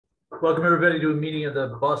Welcome everybody to a meeting of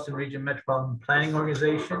the Boston Region Metropolitan Planning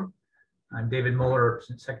Organization. I'm David Muller,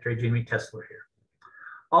 Secretary Jamie Tesler here.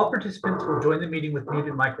 All participants will join the meeting with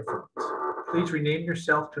muted microphones. Please rename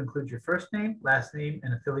yourself to include your first name, last name,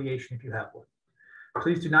 and affiliation if you have one.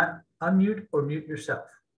 Please do not unmute or mute yourself.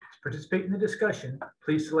 To participate in the discussion,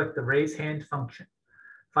 please select the raise hand function.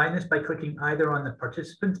 Find this by clicking either on the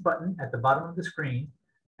participants button at the bottom of the screen,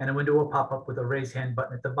 and a window will pop up with a raise hand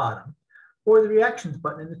button at the bottom, or the reactions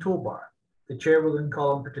button in the toolbar. The chair will then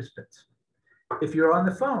call on participants. If you're on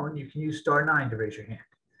the phone, you can use *9 to raise your hand.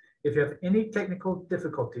 If you have any technical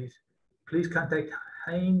difficulties, please contact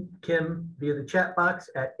Hein Kim via the chat box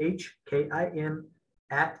at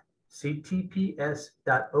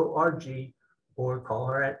hkim@ctps.org or call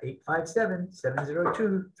her at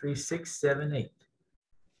 857-702-3678.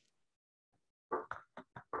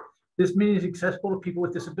 This meeting is accessible to people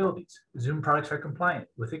with disabilities. Zoom products are compliant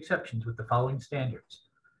with exceptions with the following standards: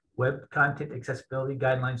 Web Content Accessibility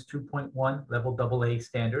Guidelines 2.1 Level AA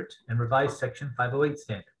standards and revised Section 508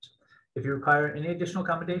 standards. If you require any additional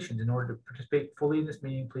accommodations in order to participate fully in this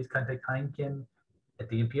meeting, please contact Hein Kim at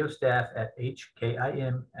the MPO staff at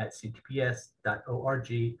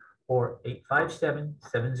hkim@ctps.org or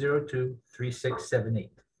 857-702-3678.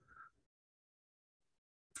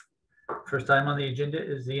 First item on the agenda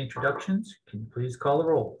is the introductions. Can you please call the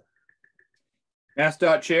roll?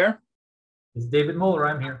 MassDOT Chair. This is David Muller.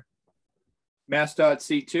 I'm here. MassDOT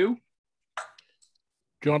C2.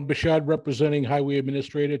 John Bouchard, representing Highway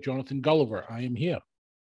Administrator Jonathan Gulliver. I am here.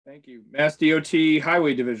 Thank you. MassDOT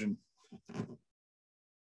Highway Division.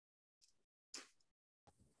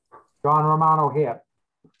 John Romano here.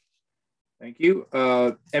 Thank you.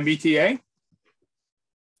 MBTA.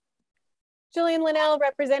 Jillian Linnell,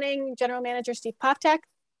 representing General Manager Steve Poptak.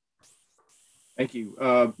 Thank you.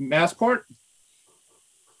 Massport.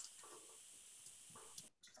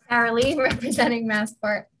 Sarah Lee, representing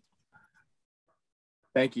Massport.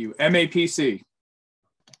 Thank you. MAPC.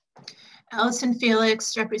 Allison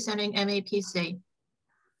Felix, representing MAPC.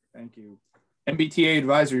 Thank you. MBTA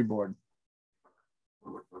Advisory Board.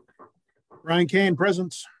 Ryan Kane,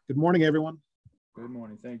 present. Good morning, everyone. Good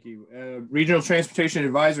morning. Thank you. Regional Transportation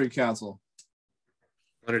Advisory Council.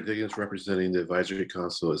 Leonard Diggins, representing the Advisory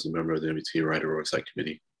Council as a member of the MBTA Rider Oversight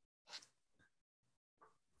Committee.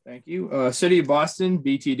 Thank you. City of Boston,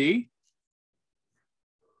 BTD.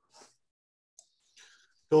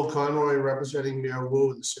 Bill Conroy, representing Mayor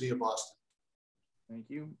Wu in the City of Boston. Thank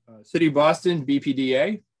you. City of Boston,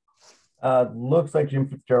 BPDA. Looks like Jim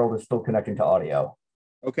Fitzgerald is still connecting to audio.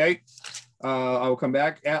 Okay. I will come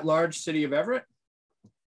back. At large, City of Everett.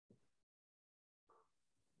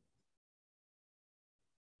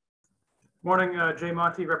 Morning, Jay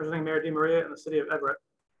Monty, representing Mayor DeMaria in the City of Everett.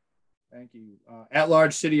 Thank you. At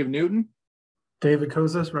large, City of Newton. David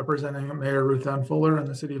Kozas, representing Mayor Ruth Ann Fuller in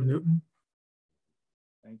the City of Newton.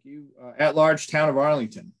 Thank you. At large, Town of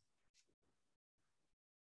Arlington.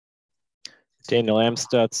 Daniel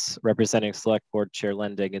Amstutz, representing Select Board Chair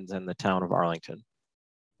Len Diggins in the Town of Arlington.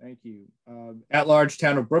 Thank you. At large,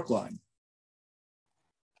 Town of Brookline.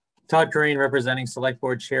 Todd Green, representing Select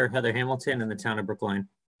Board Chair Heather Hamilton in the Town of Brookline.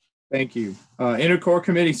 Thank you. Intercore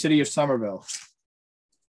Committee, City of Somerville.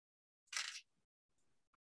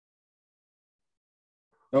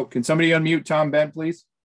 Oh, can somebody unmute Tom Bent, please?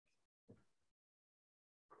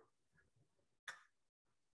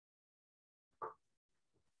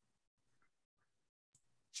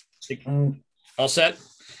 All set?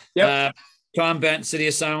 Yep. Tom Bent, City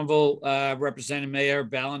of Somerville, representing Mayor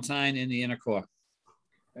Ballantyne in the Intercore.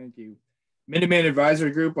 Thank you. Minuteman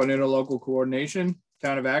Advisory Group on Interlocal Coordination,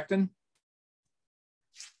 Town of Acton.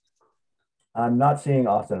 I'm not seeing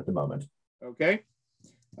Austin at the moment. Okay.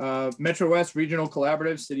 Metro West Regional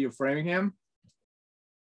Collaborative, City of Framingham.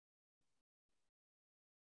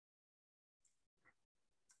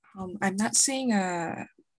 I'm not seeing a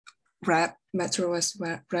rep, Metro West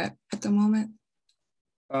rep at the moment.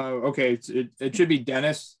 Okay, it should be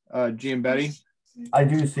Dennis Giambetti. I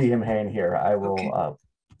do see him hand here. I will. Okay.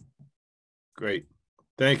 Great.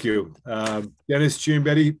 Thank you. Dennis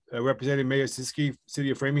Giambetti, representing Mayor Siskey,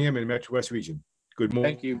 City of Framingham and Metro West Region. Good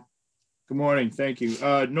morning. Thank you. Good morning. Thank you.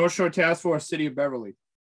 North Shore Task Force, City of Beverly.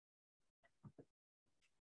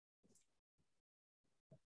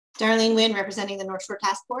 Darlene Nguyen, representing the North Shore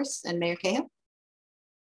Task Force, and Mayor Cahill.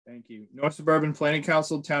 Thank you. North Suburban Planning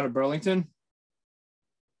Council, Town of Burlington.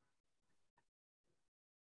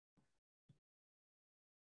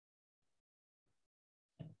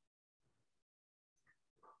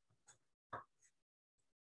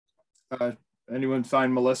 Anyone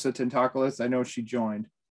find Melissa Tentakoulis? I know she joined.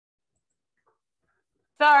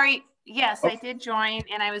 Sorry, Yes, Oh. I did join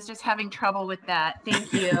and I was just having trouble with that.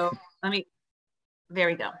 Thank you. There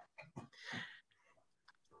we go.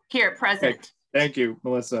 Here, present. Okay. Thank you,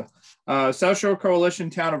 Melissa. South Shore Coalition,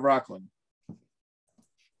 Town of Rockland.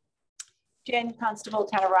 Jen Constable,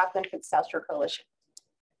 Town of Rockland for the South Shore Coalition.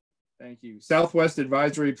 Thank you. Southwest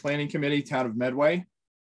Advisory Planning Committee, Town of Medway.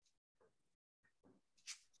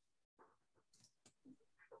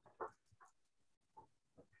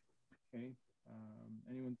 Okay.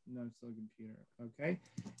 Anyone? No, it's still a computer. Okay.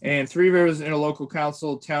 And Three Rivers Interlocal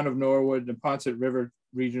Council, Town of Norwood, Neponset River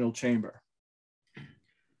Regional Chamber.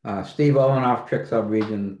 Steve Olenoff, Trick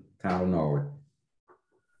Sub-Region, Town of Norwood.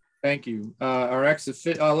 Thank you. Our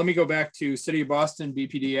let me go back to City of Boston,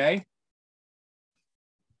 BPDA.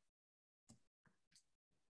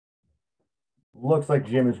 Looks like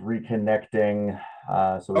Jim is reconnecting,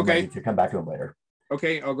 so we might need to come back to him later.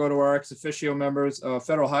 Okay, I'll go to our ex officio members.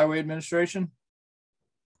 Federal Highway Administration.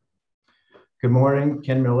 Good morning,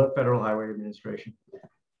 Ken Miller, Federal Highway Administration.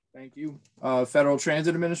 Thank you. Federal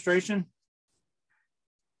Transit Administration.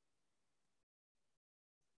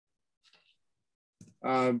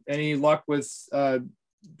 Any luck with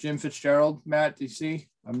Jim Fitzgerald, Matt, do you see?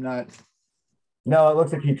 I'm not. No, it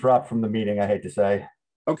looks like he dropped from the meeting, I hate to say.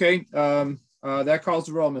 Okay, that calls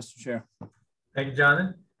the roll, Mr. Chair. Thank you,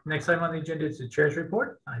 Jonathan. Next item on the agenda is the chair's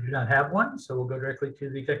report. I do not have one, so we'll go directly to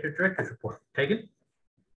the executive director's report. Tegan?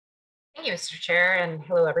 Thank you, Mr. Chair, and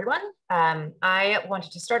hello, everyone. I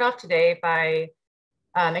wanted to start off today by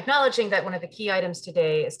acknowledging that one of the key items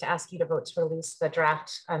today is to ask you to vote to release the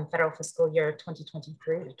draft federal fiscal year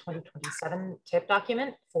 2023 to 2027 TIP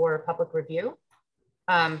document for public review.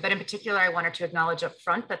 But in particular, I wanted to acknowledge up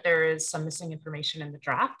front that there is some missing information in the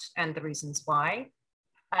draft and the reasons why.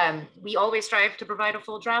 We always strive to provide a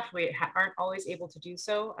full draft. We aren't always able to do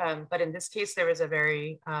so, but in this case, there is a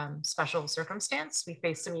very special circumstance. We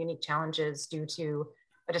faced some unique challenges due to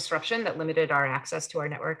a disruption that limited our access to our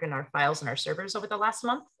network and our files and our servers over the last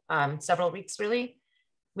month, several weeks really,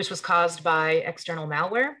 which was caused by external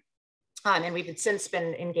malware. And we've since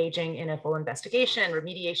been engaging in a full investigation and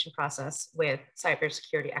remediation process with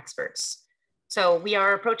cybersecurity experts. So we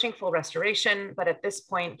are approaching full restoration, but at this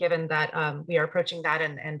point, given that we are approaching that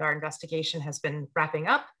and our investigation has been wrapping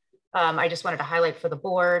up, I just wanted to highlight for the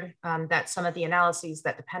board that some of the analyses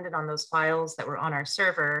that depended on those files that were on our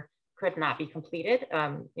server could not be completed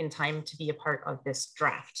in time to be a part of this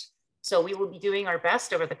draft. So we will be doing our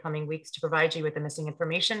best over the coming weeks to provide you with the missing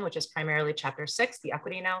information, which is primarily Chapter 6, the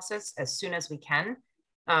equity analysis, as soon as we can.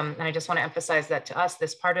 And I just want to emphasize that to us,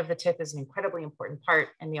 this part of the TIP is an incredibly important part.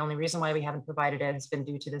 And the only reason why we haven't provided it has been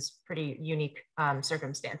due to this pretty unique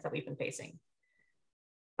circumstance that we've been facing.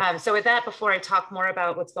 So with that, before I talk more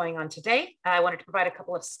about what's going on today, I wanted to provide a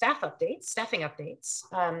couple of staffing updates.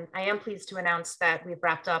 I am pleased to announce that we've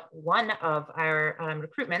wrapped up one of our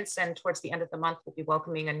recruitments, and towards the end of the month, we'll be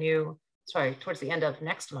welcoming a new, towards the end of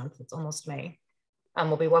next month, it's almost May,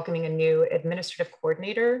 we'll be welcoming a new administrative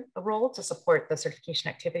coordinator role to support the certification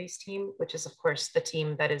activities team, which is of course the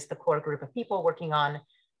team that is the core group of people working on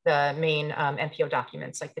the main MPO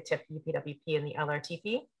documents like the TIP, UPWP, and the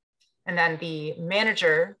LRTP. And then the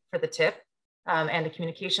manager for the TIP and the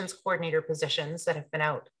communications coordinator positions that have been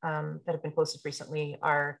out, that have been posted recently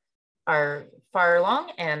are far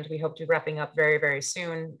along, and we hope to be wrapping up very, very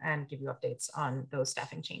soon and give you updates on those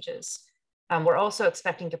staffing changes. We're also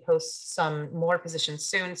expecting to post some more positions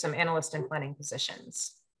soon, some analyst and planning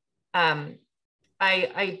positions.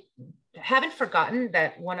 I haven't forgotten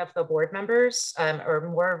that one of the board members, or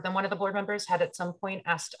more than one of the board members, had at some point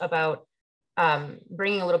asked about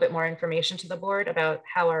bringing a little bit more information to the board about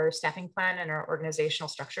how our staffing plan and our organizational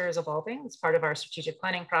structure is evolving as part of our strategic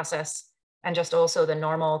planning process, and just also the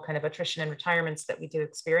normal kind of attrition and retirements that we do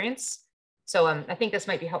experience. So I think this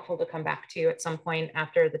might be helpful to come back to at some point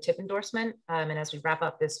after the TIP endorsement, and as we wrap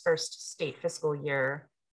up this first state fiscal year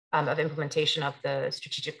of implementation of the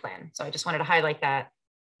strategic plan. So I just wanted to highlight that.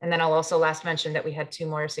 And then I'll also last mention that we had 2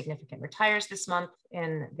 more significant retires this month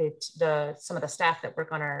in some of the staff that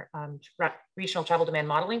work on our regional travel demand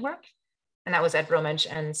modeling work. And that was Ed Bromage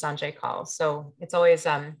and Sanjay Kaul. So it's always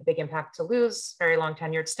a big impact to lose very long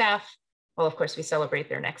tenured staff. Well, of course, we celebrate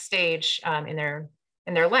their next stage in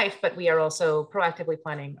their life, but we are also proactively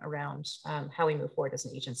planning around how we move forward as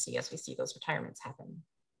an agency as we see those retirements happen.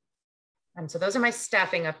 And so those are my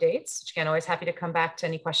staffing updates, which again, always happy to come back to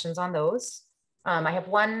any questions on those. I have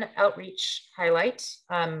one outreach highlight.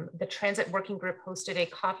 The Transit Working Group hosted a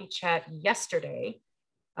coffee chat yesterday,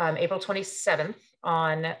 April 27th,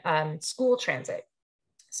 on school transit.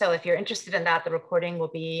 So if you're interested in that, the recording will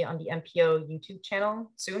be on the MPO YouTube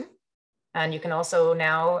channel soon. And you can also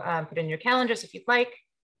now put in your calendars if you'd like.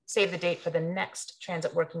 save the date for the next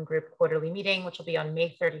Transit Working Group quarterly meeting, which will be on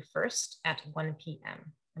May 31st at 1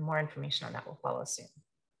 p.m. And more information on that will follow soon.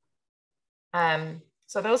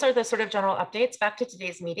 So those are the sort of general updates. Back to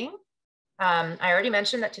today's meeting. I already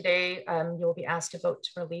mentioned that today you will be asked to vote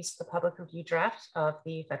to release the public review draft of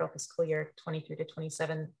the federal fiscal year 23 to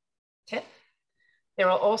 27 TIP. There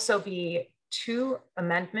will also be 2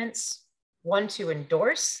 amendments, one to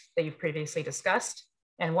endorse that you've previously discussed,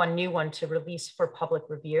 and one new one to release for public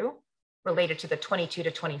review related to the 22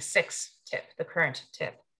 to 26 TIP, the current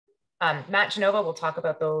TIP. Matt Genova will talk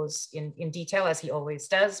about those in detail as he always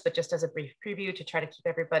does, but just as a brief preview to try to keep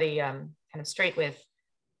everybody kind of straight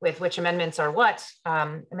with which amendments are what.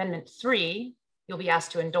 Amendment 3, you'll be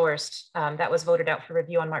asked to endorse. That was voted out for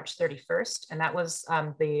review on March 31st, and that was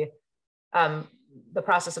the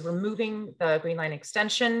process of removing the Green Line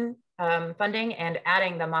extension funding and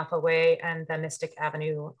adding the Martha Way and the Mystic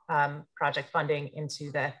Avenue project funding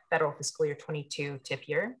into the federal fiscal year 22 TIP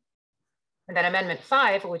year. And then Amendment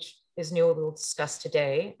 5, which is new, we'll discuss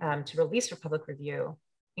today, to release for public review,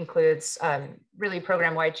 includes really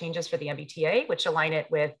program-wide changes for the MBTA, which align it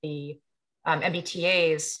with the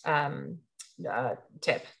MBTA's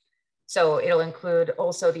TIP. So it'll include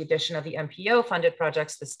also the addition of the MPO funded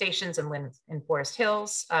projects, the stations in Forest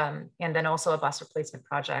Hills, and then also a bus replacement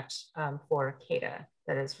project for CADA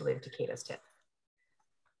that is related to CADA's TIP.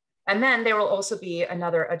 And then there will also be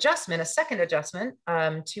another adjustment, a second adjustment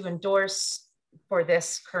to endorse for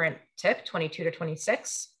this current TIP, 22 to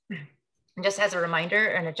 26. And just as a reminder,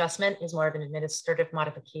 an adjustment is more of an administrative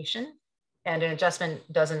modification, and an adjustment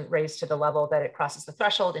doesn't raise to the level that it crosses the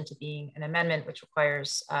threshold into being an amendment, which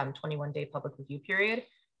requires 21-day public review period.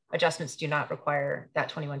 Adjustments do not require that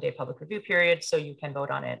 21-day public review period, so you can vote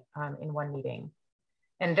on it in one meeting.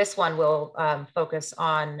 And this one will focus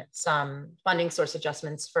on some funding source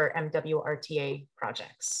adjustments for MWRTA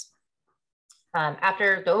projects.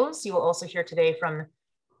 After those, you will also hear today from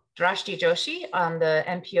Drashti Joshi on the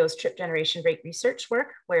MPO's trip generation rate research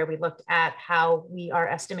work, where we looked at how we are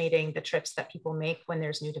estimating the trips that people make when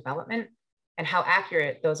there's new development and how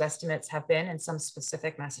accurate those estimates have been in some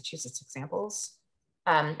specific Massachusetts examples.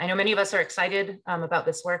 I know many of us are excited about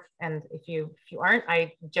this work, and if you aren't,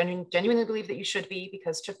 I genuinely believe that you should be,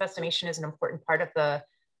 because trip estimation is an important part of the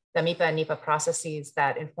MEPA and NEPA processes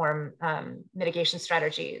that inform mitigation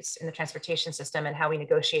strategies in the transportation system and how we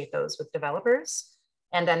negotiate those with developers.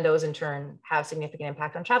 And then those in turn have significant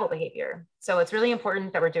impact on travel behavior. So it's really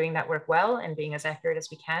important that we're doing that work well and being as accurate as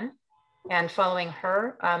we can. And following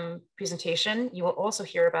her presentation, you will also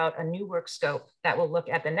hear about a new work scope that will look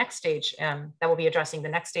at the next stage, that will be addressing the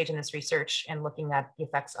next stage in this research and looking at the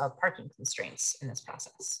effects of parking constraints in this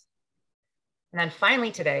process. And then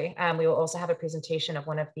finally today, we will also have a presentation of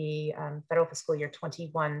one of the federal fiscal year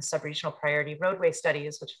 21 sub-regional priority roadway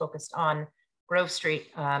studies, which focused on Grove Street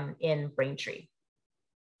in Braintree.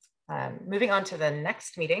 Moving on to the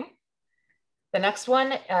next meeting. The next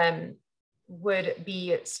one would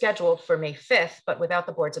be scheduled for May 5th, but without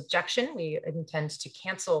the board's objection, we intend to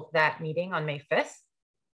cancel that meeting on May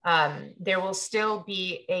 5th. There will still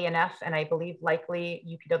be ANF and I believe likely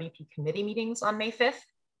UPWP committee meetings on May 5th.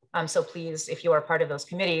 So please, if you are part of those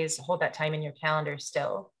committees, hold that time in your calendar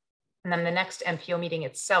still. And then the next MPO meeting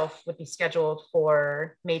itself would be scheduled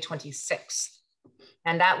for May 26th.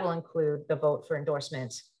 And that will include the vote for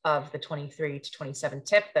endorsement of the 23 to 27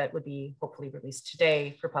 TIP that would be hopefully released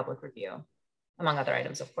today for public review, among other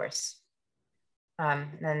items, of course. And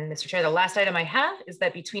then, Mr. Chair, the last item I have is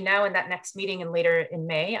that between now and that next meeting and later in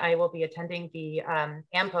May, I will be attending the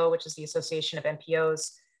AMPO, which is the Association of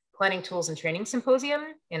MPOs Planning Tools and Training Symposium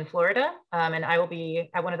in Florida. And I will be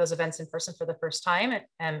at one of those events in person for the first time,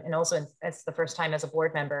 and also it's the first time as a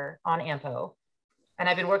board member on AMPO. And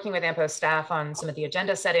I've been working with AMPO staff on some of the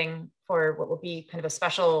agenda setting for what will be kind of a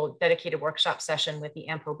special dedicated workshop session with the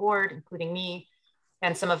AMPO board, including me,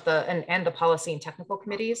 and some of the, and the policy and technical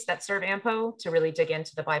committees that serve AMPO to really dig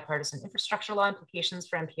into the bipartisan infrastructure law implications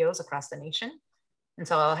for MPOs across the nation. And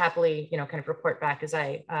so I'll happily, kind of report back as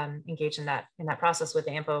I engage in that process with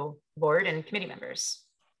the AMPO board and committee members.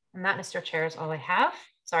 And that, Mr. Chair, is all I have.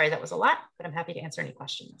 Sorry, that was a lot, but I'm happy to answer any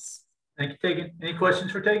questions. Thank you, Tegan. Any questions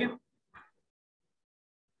for Tegan?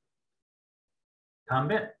 Tom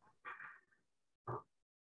Bent.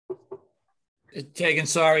 Tegan,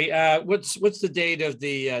 sorry. What's the date of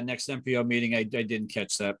the next MPO meeting? I didn't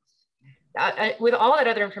catch that. With all that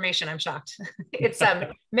other information, I'm shocked. It's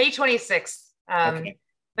May 26th. Okay.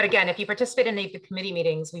 But again, if you participate in the committee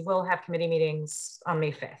meetings, we will have committee meetings on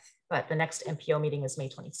May 5th, but the next MPO meeting is May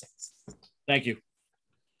 26th. Thank you.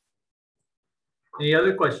 Any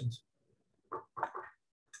other questions?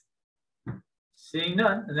 Seeing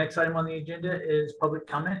none, the next item on the agenda is public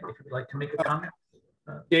comment. If you would like to make a comment.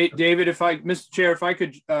 David, Mr. Chair, if I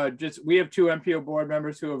could we have 2 MPO board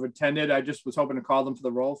members who have attended. I just was hoping to call them for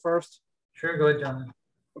the roll first. Sure, go ahead, John.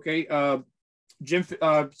 Okay, Jim,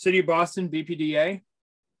 City of Boston, BPDA.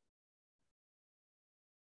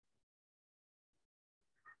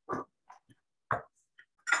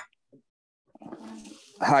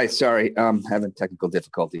 Hi, sorry, having technical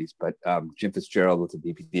difficulties, but Jim Fitzgerald with the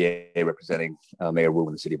BPDA representing Mayor Wu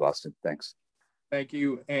in the City of Boston. Thanks. Thank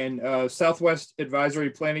you. And Southwest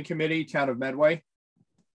Advisory Planning Committee, Town of Medway.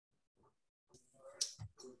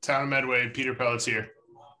 Town of Medway, Peter Pelletier.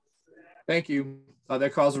 Thank you.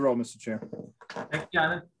 That calls the roll, Mr. Chair. Thank you,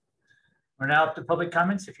 Jonathan. We're now up to public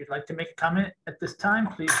comments. If you'd like to make a comment at this time,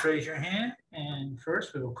 please raise your hand. And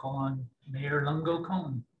first, we will call on Mayor Lungo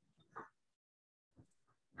Cohen.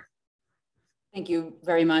 Thank you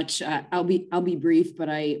very much. I'll be brief, but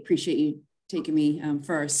I appreciate you taking me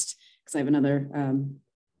first because I have another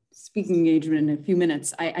speaking engagement in a few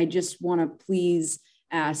minutes. I just want to please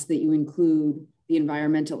ask that you include the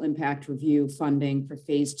environmental impact review funding for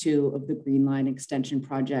phase 2 of the Green Line extension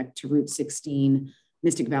project to Route 16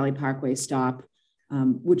 Mystic Valley Parkway stop,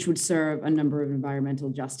 which would serve a number of environmental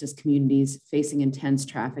justice communities facing intense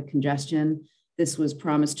traffic congestion. This was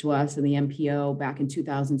promised to us in the MPO back in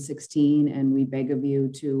 2016, and we beg of you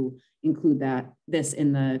to include this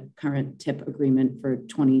in the current TIP agreement for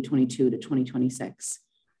 2022 to 2026.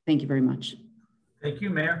 Thank you very much. Thank you,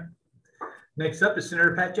 Mayor. Next up is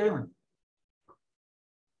Senator Pat Jalen.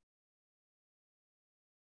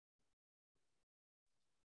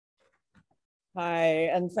 Hi,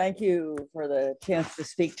 and thank you for the chance to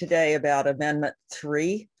speak today about Amendment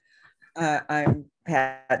 3. I'm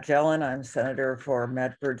Pat Jelen. I'm Senator for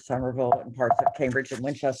Medford, Somerville, and parts of Cambridge and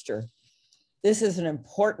Winchester. This is an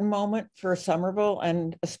important moment for Somerville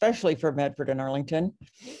and especially for Medford and Arlington.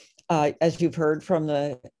 As you've heard from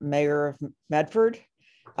the mayor of Medford,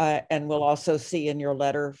 and we'll also see in your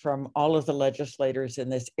letter from all of the legislators in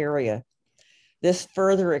this area, this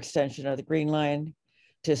further extension of the Green Line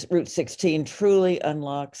to Route 16 truly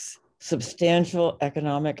unlocks substantial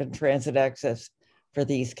economic and transit access for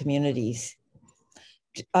these communities.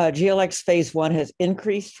 GLX Phase 1 has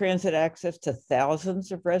increased transit access to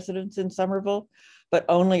thousands of residents in Somerville, but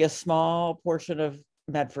only a small portion of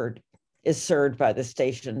Medford is served by the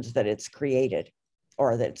stations that it's created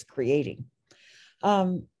or that it's creating.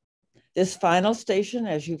 This final station,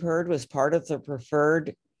 as you've heard, was part of the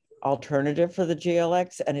preferred alternative for the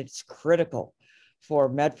GLX, and it's critical for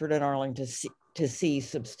Medford and Arlington to see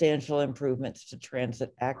substantial improvements to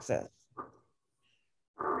transit access.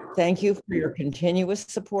 Thank you for your continuous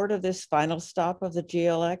support of this final stop of the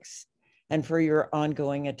GLX and for your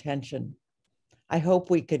ongoing attention. I hope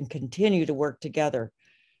we can continue to work together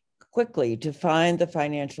quickly to find the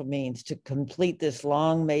financial means to complete this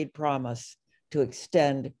long-made promise to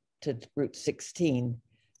extend to Route 16.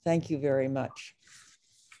 Thank you very much.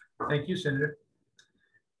 Thank you, Senator.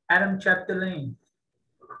 Adam Chapdelaine.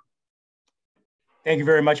 Thank you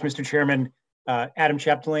very much, Mr. Chairman. Adam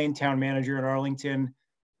Chapdelaine, Town Manager at Arlington,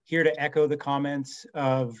 here to echo the comments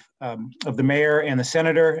of the mayor and the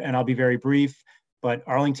senator, and I'll be very brief, but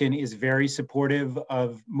Arlington is very supportive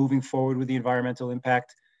of moving forward with the environmental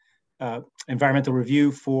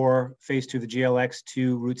review for phase 2 of the GLX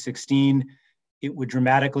to Route 16. It would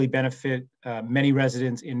dramatically benefit many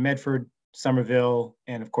residents in Medford, Somerville,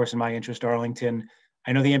 and of course in my interest, Arlington.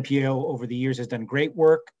 I know the MPO over the years has done great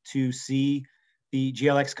work to see the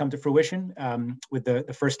GLX come to fruition with the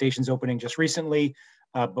first stations opening just recently,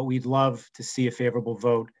 but we'd love to see a favorable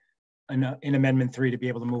vote in Amendment 3 to be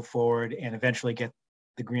able to move forward and eventually get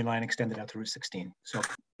the Green Line extended out to Route 16. So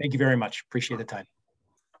thank you very much. Appreciate the time.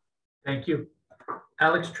 Thank you.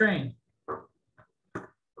 Alex Train.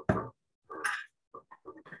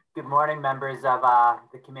 Good morning, members of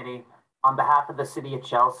the committee. On behalf of the City of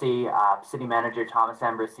Chelsea, City Manager Thomas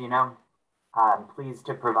Ambrosino, I'm pleased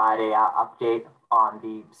to provide an update on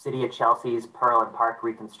the City of Chelsea's Pearl and Park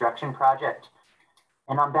reconstruction project.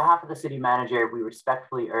 And on behalf of the City Manager, we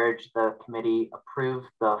respectfully urge the committee approve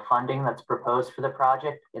the funding that's proposed for the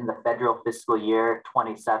project in the federal fiscal year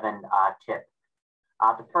 27 TIP.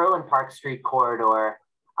 The Pearl and Park Street corridor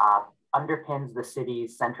underpins the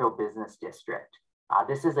city's central business district.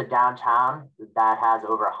 This is a downtown that has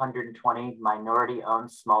over 120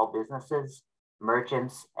 minority-owned small businesses,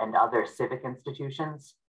 merchants, and other civic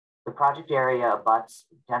institutions. The project area abuts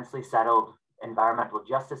densely settled environmental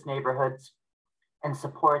justice neighborhoods and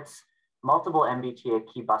supports multiple MBTA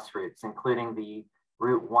key bus routes, including the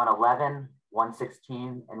Route 111,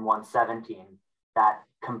 116, and 117 that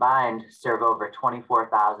combined serve over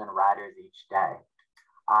 24,000 riders each day.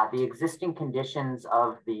 The existing conditions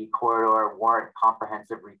of the corridor warrant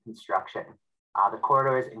comprehensive reconstruction. The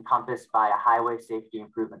corridor is encompassed by a highway safety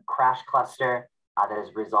improvement crash cluster that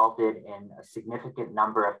has resulted in a significant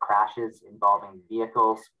number of crashes involving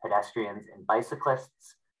vehicles, pedestrians, and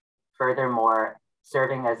bicyclists. Furthermore,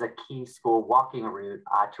 serving as a key school walking route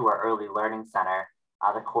to our early learning center,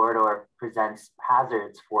 the corridor presents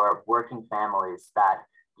hazards for working families that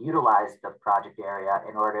utilize the project area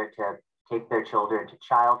in order to take their children to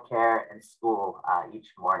childcare and school each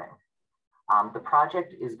morning. The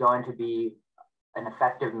project is going to be an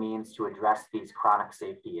effective means to address these chronic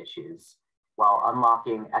safety issues while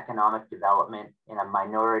unlocking economic development in a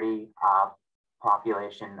minority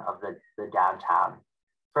population of the downtown.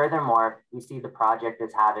 Furthermore, we see the project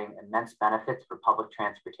as having immense benefits for public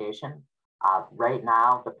transportation. Right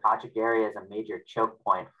now, the project area is a major choke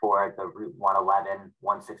point for the Route 111,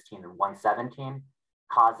 116, and 117,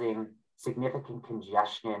 causing significant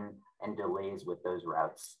congestion and delays with those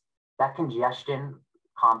routes. That congestion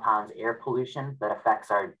compounds air pollution that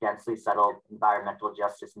affects our densely settled environmental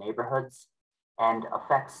justice neighborhoods and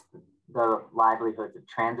affects the livelihoods of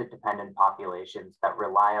transit-dependent populations that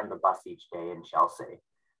rely on the bus each day in Chelsea.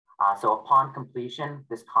 So upon completion,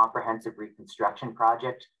 this comprehensive reconstruction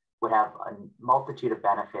project would have a multitude of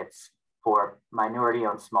benefits for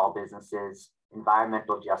minority-owned small businesses,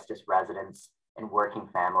 environmental justice residents, and working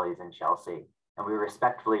families in Chelsea. And we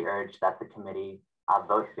respectfully urge that the committee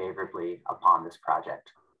vote favorably upon this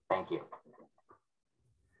project. Thank you.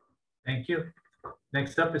 Thank you.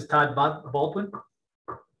 Next up is Todd Baldwin.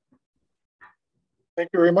 Thank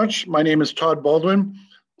you very much. My name is Todd Baldwin.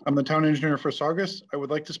 I'm the town engineer for Saugus. I would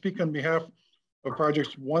like to speak on behalf of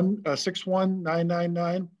projects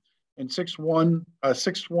 61999 and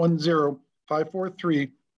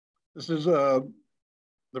 610543. This is the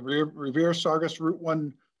Revere Saugus Route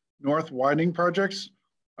 1 North widening projects.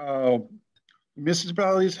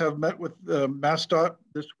 Municipalities have met with MassDOT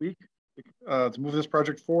this week to move this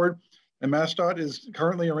project forward. And MassDOT is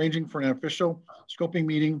currently arranging for an official scoping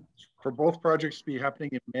meeting for both projects to be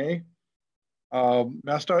happening in May.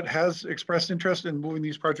 MassDOT has expressed interest in moving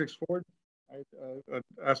these projects forward. I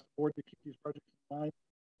asked the board to keep these projects in mind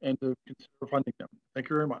and to consider funding them. Thank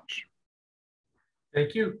you very much.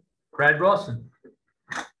 Thank you. Brad Rawson.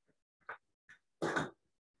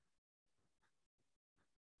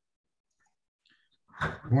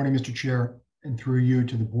 Good morning, Mr. Chair, and through you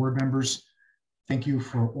to the board members. Thank you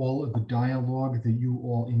for all of the dialogue that you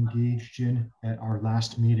all engaged in at our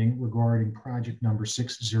last meeting regarding project number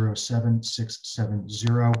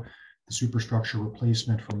 607670, the superstructure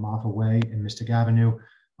replacement for Martha Way and Mystic Avenue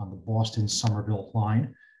on the Boston Somerville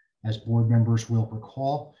line. As board members will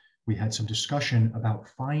recall, we had some discussion about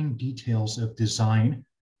fine details of design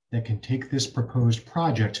that can take this proposed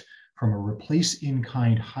project from a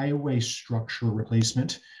replace-in-kind highway structure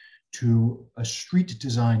replacement to a street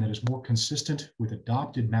design that is more consistent with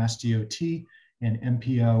adopted Mass DOT and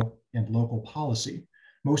MPO and local policy.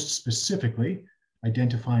 Most specifically,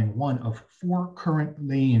 identifying one of 4 current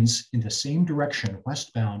lanes in the same direction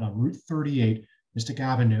westbound on Route 38, Mystic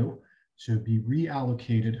Avenue, to be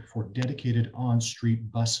reallocated for dedicated on-street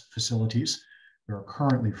bus facilities. There are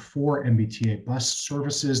currently 4 MBTA bus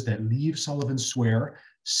services that leave Sullivan Square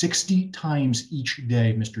 60 times each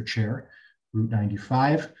day, Mr. Chair. Route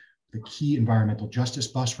 95, the key environmental justice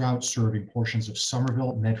bus route serving portions of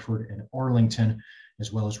Somerville, Medford, and Arlington,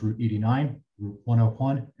 as well as Route 89, Route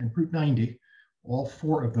 101, and Route 90. All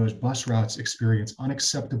 4 of those bus routes experience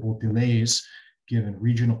unacceptable delays given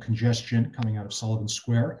regional congestion coming out of Sullivan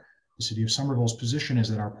Square. The City of Somerville's position is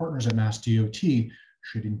that our partners at Mass DOT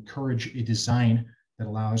should encourage a design that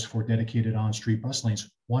allows for dedicated on-street bus lanes.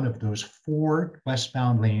 One of those 4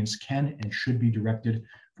 westbound lanes can and should be directed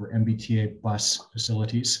for MBTA bus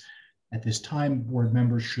facilities. At this time, board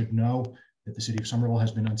members should know that the City of Somerville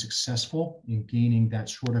has been unsuccessful in gaining that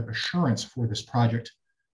sort of assurance for this project.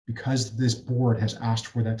 Because this board has asked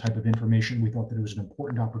for that type of information, we thought that it was an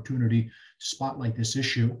important opportunity to spotlight this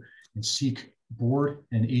issue and seek board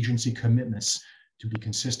and agency commitments to be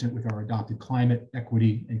consistent with our adopted climate,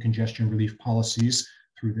 equity, and congestion relief policies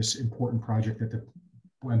through this important project that the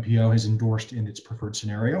MPO has endorsed in its preferred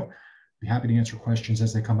scenario. I'd be happy to answer questions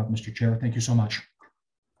as they come up, Mr. Chair. Thank you so much.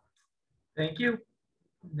 Thank you.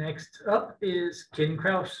 Next up is Ken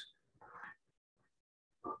Kraus.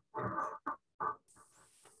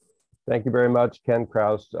 Thank you very much, Ken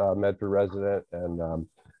Kraus, Medford resident and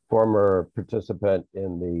former participant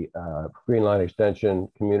in the Green Line Extension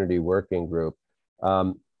Community Working Group.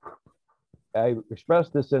 I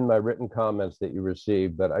expressed this in my written comments that you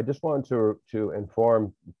received, but I just wanted to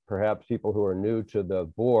inform perhaps people who are new to the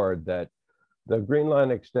board that the Green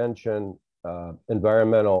Line Extension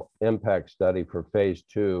environmental impact study for phase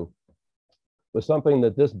 2 was something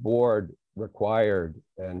that this board required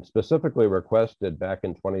and specifically requested back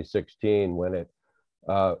in 2016 when it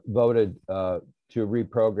voted to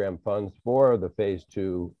reprogram funds for the phase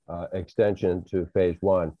 2 extension to phase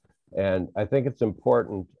 1. And I think it's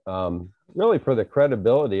important really for the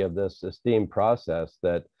credibility of this esteemed process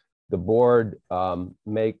that the board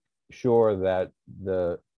make sure that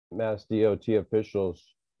the Mass DOT officials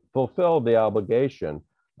fulfill the obligation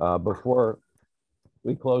before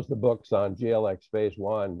we close the books on GLX phase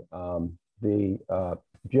 1. The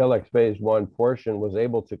GLX phase 1 portion was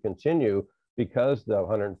able to continue because the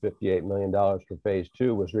 $158 million for phase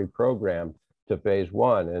 2 was reprogrammed to phase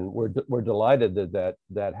 1. And we're delighted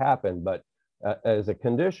that happened, but as a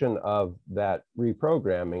condition of that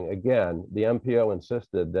reprogramming, again, the MPO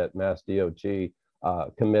insisted that Mass DOT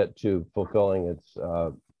commit to fulfilling its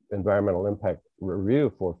environmental impact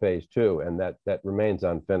review for phase 2, and that remains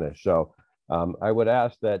unfinished. So I would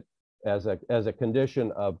ask that as a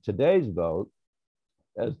condition of today's vote,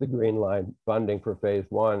 as the Green Line funding for phase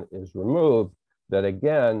 1 is removed, that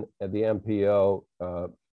again, the MPO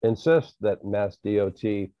insists that Mass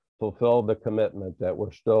DOT fulfill the commitment that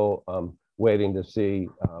we're still waiting to see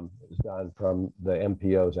done from the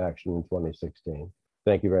MPO's action in 2016.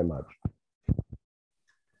 Thank you very much.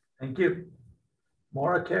 Thank you.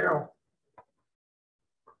 Maura Carroll.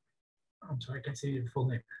 I'm sorry, I can't see your full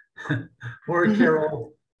name. Maura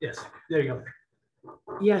Carroll. Yes, there you go.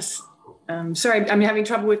 Yes. Sorry, I'm having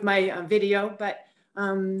trouble with my video, but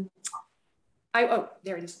oh,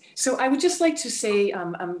 there it is. So I would just like to say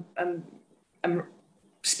I'm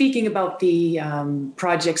speaking about the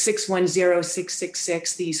project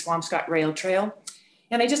 610666, the Swampscott Rail Trail.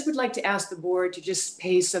 And I just would like to ask the board to just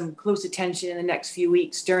pay some close attention in the next few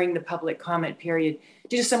weeks during the public comment period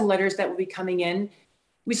to just some letters that will be coming in.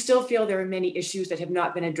 We still feel there are many issues that have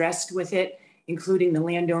not been addressed with it, including the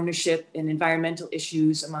land ownership and environmental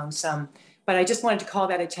issues among some. But I just wanted to call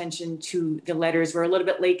that attention to the letters. We're a little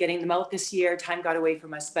bit late getting them out this year. Time got away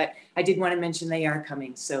from us, but I did want to mention they are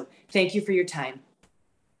coming. So thank you for your time.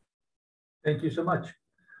 Thank you so much.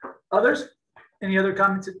 Others? Any other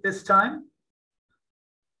comments at this time?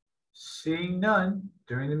 Seeing none,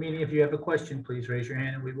 during the meeting, if you have a question, please raise your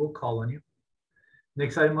hand and we will call on you.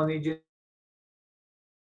 Next item on the agenda.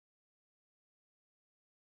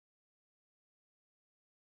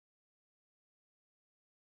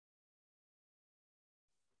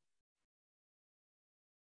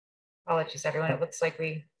 Apologies, everyone. It looks like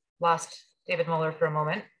we lost David Muller for a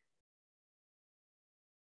moment.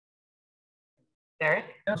 Derek?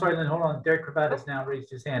 I'm sorry, Lynn, hold on. Derek Cravat has now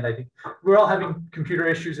raised his hand. I think we're all having computer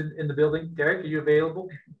issues in the building. Derek, are you available?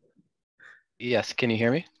 Yes, can you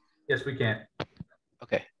hear me? Yes, we can.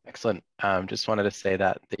 Okay, excellent. Just wanted to say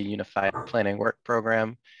that the Unified Planning Work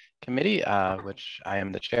Program Committee, which I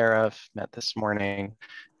am the chair of, met this morning,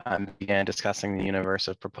 began discussing the universe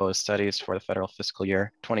of proposed studies for the federal fiscal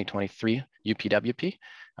year 2023 UPWP.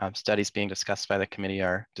 Studies being discussed by the committee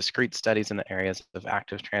are discrete studies in the areas of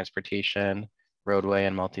active transportation, roadway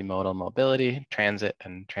and multimodal mobility, transit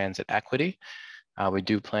and transit equity. We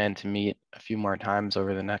do plan to meet a few more times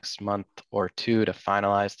over the next month or two to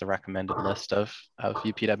finalize the recommended list of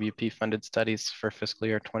UPWP funded studies for fiscal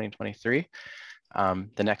year 2023.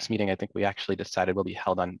 The next meeting, I think we actually decided will be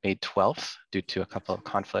held on May 12th due to a couple of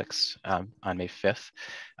conflicts on May 5th.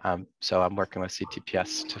 So I'm working with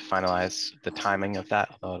CTPS to finalize the timing of that,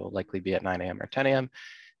 although it'll likely be at 9 a.m. or 10 a.m.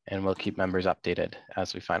 And we'll keep members updated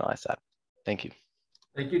as we finalize that. Thank you.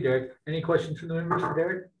 Thank you, Derek. Any questions from the members for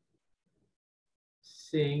Derek?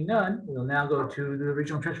 Seeing none, we'll now go to the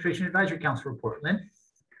Regional Transportation Advisory Council report. Lynn?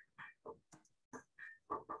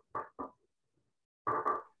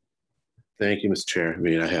 Thank you, Mr. Chair. I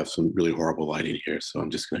mean, I have some really horrible lighting here, so I'm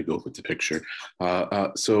just going to go with the picture.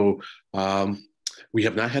 We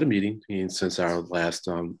have not had a meeting since our last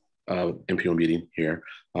MPO meeting here,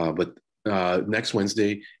 but next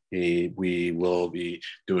Wednesday, we will be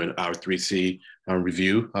doing our 3C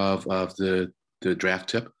review of the draft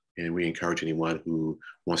tip, and we encourage anyone who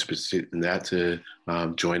wants to participate in that to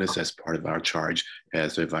join us as part of our charge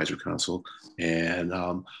as the advisory council. And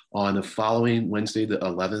on the following Wednesday, the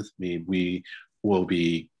 11th, we will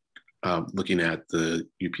be looking at the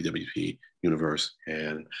UPWP universe,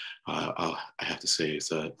 and I have to say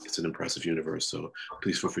it's an impressive universe. So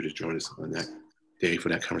please feel free to join us on that day for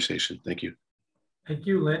that conversation. Thank you. Thank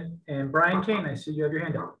you, Lynn. And Brian Kane, I see you have your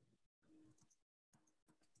hand up.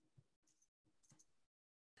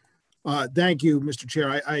 Thank you, Mr.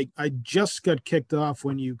 Chair. I just got kicked off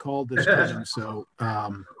when you called this meeting. So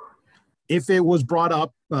if it was brought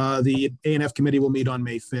up, the A&F committee will meet on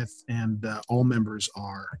May 5th, and all members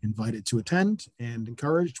are invited to attend and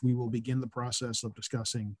encouraged. We will begin the process of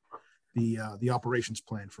discussing the operations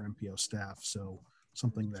plan for MPO staff. So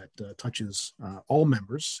something that touches all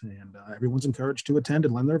members, and everyone's encouraged to attend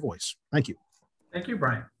and lend their voice. Thank you. Thank you,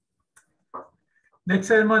 Brian.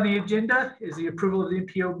 Next item on the agenda is the approval of the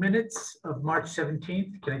MPO minutes of March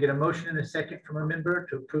 17th. Can I get a motion and a second from a member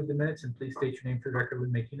to approve the minutes? And please state your name for the record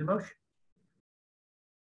when making the motion.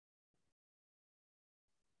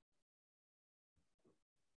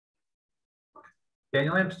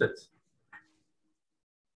 Daniel Amstutz.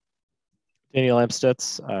 Daniel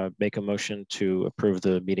Amstutz, make a motion to approve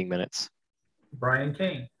the meeting minutes. Brian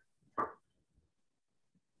Kane.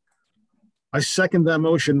 I second that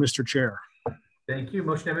motion, Mr. Chair. Thank you.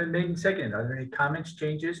 Motion has been made and seconded. Are there any comments,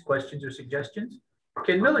 changes, questions, or suggestions?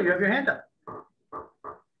 Ken Miller, you have your hand up.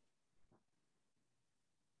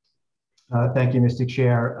 Thank you, Mr.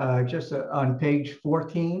 Chair. Just on page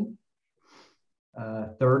 14,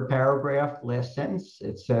 third paragraph, last sentence,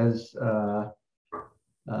 it says,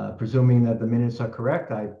 presuming that the minutes are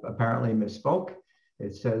correct, I apparently misspoke.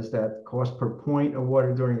 It says that cost per point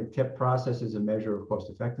awarded during the TIP process is a measure of cost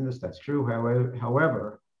effectiveness. That's true.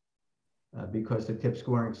 However, because the TIP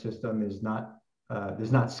scoring system is not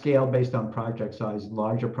does not scale based on project size,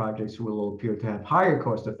 larger projects will appear to have higher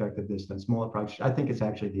cost effectiveness than smaller projects. I think it's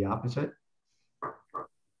actually the opposite.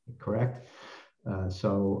 Correct.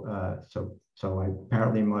 So I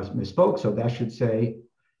apparently misspoke. So that should say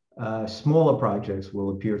smaller projects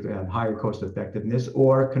will appear to have higher cost effectiveness,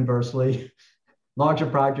 or conversely, larger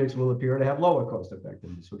projects will appear to have lower cost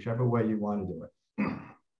effectiveness, whichever way you want to do it.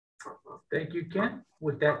 Thank you, Ken.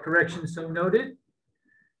 With that correction so noted,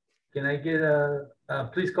 can I get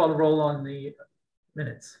please call the roll on the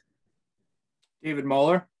minutes. David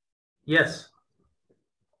Muller. Yes.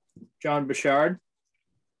 John Bouchard.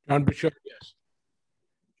 John Bouchard, yes.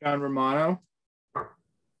 John Romano.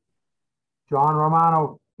 John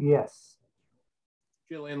Romano, yes.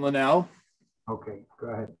 Jillian Linnell. Okay, go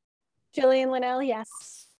ahead. Jillian Linnell,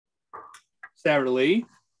 yes. Sarah Lee.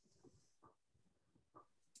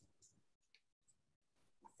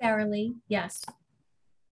 Sarah Lee, yes.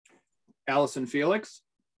 Allison Felix.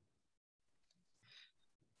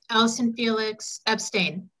 Allison Felix,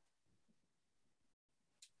 abstain.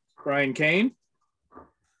 Brian Kane.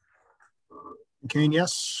 Kane,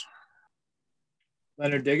 yes.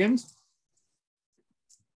 Leonard Diggins.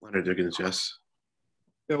 Leonard Diggins, yes.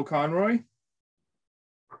 Bill Conroy.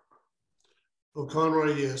 Bill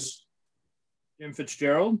Conroy, yes. Jim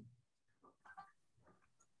Fitzgerald.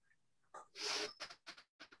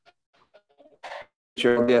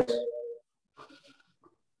 Sure, yes.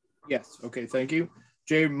 Yes, okay, thank you.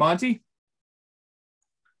 Jay Monty.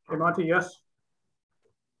 Jay Monty, yes.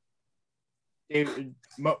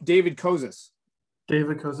 David Kozis.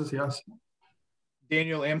 David Kozis, yes.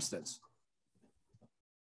 Daniel Amstutz.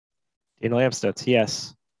 Daniel Amstutz,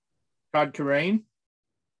 yes. Todd Corain.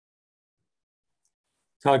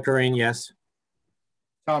 Todd Corain, yes.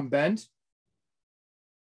 Tom Bent.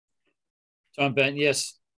 Tom Bent,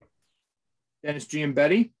 yes. Dennis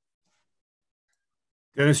Giambetti.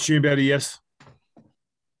 Dennis Giambetti, yes.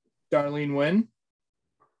 Darlene Nguyen.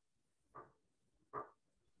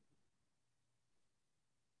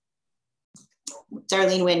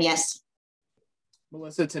 Darlene Nguyen, yes.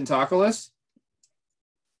 Melissa Tentakalis.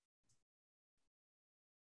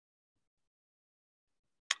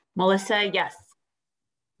 Melissa, yes.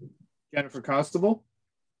 Jennifer Constable.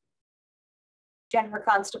 Jennifer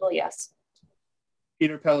Constable, yes.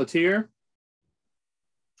 Peter Pelletier.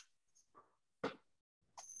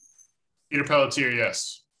 Peter Pelletier,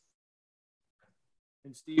 yes.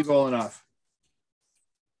 And Steve Olenoff.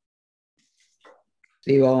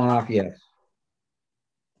 Steve Olenoff, yes.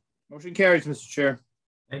 Motion carries, Mr. Chair.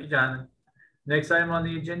 Thank you, Jonathan. Next item on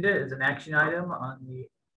the agenda is an action item on the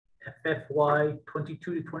FFY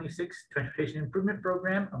 22 to 26 Transportation Improvement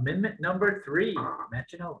Program, Amendment Number 3. Matt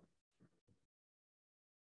Genova.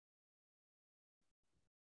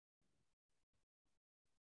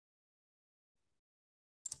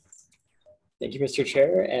 Thank you, Mr.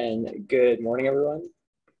 Chair, and good morning, everyone.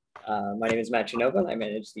 My name is Matt Genova, and I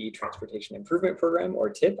manage the Transportation Improvement Program,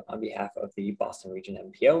 or TIP, on behalf of the Boston Region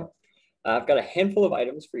MPO. I've got a handful of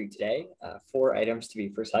items for you today, 4 items to be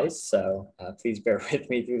precise, so please bear with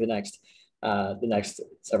me through the next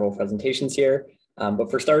several presentations here.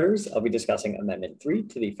 But for starters, I'll be discussing Amendment 3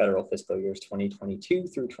 to the federal fiscal years 2022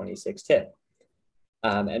 through 26 TIP.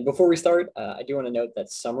 And before we start, I do want to note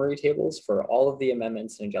that summary tables for all of the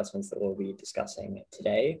amendments and adjustments that we'll be discussing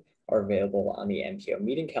today are available on the MPO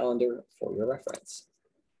meeting calendar for your reference.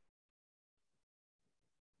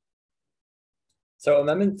 So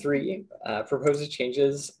Amendment 3 proposes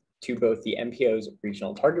changes to both the MPO's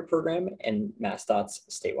Regional Target Program and MassDOT's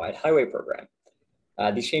Statewide Highway Program.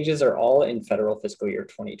 These changes are all in federal fiscal year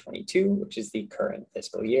 2022, which is the current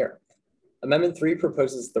fiscal year. Amendment 3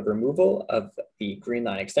 proposes the removal of the Green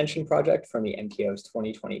Line Extension project from the MPO's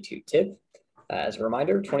 2022 TIP. As a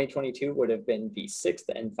reminder, 2022 would have been the 6th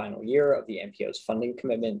and final year of the MPO's funding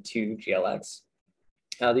commitment to GLX.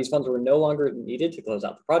 These funds were no longer needed to close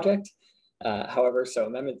out the project. However, so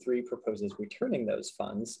Amendment 3 proposes returning those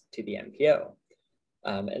funds to the MPO.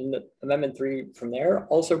 And Amendment 3 from there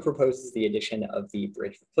also proposes the addition of the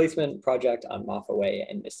bridge replacement project on Moffat Way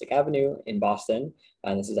and Mystic Avenue in Boston.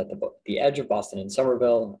 And this is at the edge of Boston and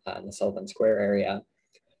Somerville in the Sullivan Square area.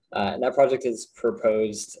 And that project is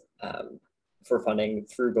proposed for funding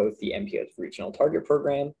through both the MPO's Regional Target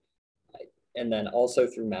Program and then also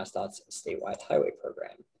through MassDOT's Statewide Highway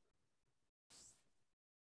Program.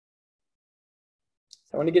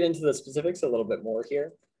 So I want to get into the specifics a little bit more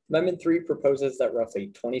here. Amendment 3 proposes that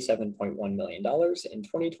roughly $27.1 million in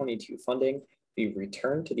 2022 funding be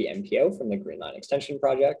returned to the MPO from the Green Line Extension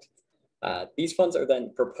project. These funds are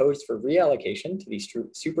then proposed for reallocation to the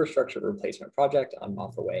superstructure replacement project on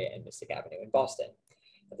Moffat Way and Mystic Avenue in Boston.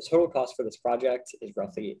 The total cost for this project is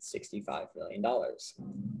roughly $65 million.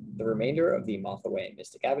 The remainder of the Moffat Way and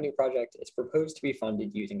Mystic Avenue project is proposed to be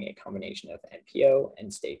funded using a combination of MPO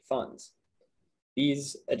and state funds.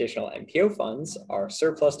 These additional MPO funds are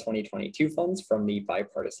surplus 2022 funds from the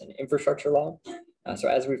bipartisan infrastructure law. So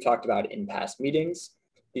as we've talked about in past meetings,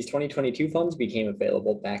 these 2022 funds became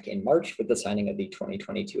available back in March with the signing of the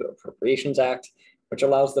 2022 Appropriations Act, which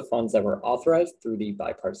allows the funds that were authorized through the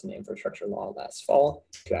bipartisan infrastructure law last fall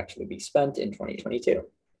to actually be spent in 2022.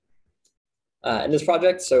 In this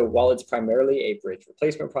project, so while it's primarily a bridge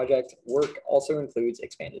replacement project, work also includes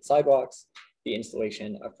expanded sidewalks, the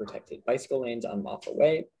installation of protected bicycle lanes on Moffat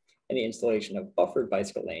Way, and the installation of buffered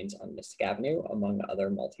bicycle lanes on Mystic Avenue, among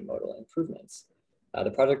other multimodal improvements.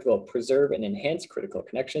 The project will preserve and enhance critical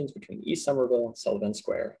connections between East Somerville, Sullivan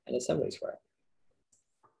Square, and Assembly Square.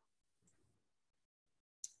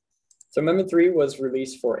 So Amendment 3 was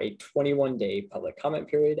released for a 21-day public comment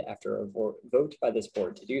period after a vote by this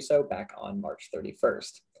board to do so back on March 31st.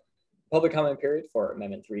 The public comment period for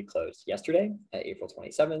Amendment 3 closed yesterday, April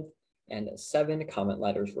 27th, and 7 comment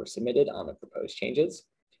letters were submitted on the proposed changes.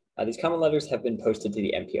 These comment letters have been posted to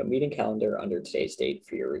the MPO meeting calendar under today's date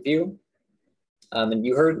for your review. And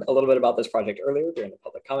you heard a little bit about this project earlier during the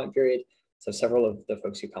public comment period. So several of the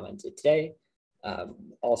folks who commented today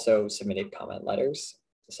also submitted comment letters.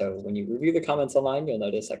 So when you review the comments online, you'll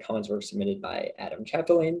notice that comments were submitted by Adam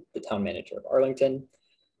Chapdelaine, the town manager of Arlington,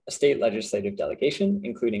 a state legislative delegation,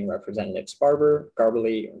 including Representatives Barber,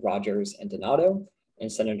 Garbely, Rogers, and Donato,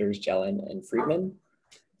 and Senators Jelen and Friedman,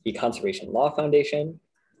 the Conservation Law Foundation,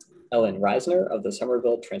 Ellen Reisner of the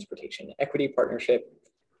Somerville Transportation Equity Partnership,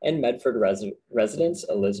 and Medford residents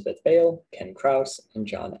Elizabeth Bale, Ken Kraus, and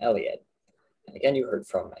John Elliott. And again, you heard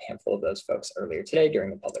from a handful of those folks earlier today during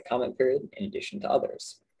the public comment period, in addition to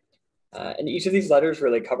others. And each of these letters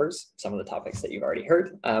really covers some of the topics that you've already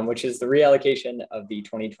heard, which is the reallocation of the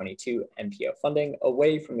 2022 MPO funding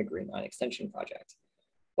away from the Green Line Extension project.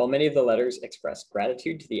 While many of the letters express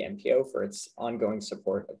gratitude to the MPO for its ongoing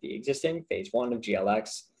support of the existing Phase 1 of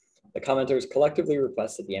GLX, the commenters collectively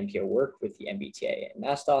request that the MPO work with the MBTA and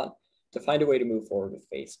MassDOT to find a way to move forward with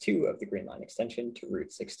Phase 2 of the Green Line Extension to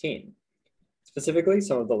Route 16. Specifically,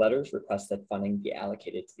 some of the letters request that funding be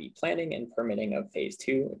allocated to the planning and permitting of Phase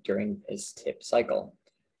 2 during this TIP cycle,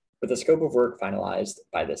 with the scope of work finalized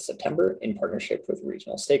by this September in partnership with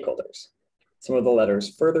regional stakeholders. Some of the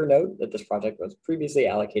letters further note that this project was previously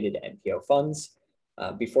allocated to MPO funds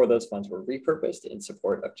before those funds were repurposed in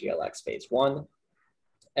support of GLX Phase 1,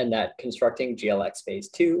 and that constructing GLX Phase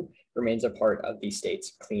 2 remains a part of the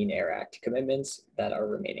state's Clean Air Act commitments that are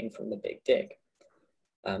remaining from the Big Dig.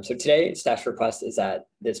 So today, staff's request is that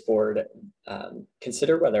this board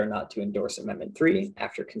consider whether or not to endorse Amendment 3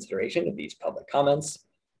 after consideration of these public comments.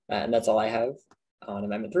 And that's all I have on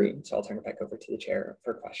Amendment 3. So I'll turn it back over to the chair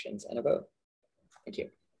for questions and a vote. Thank you.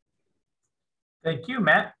 Thank you,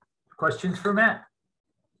 Matt. Questions for Matt?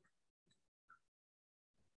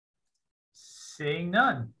 Seeing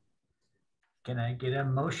none. Can I get a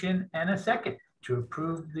motion and a second to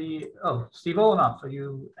approve the, Steve Olenoff, do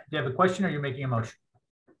you have a question or you're making a motion?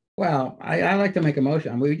 Well, I like to make a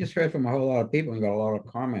motion. We just heard from a whole lot of people and got a lot of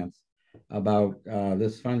comments about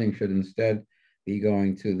this funding should instead be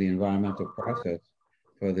going to the environmental process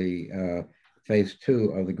for the phase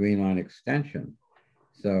 2 of the Green Line extension.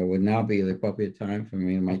 So would now be the appropriate time for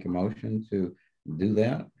me to make a motion to do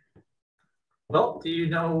that? Well, do you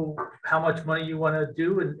know how much money you want to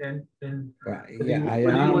do? Well, yeah, I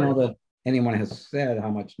don't know that anyone has said how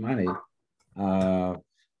much money.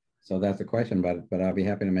 So that's a question, but I'll be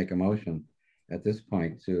happy to make a motion at this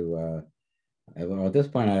point to, well, at this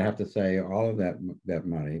point, I have to say all of that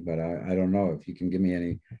money, but I don't know if you can give me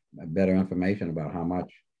any better information about how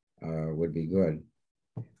much would be good,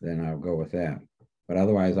 then I'll go with that. But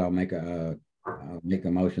otherwise, I'll make a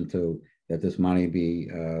motion that this money be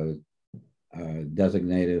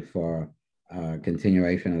designated for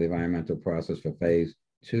continuation of the environmental process for phase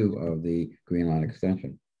 2 of the Green Line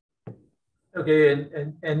extension. Okay,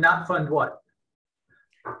 and not fund what?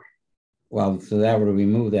 Well, so that would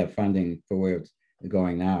remove that funding for where it's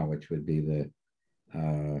going now, which would be the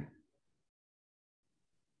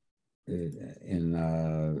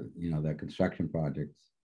the construction projects.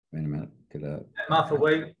 Wait a minute. Moffett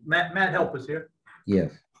Way. Matt, help us here.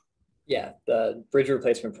 Yes. Yeah, the bridge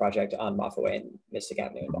replacement project on Moffett Way and Mystic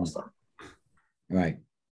Avenue in Boston. Right.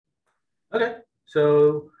 Okay,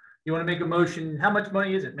 so you want to make a motion? How much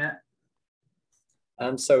money is it, Matt?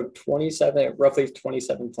 So roughly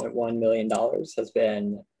 $27.1 million has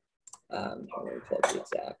been, let me pull up the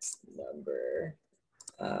exact number.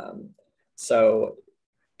 So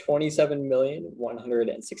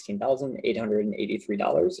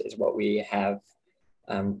 $27,116,883 is what we have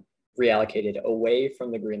reallocated away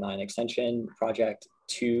from the Green Line extension project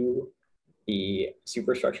to the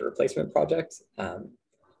superstructure replacement project.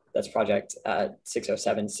 That's project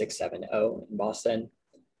 607670 in Boston.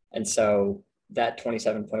 And so that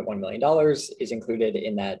 $27.1 million is included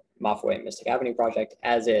in that Moffett Way and Mystic Avenue project,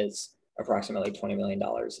 as is approximately $20 million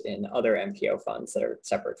in other MPO funds that are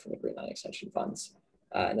separate from the Green Line extension funds.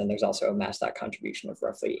 And then there's also a MassDOT contribution of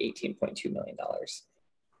roughly $18.2 million.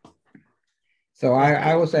 So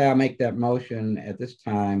I will say I'll make that motion at this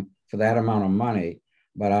time for that amount of money,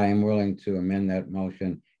 but I am willing to amend that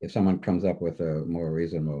motion if someone comes up with a more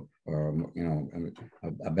reasonable or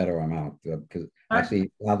a better amount, because I see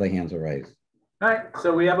other hands are raised. All right,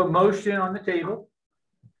 so we have a motion on the table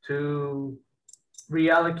to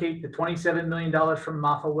reallocate the $27 million from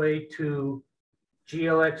Moffett Way to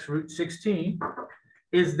GLX Route 16.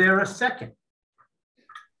 Is there a second?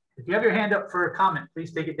 If you have your hand up for a comment,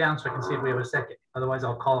 please take it down so I can see if we have a second. Otherwise,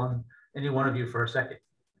 I'll call on any one of you for a second.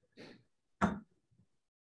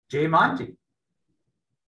 Jay Monty.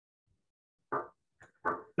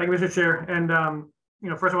 Thank you, Mr. Chair. And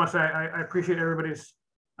first I want to say I appreciate everybody's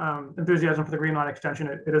enthusiasm for the Green Line extension.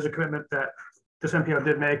 It is a commitment that this MPO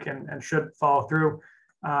did make and should follow through.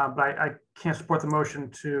 But I can't support the motion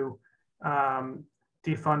to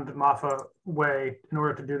defund Moffett Way. In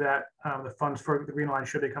order to do that, the funds for the Green Line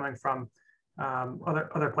should be coming from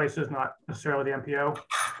other places, not necessarily the MPO.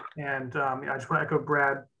 And I just want to echo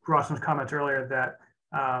Brad Rawson's comments earlier that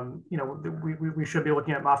we should be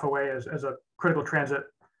looking at Moffett Way as a critical transit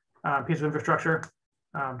piece of infrastructure,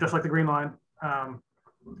 just like the Green Line.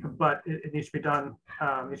 But it needs to be done,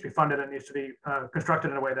 needs to be funded, and needs to be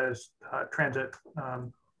constructed in a way that is transit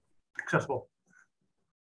accessible.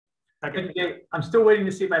 Okay, I'm still waiting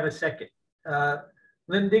to see if I have a second.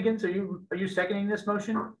 Lynn Diggins, are you seconding this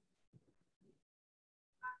motion?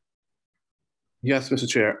 Yes, Mr.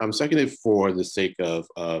 Chair. I'm seconding for the sake of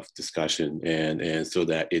discussion and so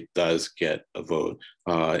that it does get a vote.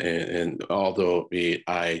 And although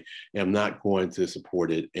I am not going to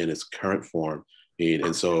support it in its current form,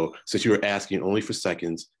 and so since you were asking only for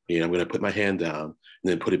seconds, I'm going to put my hand down and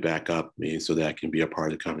then put it back up so that I can be a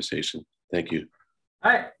part of the conversation. Thank you.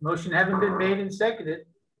 All right, motion having been made and seconded.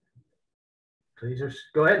 Please just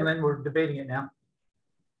go ahead, Lynn. We're debating it now.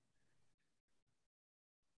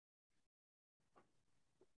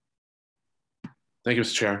 Thank you,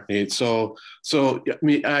 Mr. Chair.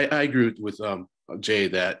 I agree with Jay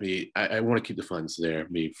that I want to keep the funds there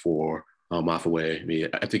for Moffett Way.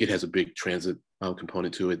 I think it has a big transit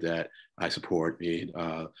component to it that I support. And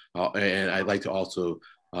I'd like to also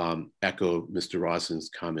echo Mr. Rawson's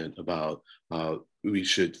comment about we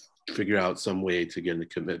should figure out some way to get a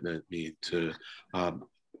commitment to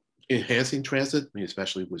enhancing transit,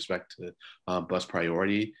 especially with respect to bus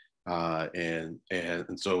priority. And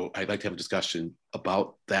so I'd like to have a discussion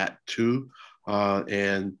about that too.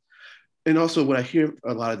 And also what I hear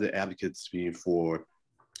a lot of the advocates for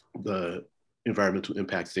the environmental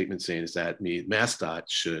impact statement saying is that MassDOT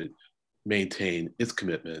should maintain its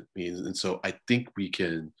commitment. And so I think we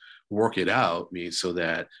can work it out so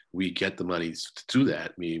that we get the monies to do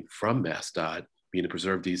that from MassDOT, to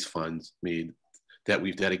preserve these funds that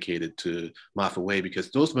we've dedicated to Martha Way,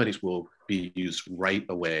 because those monies will be used right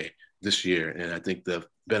away this year. And I think the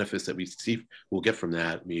benefits that we see we'll get from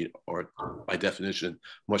that, are by definition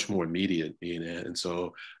much more immediate. And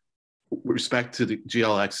so with respect to the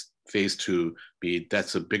GLX phase 2,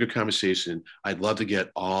 that's a bigger conversation. I'd love to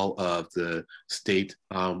get all of the state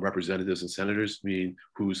representatives and senators,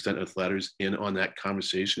 who sent us letters, in on that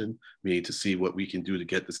conversation, to see what we can do to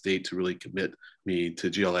get the state to really commit to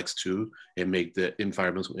GLX 2 and make the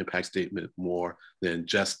environmental impact statement more than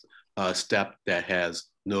just a step that has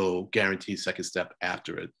no guaranteed second step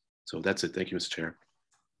after it. So that's it. Thank you, Mr. Chair.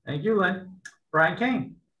 Thank you, Lynn. Brian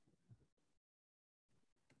Kane.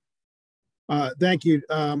 Thank you.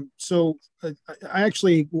 So I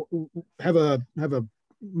actually have a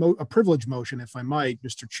privilege motion, if I might,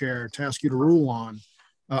 Mr. Chair, to ask you to rule on.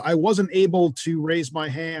 I wasn't able to raise my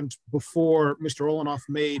hand before Mr. Olenoff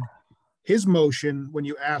made his motion when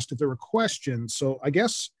you asked if there were questions. So I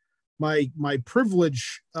guess my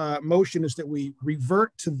privilege motion is that we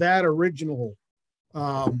revert to that original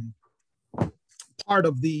part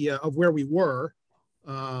of where we were.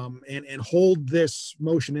 And hold this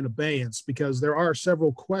motion in abeyance, because there are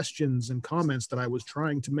several questions and comments that I was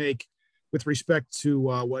trying to make with respect to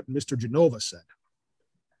what Mr. Genova said.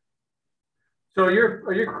 So are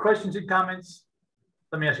your questions and comments,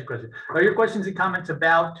 let me ask you a question. Are your questions and comments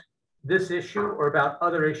about this issue or about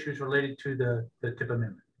other issues related to the TIP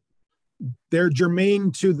amendment? They're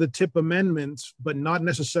germane to the TIP amendment, but not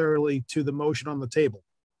necessarily to the motion on the table.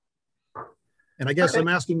 And I guess I'm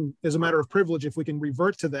asking, as a matter of privilege, if we can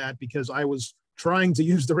revert to that, because I was trying to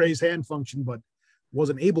use the raise hand function, but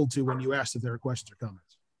wasn't able to when you asked if there are questions or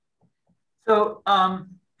comments. So,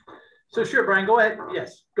 so sure, Brian, go ahead.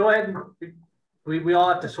 Yes, go ahead. We all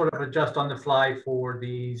have to sort of adjust on the fly for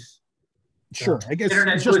these. Sure, I guess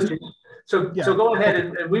internet glitches. So go ahead,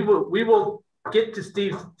 and we will get to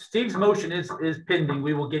Steve's. Steve's motion is pending.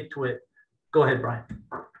 We will get to it. Go ahead, Brian.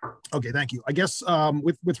 Okay, thank you. I guess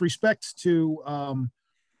with respect to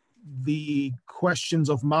the questions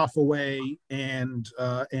of Martha Way and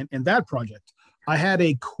that project, I had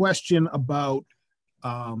a question about,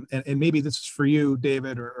 and maybe this is for you,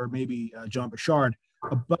 David, or maybe John Bouchard,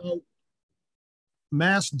 about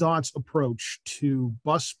MassDOT's approach to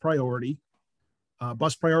bus priority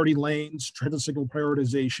lanes, transit signal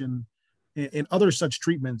prioritization, and other such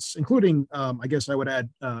treatments, including, I guess I would add,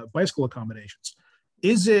 bicycle accommodations.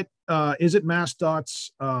 Is it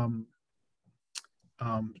MassDOT's,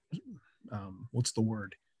 what's the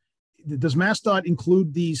word? Does MassDOT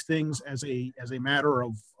include these things as a matter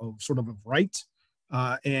of sort of right?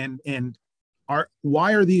 And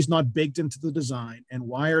why are these not baked into the design, and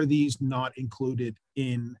why are these not included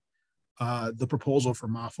in the proposal for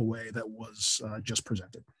Martha Way that was just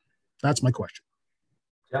presented? That's my question.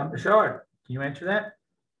 John Bouchard, can you answer that?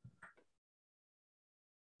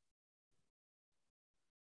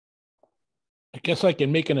 I guess I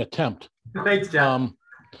can make an attempt. Thanks, John.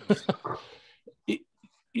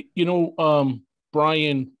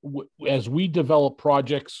 Brian, as we develop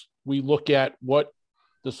projects, we look at what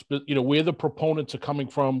where the proponents are coming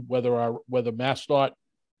from, whether MassDOT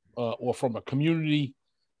or from a community,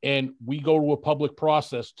 and we go to a public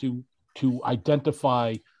process to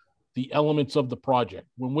identify the elements of the project.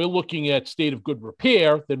 When we're looking at state of good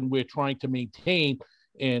repair, then we're trying to maintain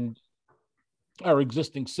our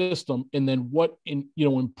existing system, and then what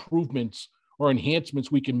improvements or enhancements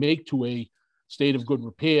we can make to a state of good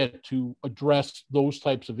repair to address those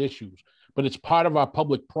types of issues. But it's part of our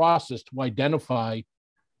public process to identify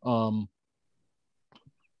bus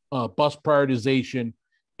prioritization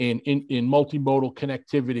and in multimodal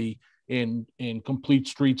connectivity and complete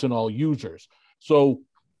streets and all users. So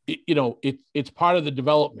it's part of the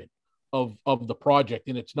development of the project,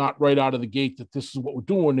 and it's not right out of the gate that this is what we're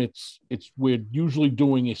doing. We're usually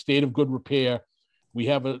doing a state of good repair. We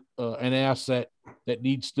have an asset that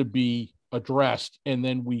needs to be addressed, and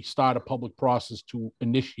then we start a public process to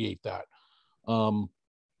initiate that. Sometimes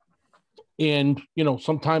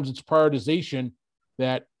it's prioritization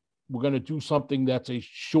that we're going to do something that's a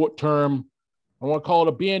short-term, I don't want to call it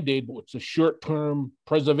a Band-Aid, but it's a short-term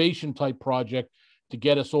preservation type project to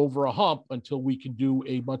get us over a hump until we can do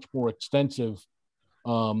a much more extensive,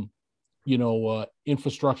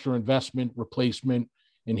 infrastructure investment, replacement,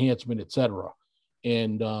 enhancement, et cetera.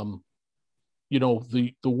 And,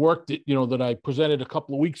 the work that, that I presented a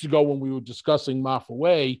couple of weeks ago when we were discussing Martha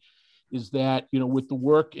Way is that, with the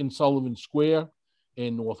work in Sullivan Square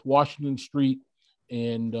and North Washington Street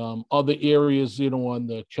and other areas, on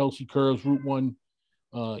the Chelsea Curves, Route 1,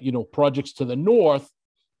 projects to the north,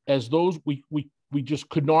 as those, we we just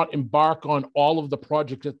could not embark on all of the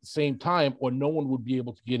projects at the same time, or no one would be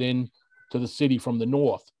able to get in to the city from the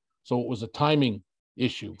north. So it was a timing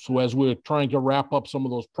issue. So as we're trying to wrap up some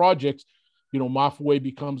of those projects, you know, Marfa Way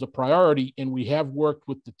becomes a priority, and we have worked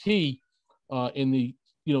with the T in the,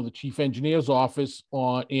 you know, the chief engineer's office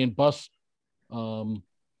on and bus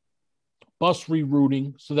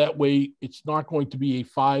rerouting, so that way it's not going to be a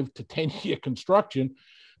 5 to 10 year construction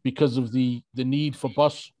because of the need for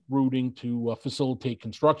bus routing to facilitate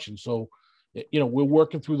construction. So, you know, we're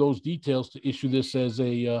working through those details to issue this as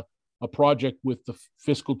a project with the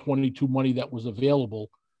fiscal 22 money that was available,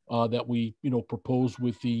 that we, you know, proposed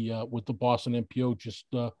with the Boston MPO just,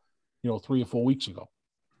 you know, 3 or 4 weeks ago.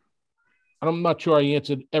 And I'm not sure I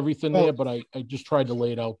answered everything there, but I just tried to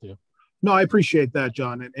lay it out there. No, I appreciate that,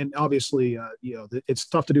 John. And obviously, you know, it's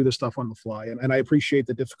tough to do this stuff on the fly. And I appreciate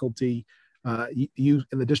the difficulty you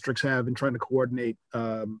and the districts have in trying to coordinate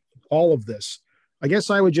all of this. I guess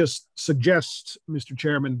I would just suggest, Mr.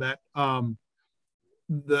 Chairman, that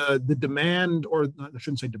the demand, or I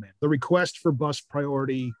shouldn't say demand, the request for bus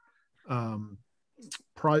priority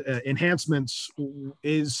enhancements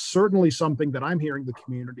is certainly something that I'm hearing the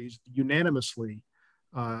communities unanimously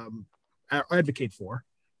advocate for.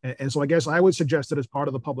 And so I guess I would suggest that as part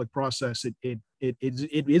of the public process, it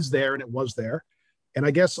is there, and it was there. And I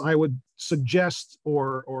guess I would suggest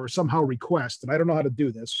or somehow request, and I don't know how to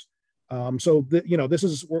do this. So you know, this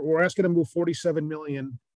is, we're asking to move 47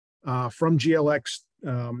 million from GLX,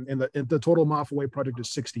 and the total Marfa Way project is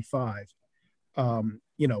 65.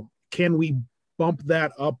 You know, can we bump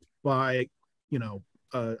that up by, you know,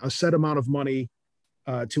 a set amount of money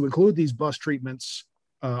to include these bus treatments?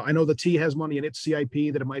 I know the T has money in its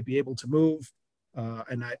CIP that it might be able to move.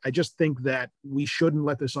 And I just think that we shouldn't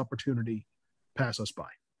let this opportunity pass us by.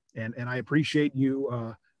 And I appreciate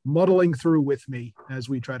you muddling through with me as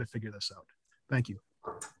we try to figure this out. Thank you.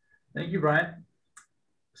 Thank you, Brian.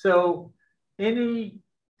 So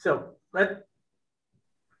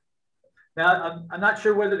now I'm not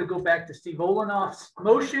sure whether to go back to Steve Olenoff's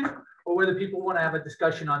motion or whether people want to have a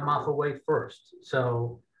discussion on Marfa Way first.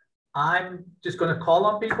 So I'm just going to call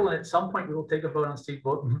on people, and at some point we will take a vote on Steve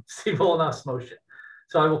Olenoff's motion.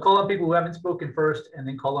 So I will call on people who haven't spoken first, and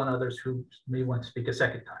then call on others who may want to speak a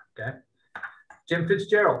second time, okay? Jim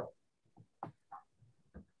Fitzgerald.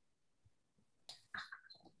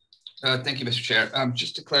 Thank you, Mr. Chair.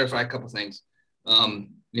 Just to clarify a couple of things.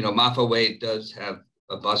 You know, Marfa Way does have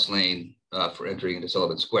a bus lane for entering into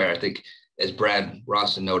Sullivan Square. I think, as Brad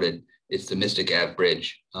Rawson noted, it's the Mystic Ave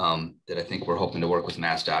Bridge that I think we're hoping to work with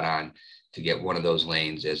MassDOT on to get one of those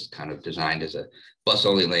lanes as kind of designed as a bus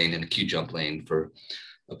only lane and a queue jump lane for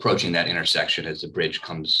approaching that intersection as the bridge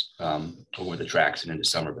comes over the tracks and into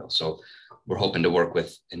Somerville. So we're hoping to work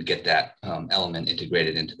with and get that element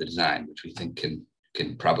integrated into the design, which we think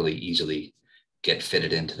can probably easily get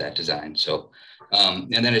fitted into that design. So,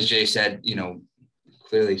 and then as Jay said, you know,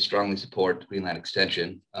 clearly strongly support the Green Line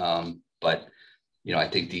extension, but you know, I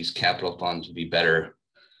think these capital funds would be better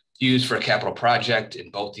used for a capital project,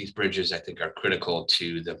 and both these bridges I think are critical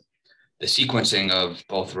to the sequencing of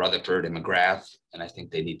both Rutherford and McGrath, and I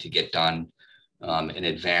think they need to get done in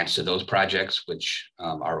advance to those projects, which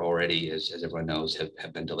are already, as everyone knows,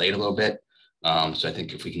 have been delayed a little bit. So I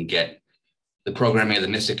think if we can get the programming of the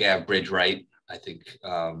Mystic Ave Bridge right, I think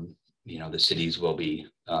you know, the cities will be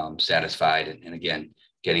satisfied, and again,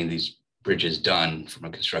 getting these bridges done from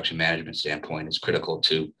a construction management standpoint is critical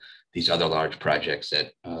to these other large projects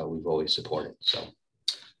that we've always supported. So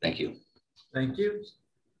thank you. Thank you.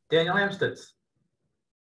 Daniel Amstutz.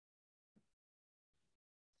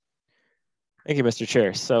 Thank you, Mr.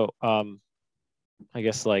 Chair. So I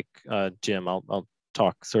guess like Jim, I'll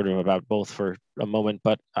talk sort of about both for a moment,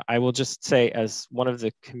 but I will just say, as one of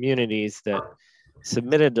the communities that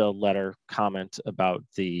submitted a letter comment about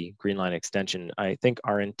the Green Line extension, I think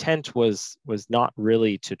our intent was not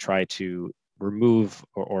really to try to remove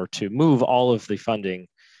or to move all of the funding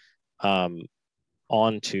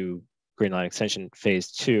onto Green Line extension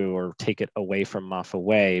phase 2 or take it away from Marfa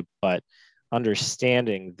Way, but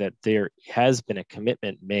understanding that there has been a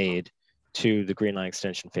commitment made to the Green Line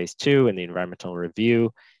extension phase 2 and the environmental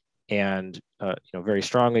review, and you know, very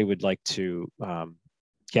strongly would like to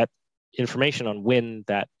get information on when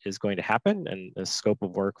that is going to happen and the scope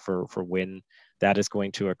of work for when that is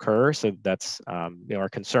going to occur. So that's you know, our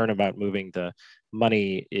concern about moving the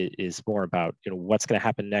money is more about, you know, what's going to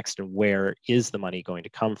happen next and where is the money going to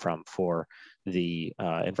come from for the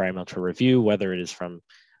environmental review, whether it is from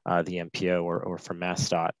the MPO or from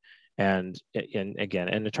MassDOT. And again,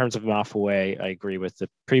 and in terms of Marfa Way, I agree with the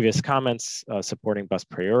previous comments supporting bus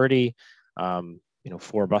priority.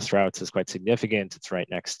 4 bus routes is quite significant. It's right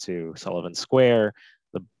next to Sullivan Square.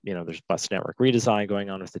 There's bus network redesign going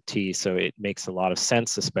on with the T, so it makes a lot of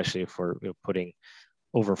sense, especially if we're putting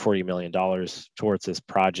over $40 million towards this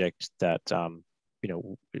project that,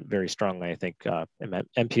 very strongly, I think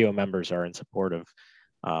MPO members are in support of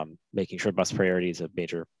making sure bus priority is an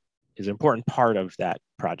important part of that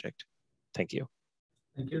project. Thank you.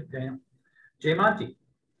 Thank you, Daniel. Jay Monty.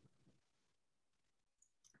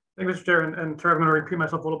 Thank you, Mr. Chair, and sorry, I'm going to repeat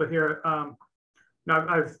myself a little bit here. Now,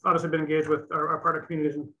 I've obviously been engaged with our partner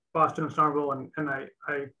communities in Boston and Somerville, and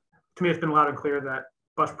to me, it's been loud and clear that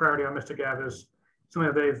bus priority on Mystic Ave is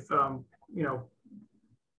something that they've,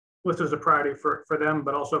 listed as a priority for them,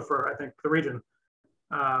 but also for, I think, the region.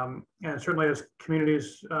 And certainly as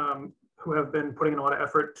communities who have been putting in a lot of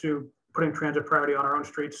effort to putting transit priority on our own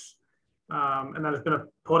streets, and that has been a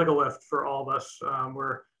political lift for all of us.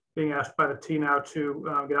 We're being asked by the T now to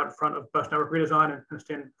get out in front of bus network redesign and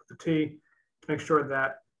stand with the T to make sure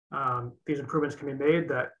that these improvements can be made,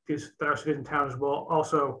 that our cities and towns will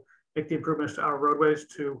also make the improvements to our roadways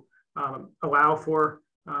to allow for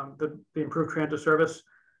the improved transit service.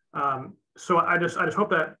 So I just hope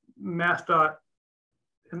that MassDOT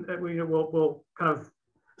and we will kind of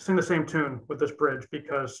sing the same tune with this bridge,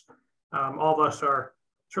 because all of us are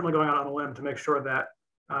certainly going out on a limb to make sure that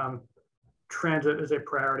transit is a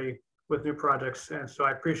priority with new projects. And so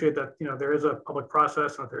I appreciate that there is a public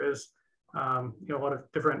process and that there is a lot of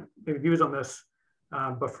different views on this.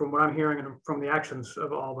 But from what I'm hearing and from the actions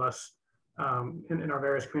of all of us in our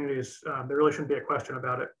various communities, there really shouldn't be a question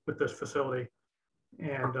about it with this facility.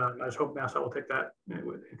 And I just hope MassDOT will take that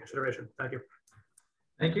in consideration. Thank you.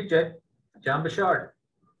 Thank you, Jay. John Bouchard.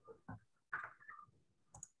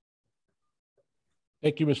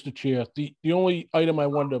 Thank you, Mr. Chair. The only item I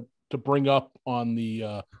wanted to bring up on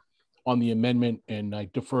the amendment, and I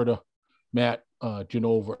defer to Matt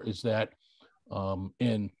Genova, is that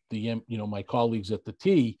and the my colleagues at the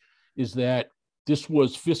T, is that this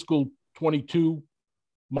was fiscal 22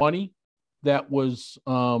 money that was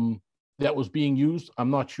being used.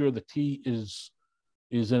 I'm not sure the T is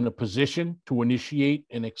in a position to initiate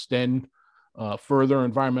and extend further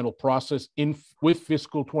environmental process with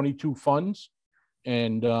fiscal 22 funds.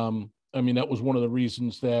 And I mean, that was one of the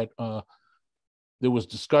reasons that there was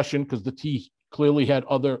discussion, because the T clearly had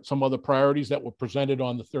some other priorities that were presented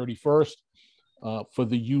on the 31st for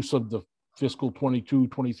the use of the fiscal 22,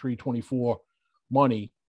 23, 24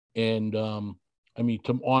 money. And I mean,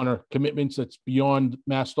 to honor commitments that's beyond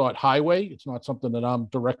MassDOT highway. It's not something that I'm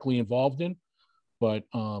directly involved in, but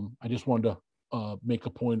I just wanted to make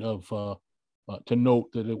a point of to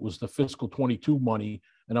note that it was the fiscal 22 money,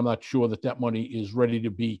 and I'm not sure that money is ready to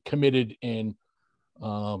be committed and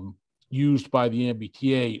used by the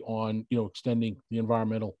MBTA on extending the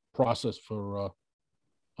environmental process for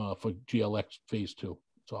GLX phase 2.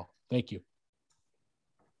 So thank you.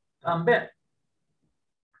 Ben.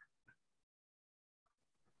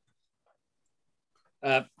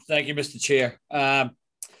 Thank you, Mr. Chair.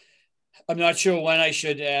 I'm not sure when I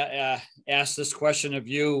should ask this question of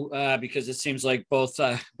you because it seems like both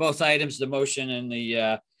items, the motion and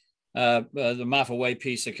the Marfa Way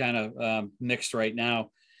piece, are kind of mixed right now.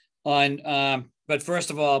 But first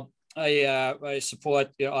of all, I support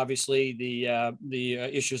obviously the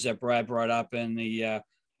issues that Brad brought up, and the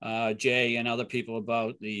Jay and other people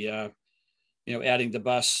about the adding the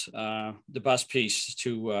bus piece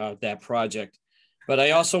to that project. But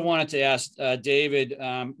I also wanted to ask David,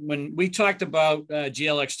 when we talked about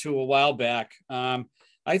GLX2 a while back,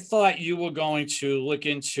 I thought you were going to look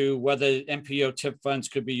into whether MPO TIP funds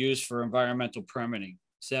could be used for environmental permitting.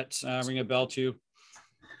 Does that ring a bell to you?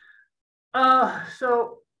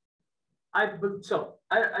 So I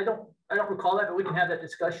don't recall that, but we can have that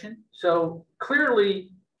discussion. So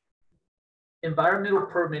clearly, environmental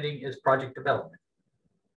permitting is project development.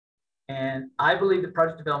 And I believe that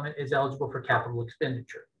project development is eligible for capital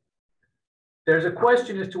expenditure. There's a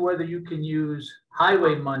question as to whether you can use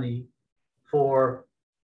highway money for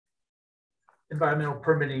environmental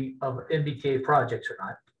permitting of MBTA projects or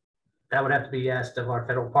not. That would have to be asked of our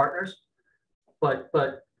federal partners. But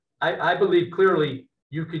I believe clearly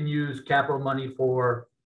you can use capital money for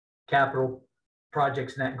capital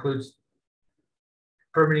projects, and that includes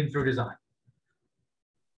permitting through design.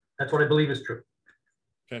 That's what I believe is true.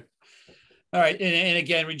 Okay. All right. And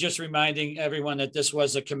again, we're just reminding everyone that this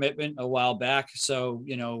was a commitment a while back. So,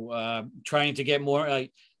 trying to get more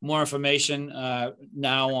information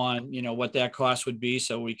now on, what that cost would be,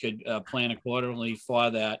 so we could plan accordingly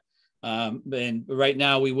for that. And right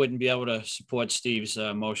now we wouldn't be able to support Steve's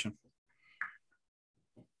motion.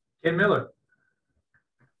 Ken Miller.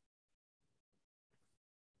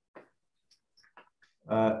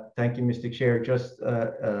 Thank you, Mr. Chair. Just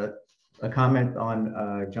a comment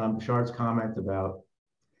on John Bouchard's comment about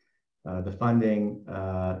the funding.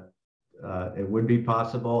 It would be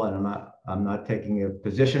possible, and I'm not taking a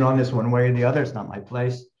position on this one way or the other. It's not my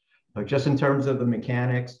place. But just in terms of the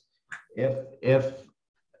mechanics, if this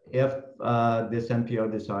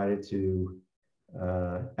MPO decided to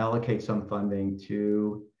allocate some funding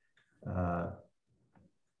to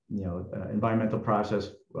environmental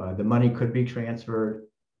process, the money could be transferred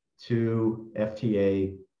to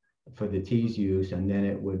FTA for the T's use, and then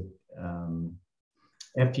it would.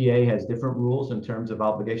 FTA has different rules in terms of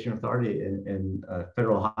obligation authority in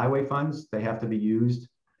federal highway funds. They have to be used,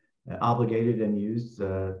 obligated and used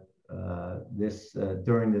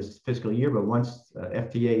during this fiscal year. But once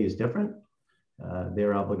FTA is different,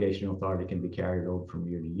 their obligation authority can be carried over from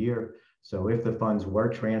year to year. So if the funds were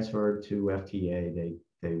transferred to FTA,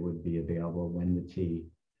 they would be available when the T,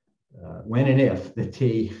 when and if the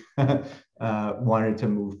T wanted to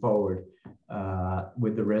move forward,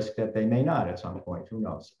 with the risk that they may not at some point. Who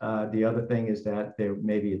knows? The other thing is that there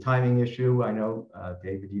may be a timing issue. I know,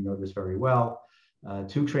 David, you know this very well.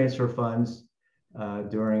 To transfer funds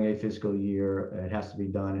during a fiscal year, it has to be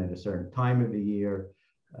done at a certain time of the year,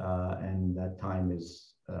 and that time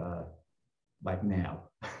is like now.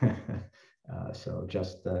 So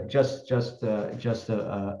just a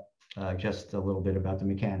little bit about the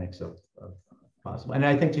mechanics of possible. And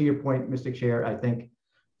I think to your point, Mr. Chair, I think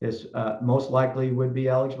this most likely would be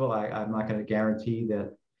eligible. I'm not going to guarantee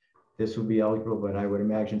that this would be eligible, but I would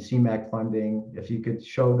imagine CMAQ funding, if you could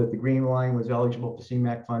show that the Green Line was eligible for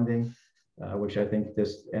CMAQ funding, which I think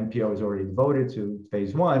this MPO is already devoted to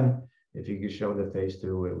phase 1, if you could show that phase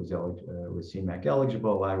 2 it was CMAQ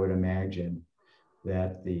eligible, I would imagine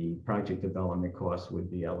that the project development costs would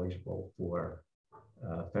be eligible for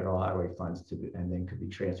federal highway funds and then could be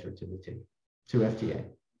transferred to to FTA.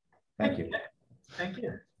 Thank you. Thank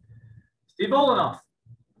you. Steve Olenoff.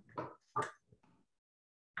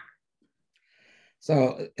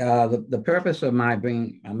 So the purpose of my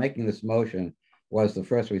making this motion was to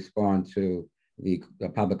first respond to the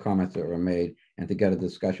public comments that were made and to get a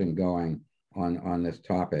discussion going on this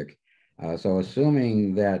topic. So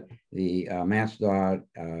assuming that the MassDOT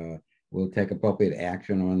will take appropriate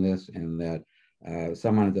action on this and that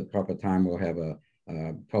someone at the proper time will have a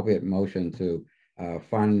appropriate motion to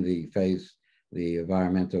fund the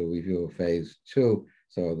environmental review of phase 2.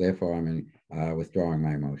 So therefore I'm withdrawing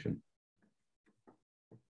my motion.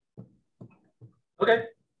 Okay.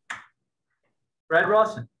 Brad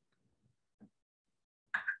Rawson.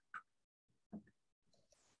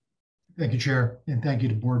 Thank you, Chair, and thank you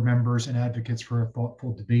to board members and advocates for a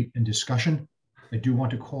thoughtful debate and discussion. I do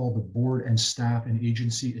want to call the board and staff and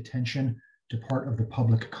agency attention to part of the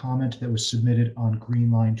public comment that was submitted on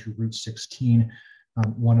Green Line to Route 16.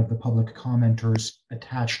 One of the public commenters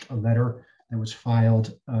attached a letter that was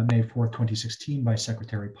filed May 4th, 2016 by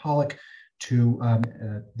Secretary Pollack to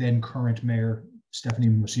then current Mayor Stephanie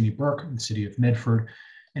Mussini Burke in the city of Medford.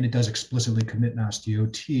 And it does explicitly commit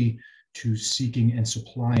MassDOT to seeking and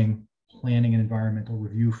supplying planning and environmental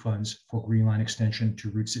review funds for Green Line extension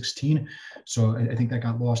to Route 16. So I think that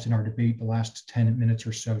got lost in our debate the last 10 minutes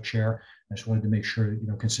or so, Chair. I just wanted to make sure,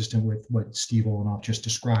 consistent with what Steve Olenoff just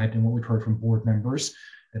described and what we've heard from board members,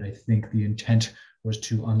 that I think the intent was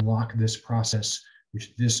to unlock this process,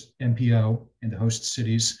 which this MPO and the host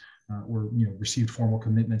cities received formal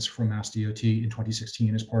commitments from MassDOT in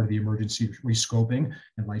 2016 as part of the emergency rescoping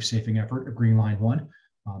and life-saving effort of Green Line 1.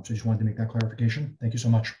 So I just wanted to make that clarification. Thank you so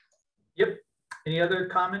much. Yep. Any other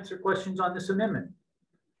comments or questions on this amendment?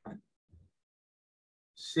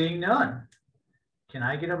 Seeing none, can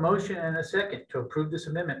I get a motion and a second to approve this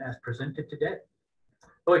amendment as presented today?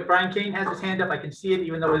 Oh wait, Brian Kane has his hand up. I can see it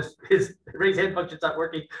even though his raise hand function's not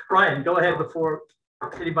working. Brian, go ahead before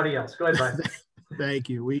anybody else. Go ahead, Brian. Thank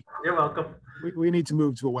you. You're welcome. We need to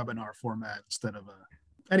move to a webinar format instead of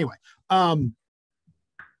anyway. I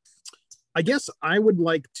guess I would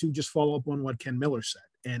like to just follow up on what Ken Miller said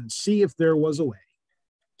and see if there was a way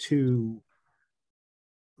to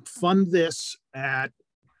fund this at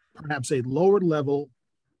perhaps a lower level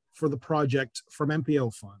for the project from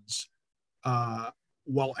MPO funds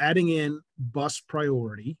while adding in bus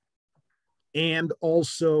priority, and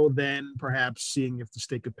also then perhaps seeing if the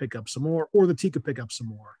state could pick up some more or the T could pick up some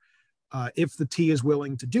more if the T is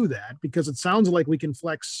willing to do that, because it sounds like we can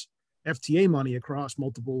flex FTA money across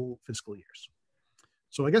multiple fiscal years.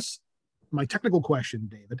 So I guess my technical question,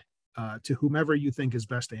 David, to whomever you think is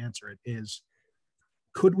best to answer it is,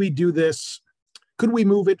 could we do this? Could we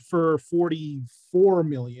move it for 44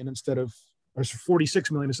 million instead of, or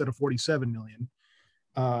 46 million instead of 47 million?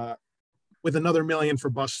 with another $1 million for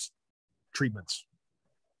bus treatments.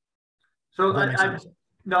 So I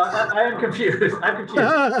am confused. I'm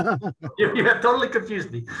confused. You have totally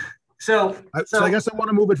confused me. So I guess I want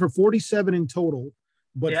to move it for 47 in total,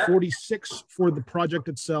 but yeah. 46 for the project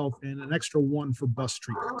itself and an extra 1 for bus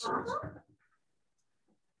treatments.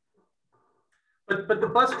 But the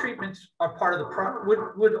bus treatments are part of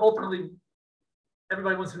the would ultimately,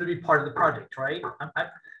 everybody wants them to be part of the project, right?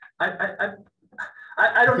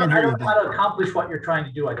 I don't know how to accomplish what you're trying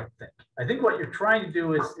to do. I don't think. I think what you're trying to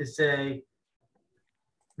do is say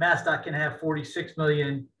MassDOT can have 46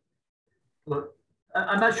 million. Look,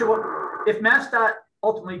 I'm not sure what if MassDOT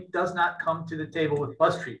ultimately does not come to the table with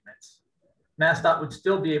bus treatments. MassDOT would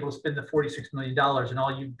still be able to spend the $46 million, and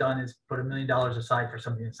all you've done is put $1 million aside for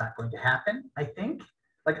something that's not going to happen. I think.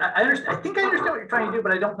 Like I understand. I think I understand what you're trying to do,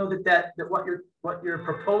 but I don't know that what you're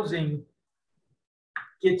proposing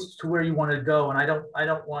gets to where you want to go. And I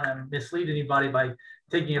don't want to mislead anybody by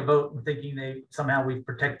taking a vote and thinking we've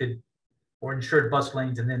protected or insured bus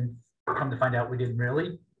lanes, and then come to find out we didn't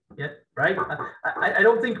really. Yet, right? I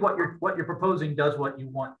don't think what you're proposing does what you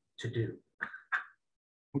want to do.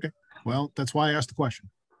 Okay. Well, that's why I asked the question.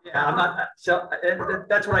 Yeah, I'm not. So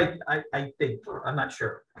that's what I think. I'm not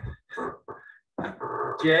sure.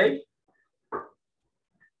 Jay?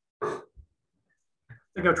 I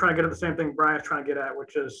think I'm trying to get at the same thing Brian's trying to get at,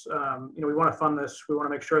 which is, we want to fund this. We want to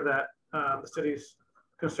make sure that the city's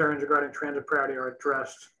concerns regarding transit priority are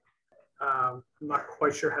addressed. I'm not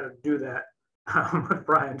quite sure how to do that with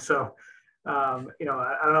Brian. So, I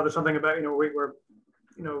don't know. There's something about, we're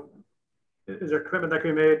is there a commitment that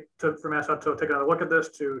can be made for MassDOT to take another look at this,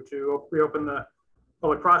 to reopen the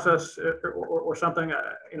public process or something?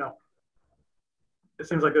 It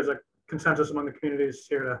seems like there's a consensus among the communities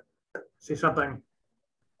here to see something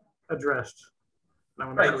addressed.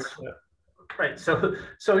 Right. Right.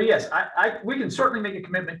 So yes, we can certainly make a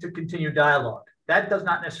commitment to continue dialogue. That does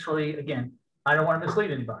not necessarily, again, I don't want to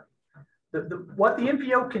mislead anybody. What the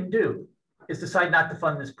MPO can do is decide not to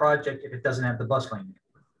fund this project if it doesn't have the bus lane,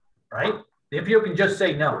 right? The MPO can just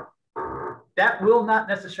say no. That will not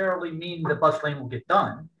necessarily mean the bus lane will get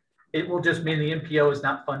done. It will just mean the MPO is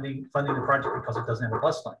not funding the project because it doesn't have a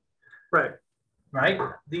bus lane. Right. Right.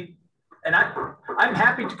 And I'm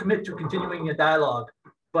happy to commit to continuing a dialogue,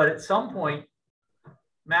 but at some point,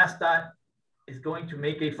 MassDOT is going to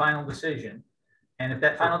make a final decision. And if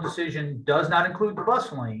that final decision does not include the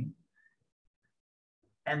bus lane,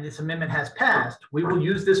 and this amendment has passed, we will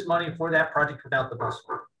use this money for that project without the bus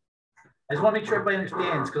lane. I just want to make sure everybody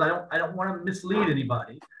understands, because I don't want to mislead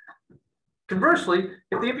anybody. Conversely,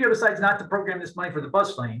 if the MPO decides not to program this money for the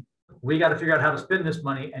bus lane, we got to figure out how to spend this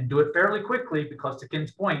money and do it fairly quickly, because to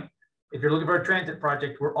Ken's point, if you're looking for a transit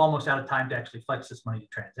project, we're almost out of time to actually flex this money to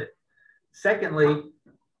transit. Secondly,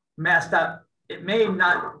 MassDOT, it may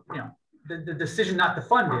not, the decision not to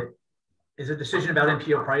fund it is a decision about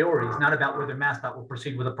MPO priorities, not about whether MassDOT will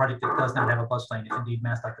proceed with a project that does not have a bus lane, if indeed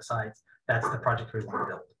MassDOT decides that's the project we want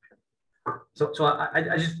to build. So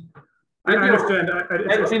I just, I understand.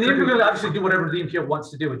 And the MPO will obviously do whatever the MPO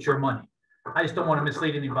wants to do. It's your money. I just don't want to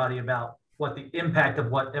mislead anybody about what the impact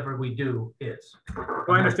of whatever we do is. Well,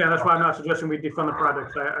 I understand. That's why I'm not suggesting we defund the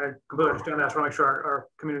project. I completely understand that. I just want to make sure our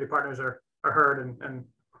community partners are heard and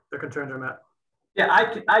their concerns are met. Yeah,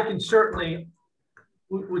 I can certainly,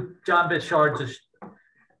 with John Bichard's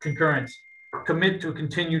concurrence, commit to a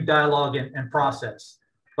continued dialogue and process.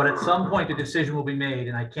 But at some point, the decision will be made,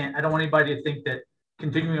 and I don't want anybody to think that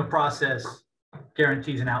continuing a process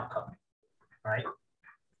guarantees an outcome, right?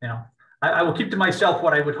 I will keep to myself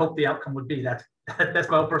what I would hope the outcome would be. That's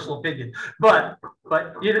my own personal opinion. But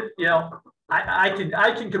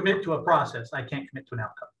I can commit to a process. I can't commit to an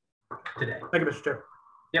outcome today. Thank you, Mr. Chair.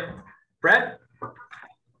 Yep. Brad?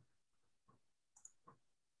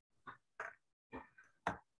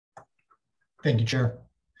 Thank you, Chair.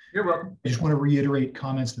 You're welcome. I just want to reiterate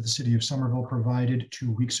comments that the City of Somerville provided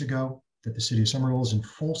 2 weeks ago, that the City of Somerville is in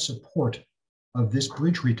full support of this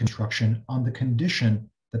bridge reconstruction on the condition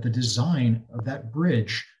that the design of that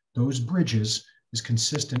bridge, those bridges, is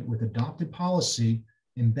consistent with adopted policy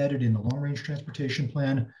embedded in the long-range transportation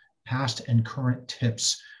plan, past and current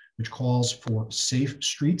TIPs, which calls for safe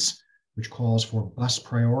streets, which calls for bus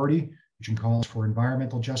priority, which calls for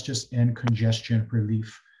environmental justice and congestion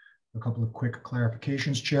relief. A couple of quick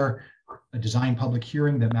clarifications, Chair. A design public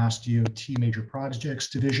hearing that Mass DOT Major Projects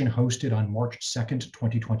Division hosted on March 2nd,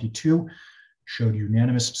 2022 showed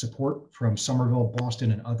unanimous support from Somerville,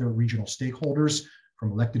 Boston, and other regional stakeholders,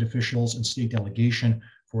 from elected officials and state delegation,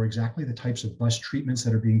 for exactly the types of bus treatments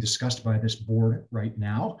that are being discussed by this board right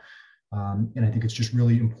now. And I think it's just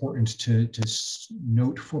really important to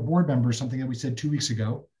note for board members something that we said 2 weeks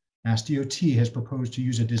ago. MassDOT has proposed to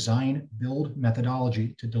use a design build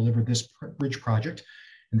methodology to deliver this bridge project.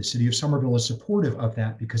 And the city of Somerville is supportive of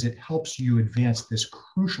that because it helps you advance this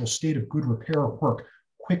crucial state of good repair work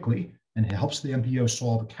quickly, and it helps the MPO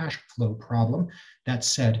solve a cash flow problem. That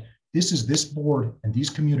said, this is this board and these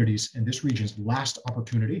communities and this region's last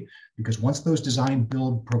opportunity, because once those design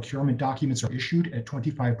build procurement documents are issued at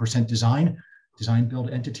 25% design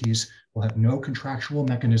build entities will have no contractual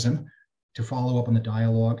mechanism to follow up on the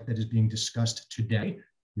dialogue that is being discussed today.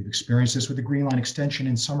 We've experienced this with the Green Line extension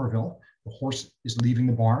in Somerville. The horse is leaving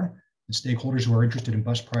the barn. The stakeholders who are interested in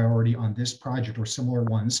bus priority on this project or similar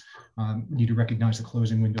ones need to recognize the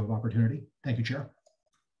closing window of opportunity. Thank you, Chair.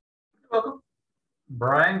 You're welcome.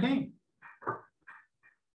 Brian King.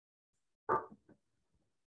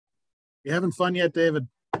 You having fun yet, David?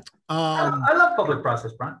 I love public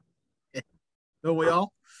process, Brian. Don't we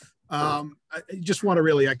all? I just want to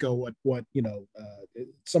really echo what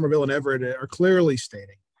Somerville and Everett are clearly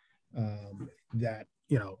stating, that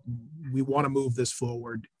we want to move this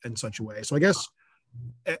forward in such a way. So I guess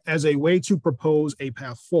as a way to propose a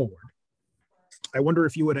path forward, I wonder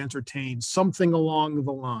if you would entertain something along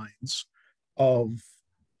the lines of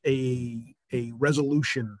a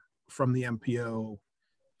resolution from the MPO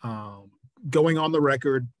going on the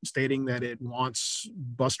record stating that it wants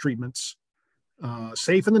bus treatments,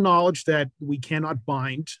 safe in the knowledge that we cannot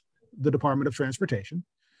bind the Department of Transportation,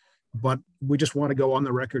 but we just want to go on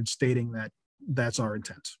the record stating that that's our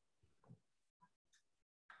intent.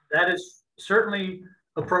 That is certainly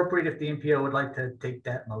appropriate if the MPO would like to take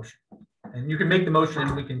that motion. And you can make the motion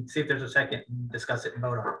and we can see if there's a second and discuss it and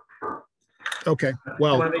vote on it. Okay,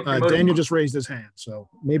 well, Daniel just raised his hand, so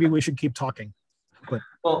maybe we should keep talking. But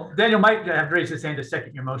well, Daniel might have raised his hand to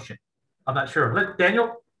second your motion. I'm not sure.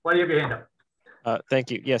 Daniel, why do you have your hand up?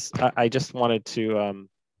 Thank you. Yes, I just wanted to,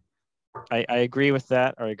 I agree with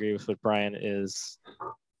that, or I agree with what Brian is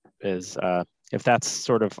if that's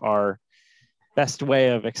sort of our best way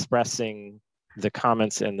of expressing the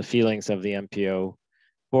comments and the feelings of the MPO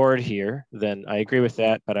board here, then I agree with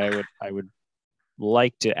that, but I would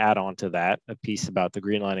like to add on to that a piece about the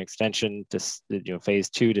Green Line extension to phase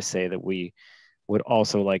 2, to say that we would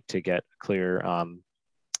also like to get clear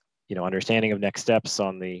understanding of next steps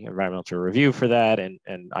on the environmental review for that, and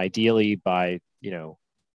ideally by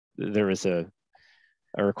there is a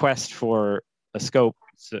request for a scope,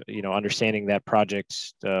 so, understanding that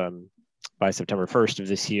project by September 1st of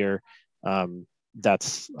this year.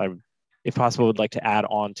 If possible, would like to add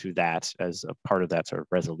on to that as a part of that sort of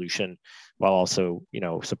resolution, while also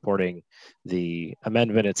supporting the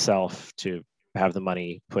amendment itself to have the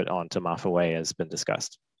money put onto Maffa Way as been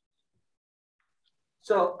discussed.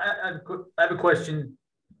 So I have a question.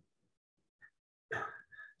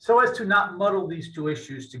 So as to not muddle these two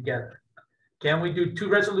issues together, can we do two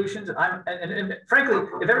resolutions? And frankly,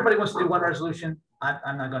 if everybody wants to do one resolution,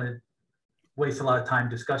 I'm not going to waste a lot of time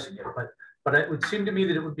discussing it. But it would seem to me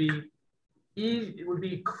that it would be easy, it would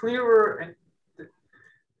be clearer, and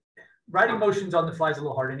writing motions on the fly is a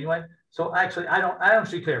little hard anyway. So actually, I don't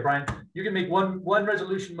see clear. Brian, you can make one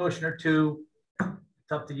resolution motion or two.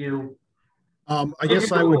 It's up to you. I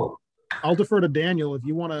guess I'll defer to Daniel. If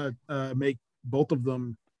you want to make both of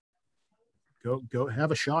them, go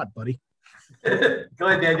have a shot, buddy. Go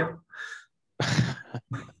ahead, Daniel.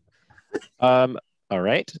 All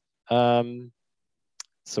right.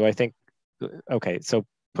 So I think, okay, so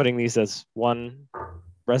putting these as one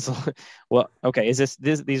resolution, well, okay, is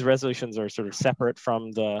these resolutions are sort of separate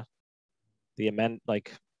from the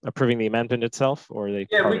approving the amendment itself, or are they?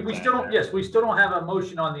 Yeah, we still don't. Yes, we still don't have a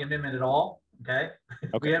motion on the amendment at all. Okay.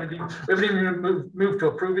 We haven't even moved to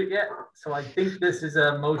approve it yet. So I think this is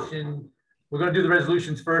a motion. We're going to do the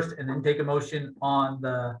resolutions first and then take a motion on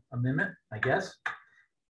the amendment, I guess.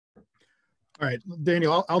 All right,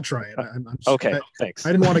 Daniel, I'll try it. Okay, thanks.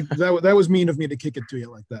 I didn't want to, that was mean of me to kick it to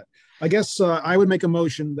you like that. I guess I would make a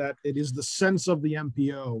motion that it is the sense of the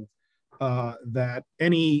MPO that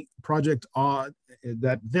any project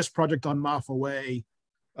that this project on Maffa Way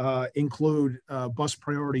include bus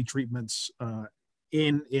priority treatments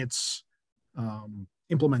in its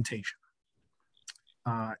implementation.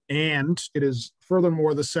 And it is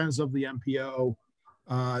furthermore the sense of the MPO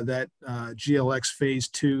that GLX phase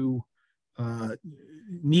 2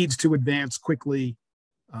 needs to advance quickly.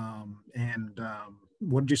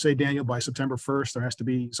 What did you say, Daniel? By September 1st, there has to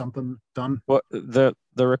be something done? Well, the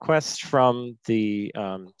request from the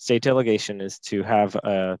state delegation is to have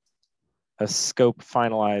a scope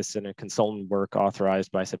finalized and a consultant work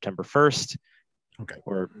authorized by September 1st. Okay.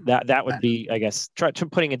 Or that would be, I guess, try to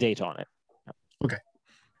putting a date on it. Okay.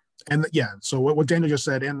 And yeah, so what Daniel just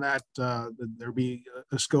said, in that there be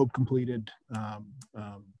a scope completed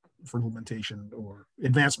for implementation or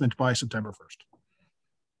advancement by September 1st.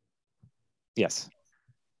 Yes.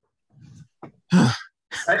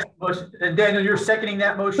 Right, motion. And Daniel, you're seconding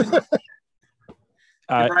that motion?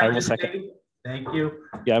 I will second. Thank you.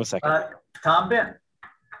 Yeah, I will second. Tom Ben.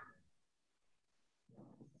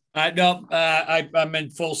 No, I'm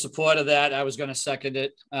in full support of that. I was going to second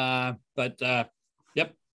it, but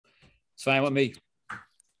yep, it's fine with me. All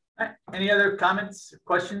right. Any other comments,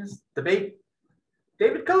 questions, debate?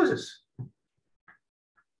 David Kozis.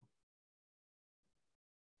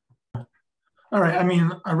 All right. I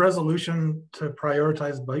mean, a resolution to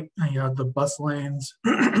prioritize the bus lanes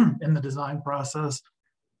in the design process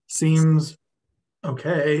seems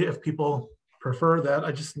okay if people prefer that.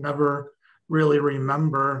 I just never really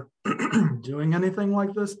remember doing anything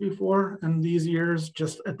like this before in these years,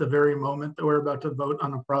 just at the very moment that we're about to vote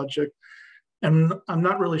on a project. And I'm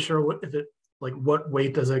not really sure what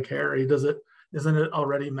weight does it carry? Isn't it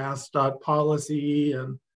already MassDOT policy,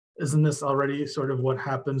 and isn't this already sort of what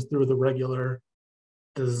happens through the regular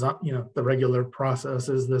design, the regular process?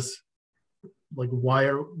 Is this like,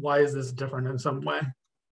 why is this different in some way?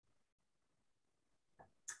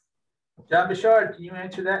 John Bouchard, can you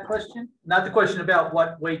answer that question? Not the question about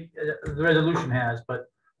what weight the resolution has, but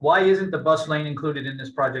why isn't the bus lane included in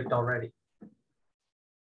this project already?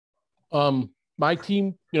 My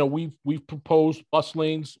team, we've proposed bus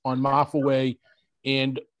lanes on Marfa Way,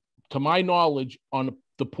 and to my knowledge, on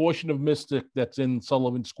the portion of Mystic that's in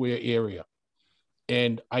Sullivan Square area.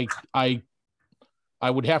 And I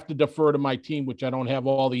would have to defer to my team, which I don't have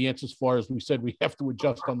all the answers for. As we said, we have to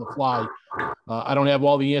adjust on the fly. I don't have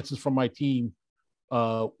all the answers from my team.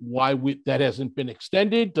 Why that hasn't been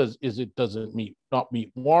extended? Does it not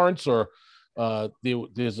meet warrants, or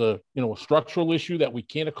there's a structural issue that we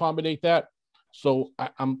can't accommodate that? So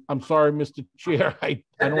I'm sorry, Mr. Chair, I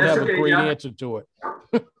don't have a great answer to it.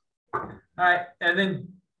 All right, and then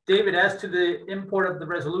David, as to the import of the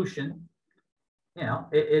resolution,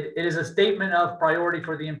 it is a statement of priority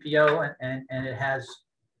for the MPO, and it has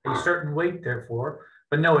a certain weight, therefore.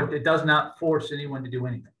 But no, it does not force anyone to do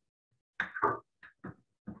anything.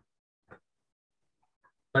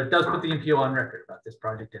 But it does put the MPO on record about this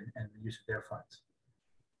project and the use of their funds.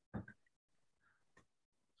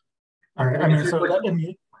 All right. I mean, so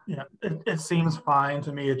it seems fine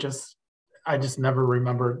to me. I just never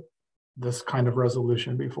remembered this kind of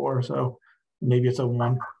resolution before. So maybe it's a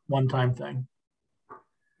one-time thing.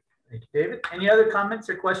 Thank you, David. Any other comments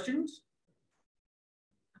or questions?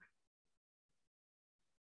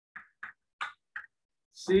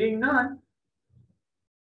 Seeing none.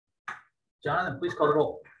 Jonathan, please call the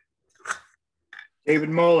roll. David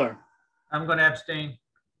Moeller. I'm going to abstain.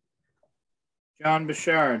 John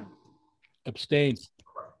Bouchard. Abstain.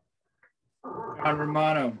 John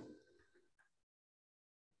Romano.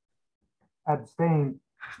 Abstain.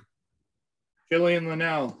 Jillian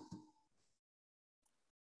Linnell.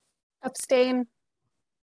 Abstain.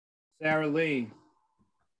 Sarah Lee.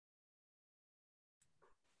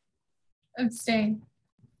 Abstain.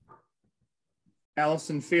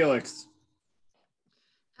 Allison Felix.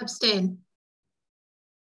 Abstain.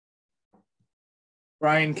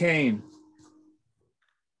 Brian Kane.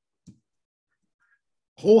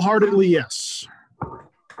 Wholeheartedly, yes.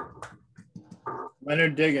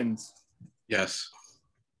 Leonard Diggins. Yes.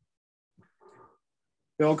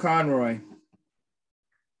 Bill Conroy.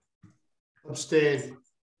 Abstain.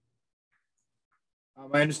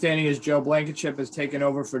 My understanding is Joe Blankenship has taken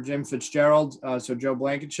over for Jim Fitzgerald. So Joe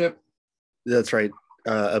Blankenship. That's right.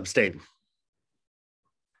 Abstain.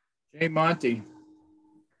 Jay Monty.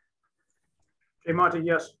 Jay Monty,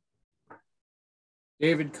 yes.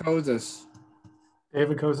 David Kozis.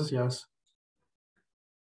 David Kozis, yes.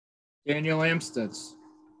 Daniel Amstutz.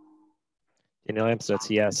 Daniel Amstutz,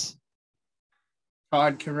 yes.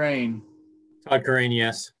 Todd Corain. Todd Corain,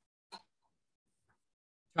 yes.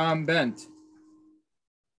 Tom Bent.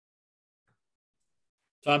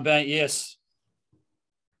 Tom Bent, yes.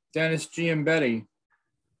 Dennis Giambetti.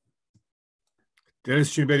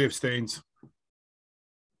 Dennis Giambetti abstains.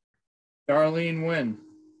 Darlene Wynn.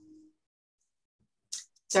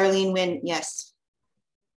 Darlene Wynn, yes.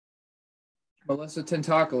 Melissa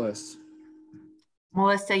Tentakoulis.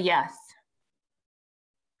 Melissa, yes.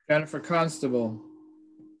 Jennifer Constable.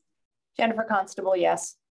 Jennifer Constable,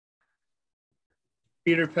 yes.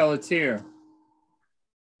 Peter Pelletier.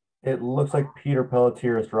 It looks like Peter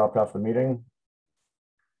Pelletier has dropped off the meeting.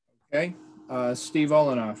 Okay. Steve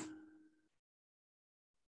Olenoff.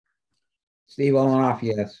 Steve Olenoff,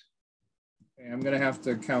 yes. Okay, I'm going to have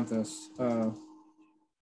to count this.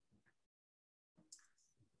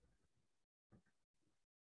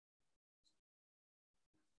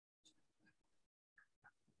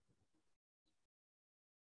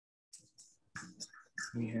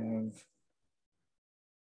 We have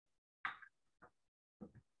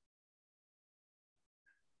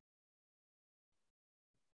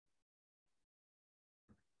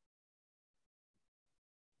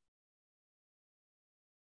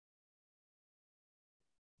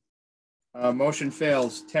motion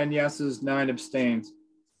fails. 10 yeses, 9 abstains.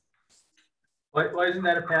 Why isn't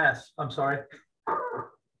that a pass? I'm sorry.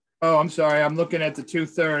 Oh, I'm sorry. I'm looking at the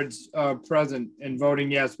 2/3 present and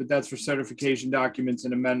voting yes, but that's for certification documents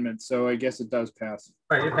and amendments. So I guess it does pass.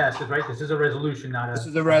 Right, it passes, right? This is a resolution, not a. This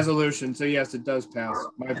is a resolution. So yes, it does pass.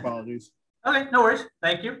 My apologies. Okay, no worries.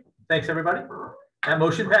 Thank you. Thanks, everybody. That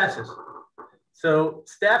motion passes. So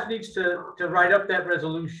staff needs to write up that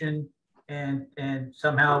resolution and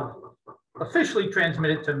somehow officially transmit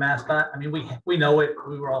it to MassDOT. I mean, we know it.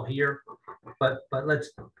 We were all here, but let's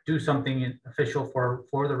do something official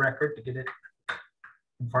for the record to get it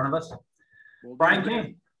in front of us. Brian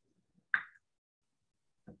Kane.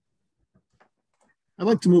 I'd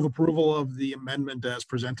like to move approval of the amendment as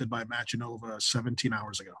presented by Machinova 17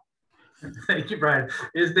 hours ago. Thank you, Brian.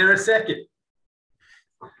 Is there a second?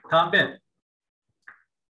 Tom Bent.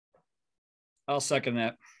 I'll second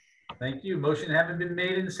that. Thank you. Motion having been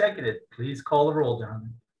made and seconded. Please call the roll,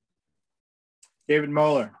 gentlemen. David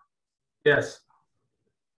Moeller. Yes.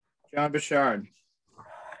 John Bouchard.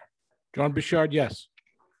 John Bouchard, yes.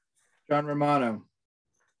 John Romano.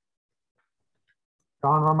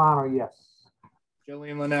 John Romano, yes.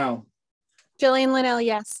 Jillian Linnell. Jillian Linnell,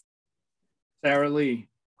 yes. Sarah Lee.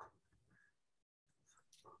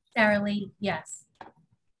 Sarah Lee, yes.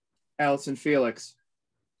 Allison Felix.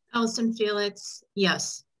 Allison Felix,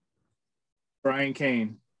 yes. Brian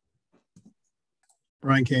Kane.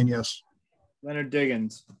 Brian Kane, yes. Leonard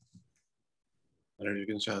Diggins. Leonard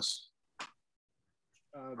Diggins, yes.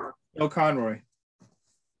 Bill Conroy.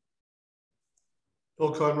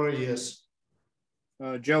 Bill Conroy, yes.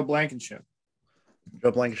 Joe Blankenship.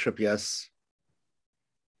 Joe Blankenship, yes.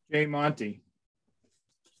 Jay Monty.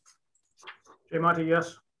 Jay Monty,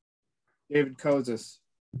 yes. David Kozis.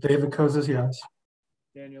 David Kozis, yes.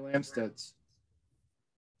 Daniel Amstutz.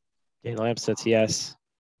 Daniel Amstutz, yes.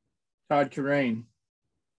 Todd Corain.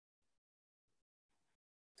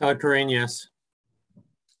 Todd Corain, yes.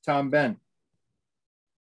 Tom Bent.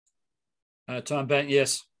 Tom Bent,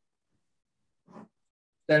 yes.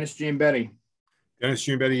 Dennis Jean Betty. Dennis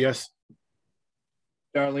Jean Betty, yes.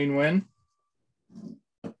 Darlene Wynn.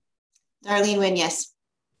 Darlene Wynn, yes.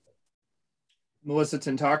 Melissa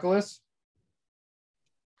Tintakoulis.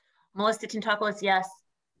 Melissa Tintakoulis, yes.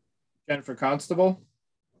 Jennifer Constable.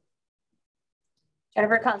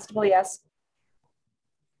 Jennifer Constable, yes.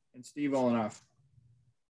 And Steve Olenoff.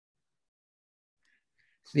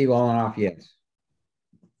 Steve Olenoff, yes.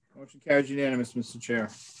 Motion carries unanimous, Mr. Chair.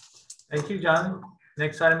 Thank you, John.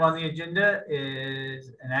 Next item on the agenda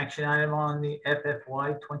is an action item on the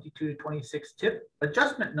FFY 22 to 26 TIP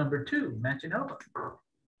adjustment number 2, Machinova.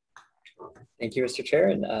 Thank you, Mr. Chair,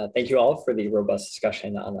 and thank you all for the robust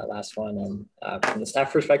discussion on that last one. And from the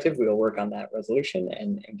staff perspective, we will work on that resolution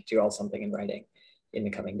and get you all something in writing in the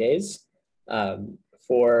coming days.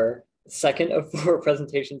 For the second of 4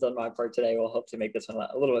 presentations on my part today, we'll hope to make this one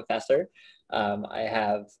a little bit faster. I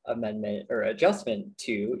have amendment or adjustment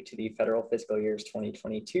to the federal fiscal years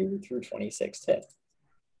 2022 through 26 TIP.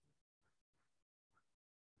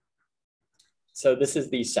 So this is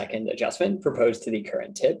the second adjustment proposed to the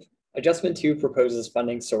current TIP. Adjustment 2 proposes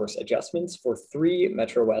funding source adjustments for 3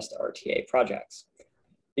 Metro West RTA projects.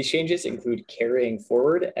 These changes include carrying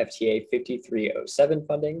forward FTA 5307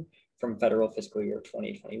 funding from federal fiscal year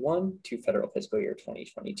 2021 to federal fiscal year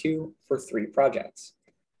 2022 for 3 projects.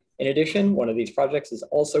 In addition, one of these projects is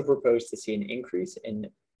also proposed to see an increase in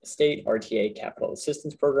state RTA capital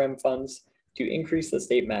assistance program funds to increase the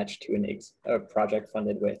state match to a project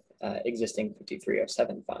funded with existing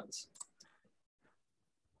 5307 funds.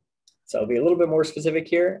 So I'll be a little bit more specific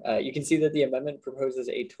here. You can see that the amendment proposes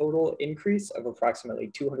a total increase of approximately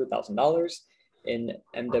 $200,000 in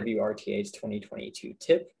MWRTA's 2022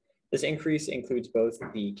 TIP. This increase includes both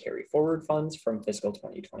the carry forward funds from fiscal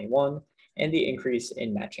 2021 and the increase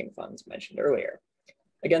in matching funds mentioned earlier.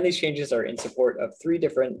 Again, these changes are in support of 3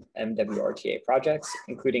 different MWRTA projects,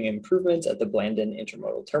 including improvements at the Blandon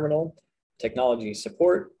Intermodal Terminal, technology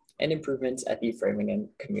support, and improvements at the Framingham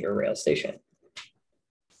Commuter Rail Station.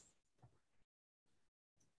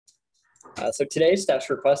 So today, staff's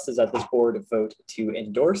request is that this board vote to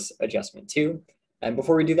endorse adjustment 2. And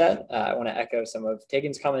before we do that, I want to echo some of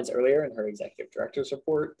Tegan's comments earlier in her executive director's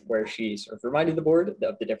report, where she sort of reminded the board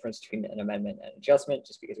of the difference between an amendment and adjustment,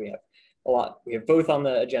 just because we have both on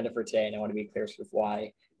the agenda for today, and I want to be clear sort of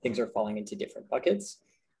why things are falling into different buckets.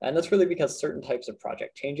 And that's really because certain types of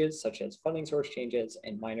project changes, such as funding source changes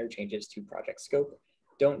and minor changes to project scope,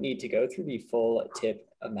 don't need to go through the full TIP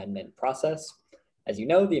amendment process. As you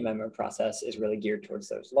know, the amendment process is really geared towards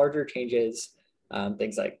those larger changes,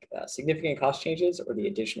 things like significant cost changes or the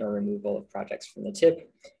addition or removal of projects from the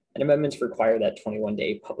TIP. And amendments require that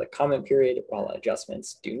 21-day public comment period, while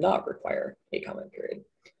adjustments do not require a comment period.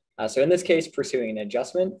 So in this case, pursuing an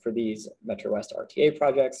adjustment for these Metro West RTA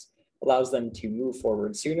projects allows them to move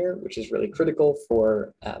forward sooner, which is really critical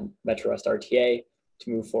for Metro West RTA to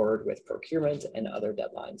move forward with procurement and other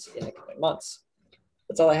deadlines in the coming months.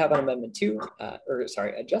 That's all I have on amendment 2,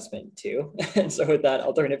 adjustment 2. And so with that,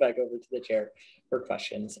 I'll turn it back over to the chair for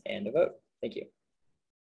questions and a vote. Thank you.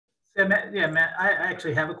 Yeah, Matt, I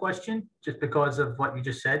actually have a question just because of what you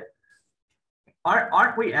just said.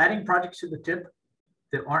 Aren't we adding projects to the TIP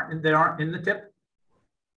that aren't in the TIP?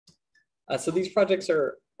 So these projects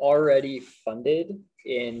are already funded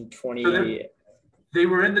in 20. So they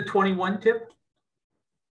were in the 21 TIP?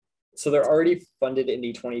 So they're already funded in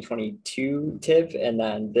the 2022 TIP, and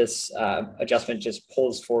then this adjustment just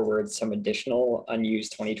pulls forward some additional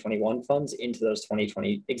unused 2021 funds into those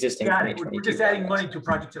existing 2022. We're just adding money to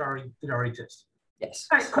projects that already exist. Yes.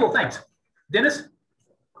 All right, cool, thanks. Dennis?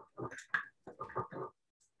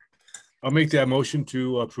 I'll make that motion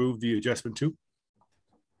to approve the adjustment 2.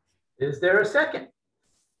 Is there a second?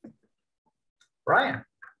 Brian?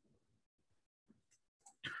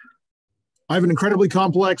 I have an incredibly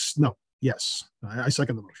complex, yes, I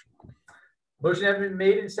second the motion. Motion has been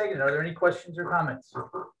made and seconded. Are there any questions or comments?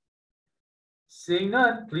 Seeing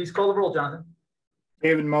none, please call the roll, Jonathan.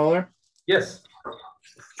 David Moeller. Yes.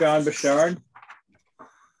 John Bouchard.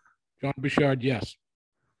 John Bouchard, yes.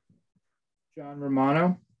 John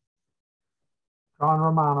Romano. John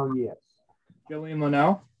Romano, yes. Jillian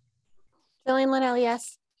Linnell. Jillian Linnell,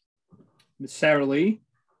 yes. Ms. Sarah Lee.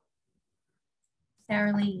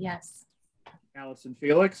 Sarah Lee, yes. Allison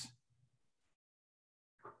Felix.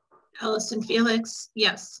 Allison Felix,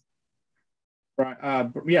 yes.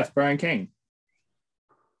 Yes, Brian Kane.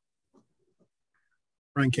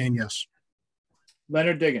 Brian Kane, yes.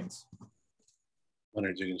 Leonard Diggins.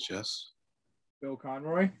 Leonard Diggins, yes. Bill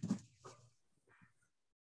Conroy.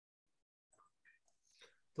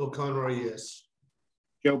 Bill Conroy, yes.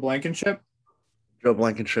 Joe Blankenship. Joe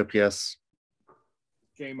Blankenship, yes.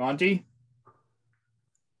 Jay Monty.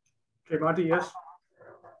 Jay Monty, yes.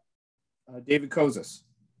 David Kozis.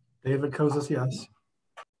 David Kozis, yes.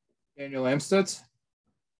 Daniel Amstutz.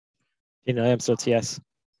 Daniel Amstutz, yes.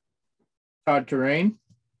 Todd Terrain.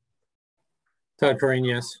 Todd Terrain,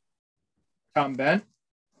 yes. Tom Bent.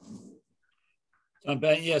 Tom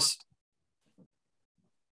Bent, yes.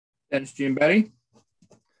 Dennis Giambetti.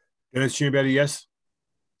 Dennis Giambetti, yes.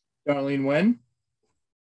 Darlene Nguyen.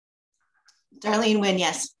 Darlene Nguyen,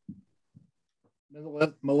 yes.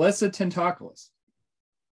 Melissa Tentopoulos.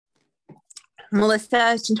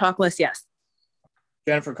 Melissa Tentopoulos, yes.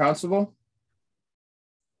 Jennifer Constable.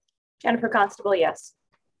 Jennifer Constable, yes.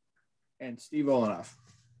 And Steve Olenoff.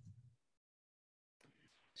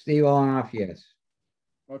 Steve Olenoff, yes.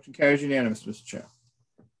 Motion carries unanimous, Mr. Chair.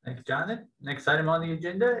 Thanks, Jonathan. Next item on the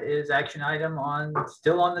agenda is action item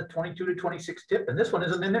still on the 22 to 26 TIP, and this one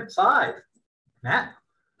is Amendment 5. Matt?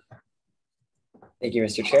 Thank you,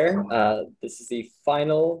 Mr. Chair. This is the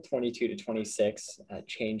final 22 to 26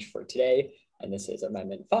 change for today, and this is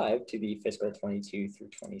Amendment 5 to the fiscal 22 through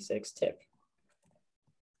 26 TIP.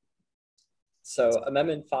 So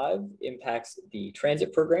Amendment 5 impacts the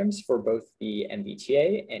transit programs for both the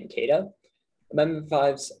MBTA and CADA. Amendment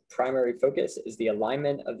 5's primary focus is the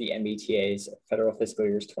alignment of the MBTA's federal fiscal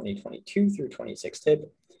years 2022 through 26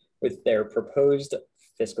 TIP with their proposed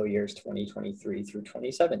fiscal years 2023 through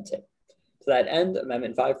 27 TIP. To that end,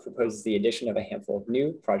 Amendment 5 proposes the addition of a handful of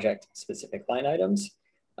new project-specific line items.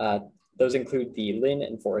 Those include the Lynn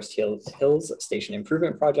and Forest Hills station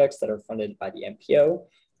improvement projects that are funded by the MPO,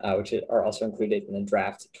 which are also included in the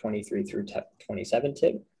draft 23 through 27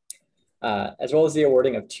 TIP, as well as the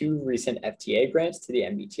awarding of 2 recent FTA grants to the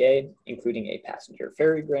MBTA, including a passenger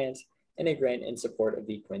ferry grant and a grant in support of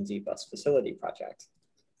the Quincy Bus Facility Project.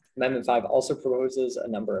 Amendment 5 also proposes a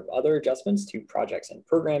number of other adjustments to projects and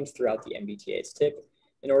programs throughout the MBTA's TIP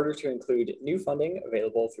in order to include new funding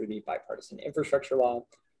available through the bipartisan infrastructure law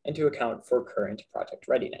and to account for current project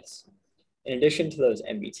readiness. In addition to those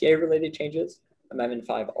MBTA-related changes, Amendment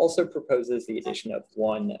 5 also proposes the addition of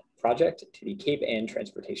one project to the Cape Ann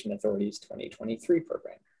Transportation Authority's 2023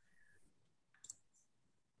 program.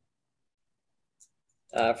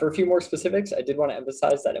 For a few more specifics, I did want to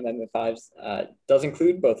emphasize that Amendment 5 does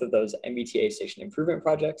include both of those MBTA station improvement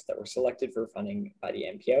projects that were selected for funding by the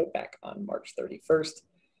MPO back on March 31st.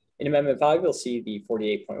 In Amendment 5, you'll see the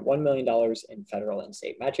 $48.1 million in federal and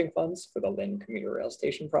state matching funds for the Lynn Commuter Rail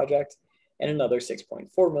Station project, and another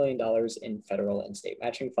 $6.4 million in federal and state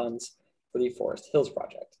matching funds for the Forest Hills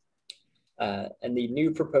project. And the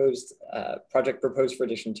new proposed project proposed for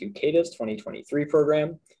addition to CADA's 2023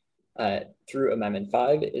 program through Amendment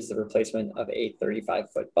 5 is the replacement of a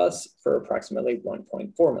 35-foot bus for approximately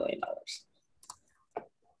 $1.4 million.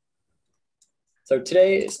 So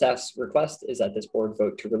today, staff's request is that this board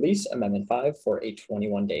vote to release Amendment 5 for a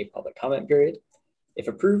 21-day public comment period. If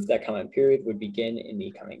approved, that comment period would begin in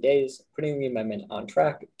the coming days, putting the amendment on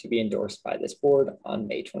track to be endorsed by this board on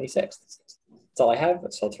May 26th. That's all I have,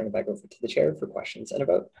 so I'll turn it back over to the chair for questions and a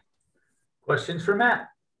vote. Questions for Matt?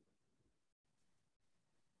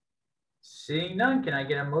 Seeing none, can I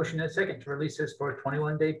get a motion and a second to release this for a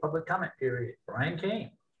 21-day public comment period? Brian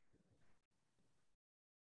Kane.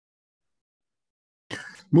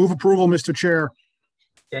 Move approval, Mr. Chair.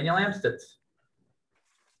 Daniel Amstutz.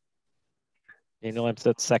 Daniel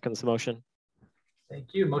Amstutz seconds the motion.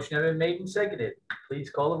 Thank you. Motion has been made and seconded. Please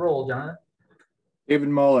call the roll, Jonathan. David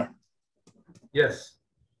Moeller. Yes.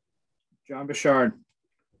 John Bouchard.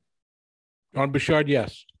 John Bouchard,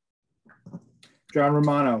 yes. John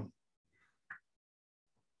Romano.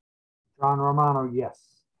 John Romano, yes.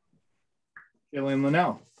 Jillian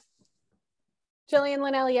Linnell. Jillian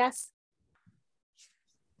Linnell, yes.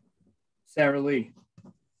 Sarah Lee.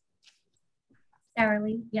 Sarah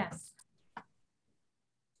Lee, yes.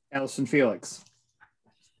 Allison Felix.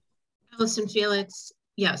 Allison Felix,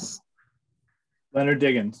 yes. Leonard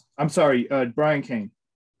Diggins. I'm sorry, Brian Kane.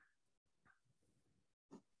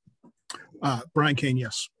 Brian Kane,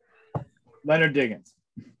 yes. Leonard Diggins.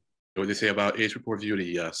 What do they say about age report duty?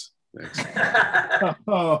 Yes. Thanks.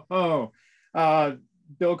 Bill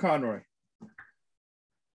Conroy.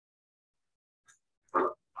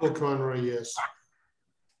 Bill Conroy, yes.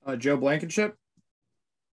 Joe Blankenship.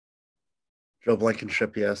 Joe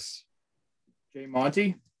Blankenship, yes. Jay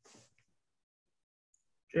Monty.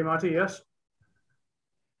 Jay Monty, yes.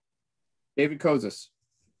 David Kozis.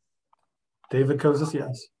 David Kozis,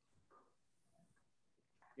 yes.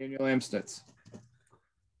 Daniel Amstutz.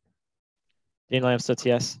 Daniel Amstutz,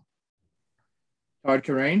 yes. Todd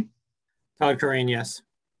Corain. Todd Corain, yes.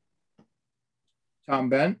 Tom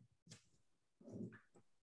Bent.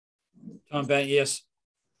 Tom Bent, yes.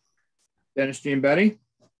 Dennis Giambetti.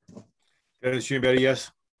 Dennis Giambetti,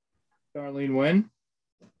 yes. Darlene Wynn.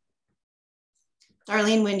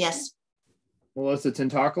 Darlene Wynn, yes. Melissa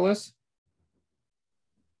Tentopoulos.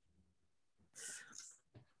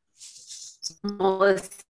 Melissa,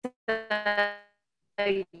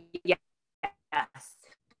 yes.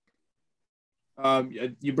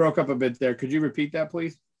 You broke up a bit there. Could you repeat that,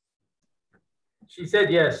 please? She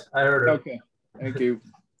said yes. I heard her. Okay. Thank you.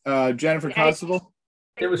 Jennifer Constable.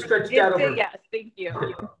 It was stretched out over. Yes, thank you.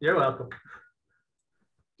 You're welcome.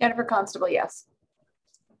 Jennifer Constable, yes.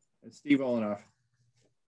 And Steve Olenoff.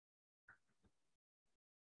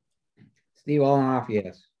 Steve Olenoff,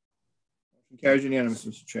 yes. Motion carries unanimous,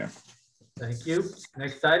 Mr. Chair. Thank you.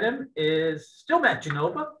 Next item is still Matt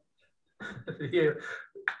Genova. The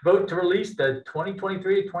vote to release the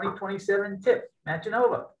 2023-2027 TIP. Matt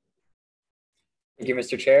Genova. Thank you,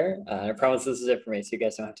 Mr. Chair. I promise this is it for me, so you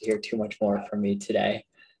guys don't have to hear too much more from me today.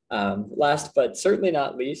 Last but certainly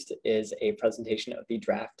not least is a presentation of the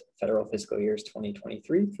draft federal fiscal years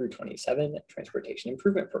 2023 through 27 Transportation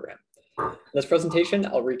Improvement Program. In this presentation,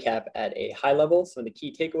 I'll recap at a high level some of the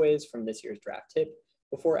key takeaways from this year's draft TIP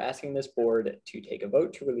before asking this board to take a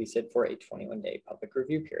vote to release it for a 21-day public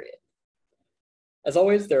review period. As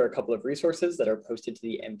always, there are a couple of resources that are posted to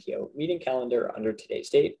the MPO meeting calendar under today's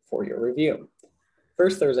date for your review.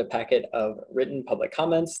 First, there's a packet of written public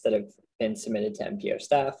comments that have been submitted to MPO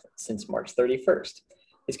staff since March 31st.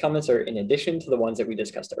 These comments are in addition to the ones that we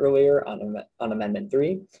discussed earlier on Amendment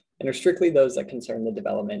 3, and are strictly those that concern the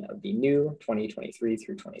development of the new 2023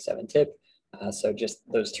 through 27 TIP. So just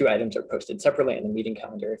those two items are posted separately in the meeting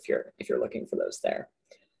calendar if you're looking for those there.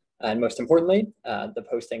 And most importantly, the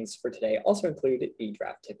postings for today also include the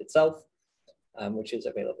draft TIP itself, which is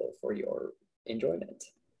available for your enjoyment.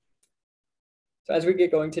 So as we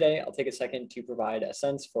get going today, I'll take a second to provide a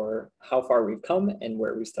sense for how far we've come and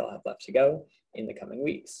where we still have left to go in the coming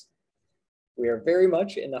weeks. We are very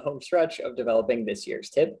much in the home stretch of developing this year's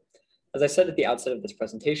TIP. As I said at the outset of this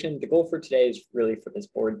presentation, the goal for today is really for this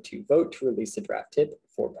board to vote to release the draft tip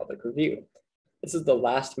for public review. This is the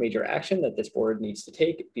last major action that this board needs to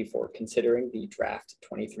take before considering the draft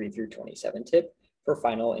 23 through 27 tip for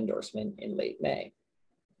final endorsement in late May.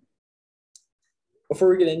 Before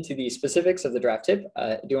we get into the specifics of the draft tip,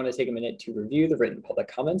 I do want to take a minute to review the written public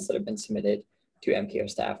comments that have been submitted to MPO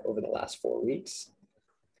staff over the last 4 weeks.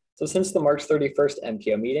 So since the March 31st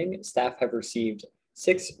MPO meeting, staff have received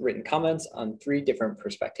 6 written comments on 3 different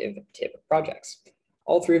prospective tip projects.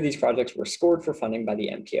 All 3 of these projects were scored for funding by the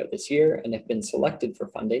MPO this year and have been selected for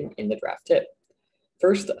funding in the draft tip.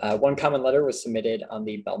 First, one comment letter was submitted on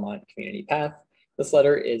the Belmont Community Path. This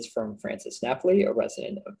letter is from Francis Napoli, a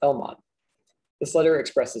resident of Belmont. This letter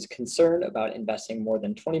expresses concern about investing more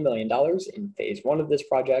than $20 million in phase 1 of this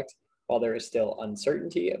project, while there is still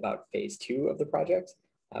uncertainty about phase 2 of the project,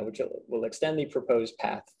 which will extend the proposed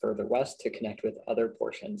path further west to connect with other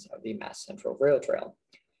portions of the Mass Central Rail Trail.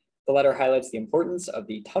 The letter highlights the importance of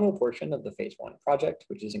the tunnel portion of the phase 1 project,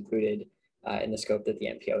 which is included in the scope that the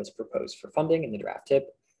MPO has proposed for funding in the draft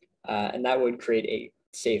tip, and that would create a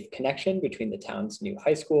safe connection between the town's new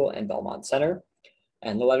high school and Belmont Center.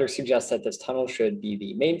 And the letter suggests that this tunnel should be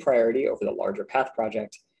the main priority over the larger path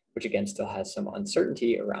project, which again still has some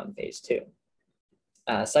uncertainty around phase 2.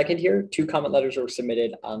 Second here, 2 comment letters were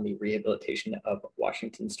submitted on the rehabilitation of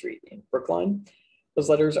Washington Street in Brookline. Those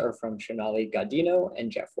letters are from Shonali Gaudino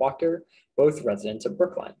and Jeff Wachter, both residents of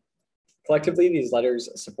Brookline. Collectively, these letters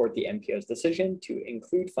support the MPO's decision to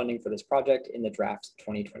include funding for this project in the draft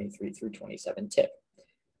 2023 through 27 tip.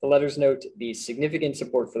 The letters note the significant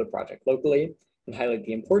support for the project locally and highlight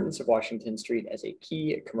the importance of Washington Street as a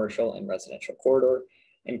key commercial and residential corridor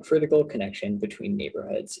and critical connection between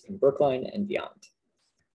neighborhoods in Brookline and beyond.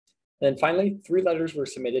 And then finally, 3 letters were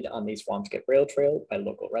submitted on the Swampscott Rail Trail by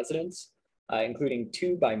local residents, including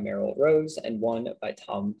 2 by Merrill Rose and 1 by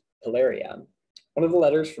Tom Pilaria. One of the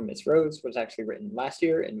letters from Ms. Rose was actually written last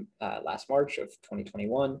year in last March of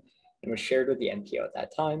 2021 and was shared with the MPO at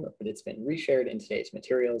that time, but it's been reshared in today's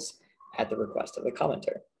materials at the request of the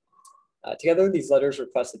commenter. Together, these letters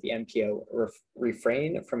request that the MPO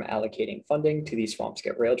refrain from allocating funding to the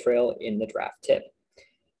Swampscott Rail Trail in the draft tip.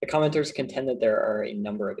 The commenters contend that there are a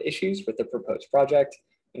number of issues with the proposed project,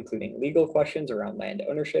 including legal questions around land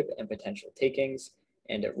ownership and potential takings,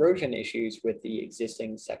 and erosion issues with the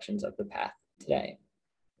existing sections of the path today.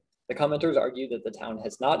 The commenters argue that the town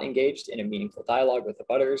has not engaged in a meaningful dialogue with the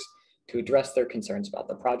abutters to address their concerns about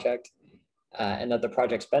the project, and that the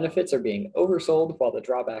project's benefits are being oversold while the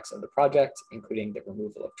drawbacks of the project, including the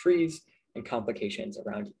removal of trees and complications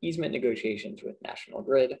around easement negotiations with National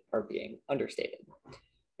Grid, are being understated.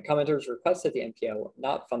 The commenters request that the MPO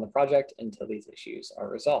not fund the project until these issues are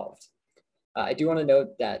resolved. I do want to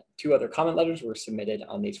note that 2 other comment letters were submitted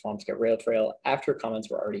on the Swampscott Rail Trail after comments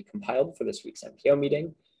were already compiled for this week's MPO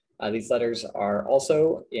meeting. These letters are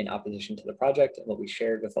also in opposition to the project and will be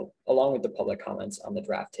shared along with the public comments on the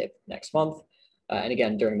draft tip next month. And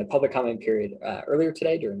again, during the public comment period earlier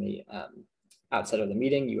today, during the outset of the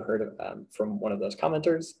meeting, you heard from one of those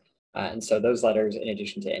commenters. And so those letters, in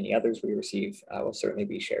addition to any others we receive, will certainly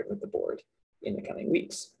be shared with the board in the coming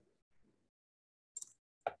weeks.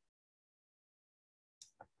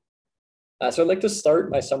 So I'd like to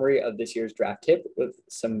start my summary of this year's draft tip with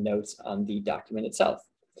some notes on the document itself.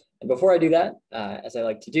 And before I do that, as I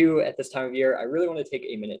like to do at this time of year, I really want to take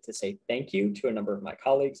a minute to say thank you to a number of my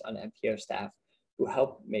colleagues on MPO staff who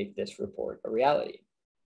helped make this report a reality.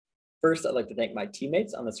 First, I'd like to thank my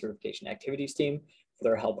teammates on the certification activities team for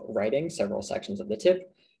their help writing several sections of the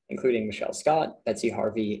tip, including Michelle Scott, Betsy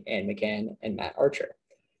Harvey, Ann McGann, and Matt Archer.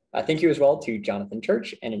 Thank you as well to Jonathan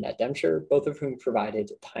Church and Annette Demscher, both of whom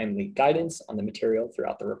provided timely guidance on the material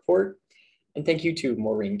throughout the report. And thank you to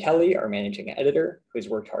Maureen Kelly, our managing editor, who has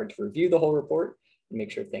worked hard to review the whole report and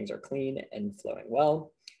make sure things are clean and flowing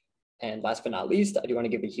well. And last but not least, I do want to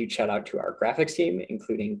give a huge shout out to our graphics team,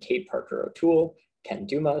 including Kate Parker O'Toole, Ken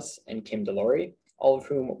Dumas, and Kim Delory, all of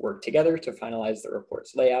whom worked together to finalize the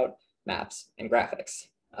report's layout, maps, and graphics.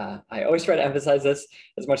 I always try to emphasize this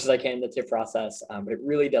as much as I can in the tip process, but it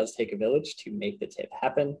really does take a village to make the tip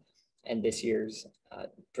happen. And this year's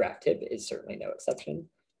draft tip is certainly no exception.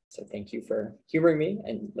 So thank you for humoring me,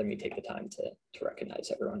 and let me take the time to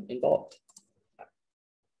recognize everyone involved.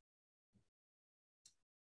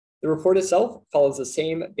 The report itself follows the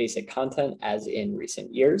same basic content as in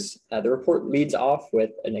recent years. The report leads off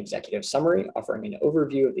with an executive summary offering an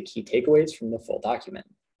overview of the key takeaways from the full document.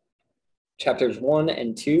 Chapters 1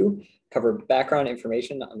 and 2 cover background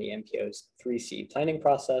information on the MPO's 3C planning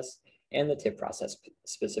process and the tip process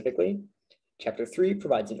specifically. Chapter 3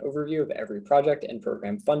 provides an overview of every project and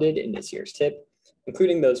program funded in this year's TIP,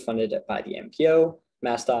 including those funded by the MPO,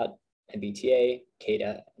 MassDOT, MBTA,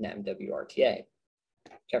 CADA, and MWRTA.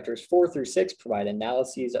 Chapters 4 through 6 provide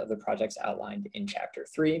analyses of the projects outlined in Chapter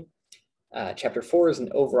 3. Chapter 4 is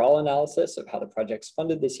an overall analysis of how the projects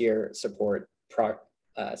funded this year support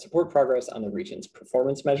progress on the region's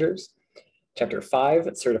performance measures. Chapter 5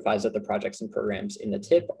 certifies that the projects and programs in the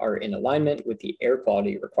TIP are in alignment with the air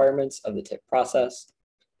quality requirements of the TIP process.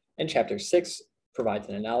 And Chapter 6 provides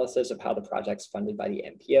an analysis of how the projects funded by the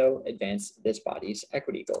MPO advance this body's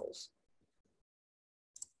equity goals.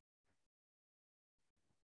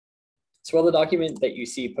 So while the document that you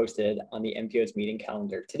see posted on the MPO's meeting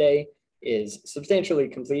calendar today is substantially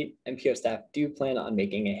complete, MPO staff do plan on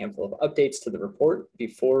making a handful of updates to the report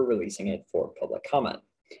before releasing it for public comment.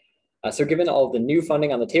 So given all of the new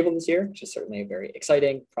funding on the table this year, which is certainly a very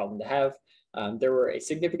exciting problem to have, there were a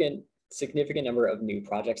significant number of new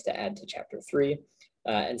projects to add to Chapter 3.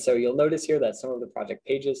 And so you'll notice here that some of the project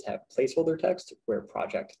pages have placeholder text where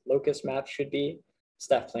project locus maps should be.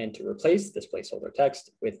 Staff plan to replace this placeholder text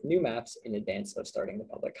with new maps in advance of starting the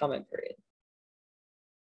public comment period.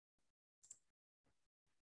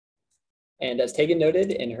 And as Tegan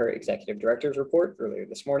noted in her executive director's report earlier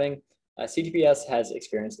this morning, CTPS has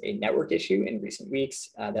experienced a network issue in recent weeks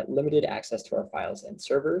that limited access to our files and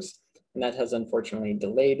servers, and that has unfortunately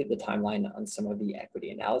delayed the timeline on some of the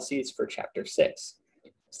equity analyses for Chapter 6.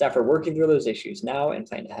 Staff are working through those issues now and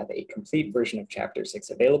plan to have a complete version of Chapter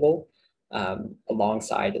 6 available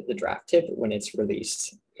alongside the draft TIP when it's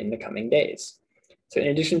released in the coming days. So in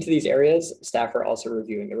addition to these areas, staff are also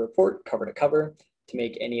reviewing the report cover to cover to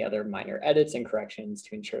make any other minor edits and corrections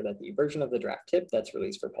to ensure that the version of the draft TIP that's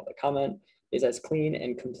released for public comment is as clean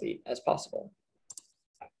and complete as possible.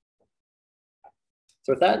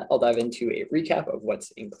 So with that, I'll dive into a recap of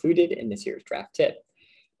what's included in this year's draft TIP.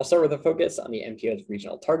 I'll start with a focus on the MPO's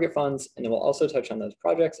regional target funds, and then we'll also touch on those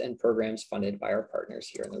projects and programs funded by our partners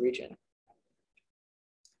here in the region.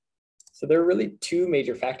 So there are really two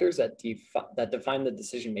major factors that define the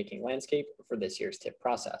decision-making landscape for this year's TIP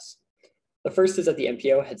process. The first is that the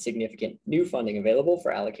MPO had significant new funding available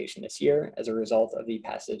for allocation this year as a result of the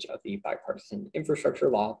passage of the bipartisan infrastructure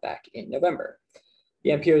law back in November.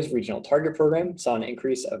 The MPO's regional target program saw an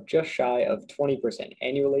increase of just shy of 20%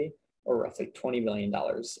 annually, or roughly $20 million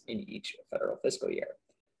in each federal fiscal year.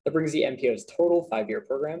 That brings the MPO's total 5-year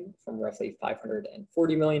program from roughly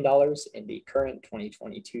 $540 million in the current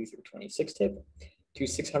 2022 through 26 TIP to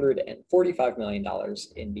 $645 million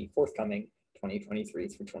in the forthcoming 2023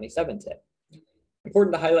 through 27 TIP.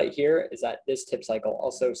 Important to highlight here is that this TIP cycle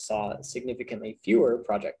also saw significantly fewer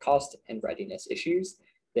project cost and readiness issues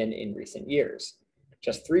than in recent years.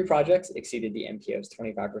 Just 3 projects exceeded the MPO's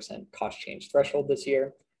 25% cost change threshold this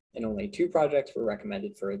year, and only 2 projects were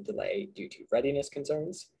recommended for a delay due to readiness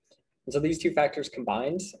concerns. And so these two factors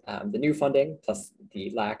combined, the new funding plus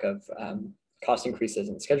the lack of cost increases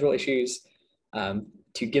and schedule issues,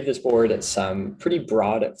 to give this board some pretty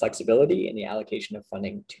broad flexibility in the allocation of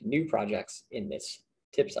funding to new projects in this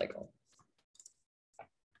TIP cycle.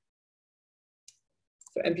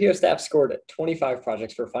 So MPO staff scored 25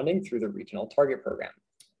 projects for funding through the regional target program.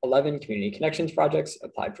 11 community connections projects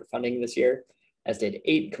applied for funding this year, as did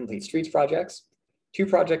 8 complete streets projects. 2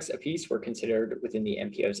 projects apiece were considered within the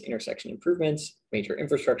MPO's intersection improvements, major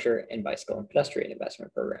infrastructure, and bicycle and pedestrian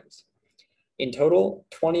investment programs. In total,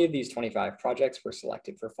 20 of these 25 projects were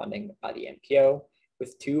selected for funding by the MPO,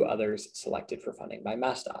 with 2 others selected for funding by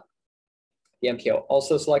MassDOT. The MPO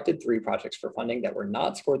also selected 3 projects for funding that were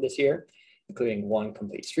not scored this year, including 1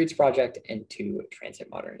 complete streets project and 2 transit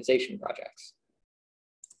modernization projects.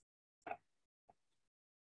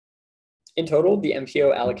 In total, the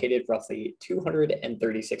MPO allocated roughly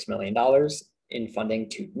 $236 million in funding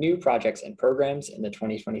to new projects and programs in the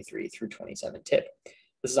 2023 through 27 TIP.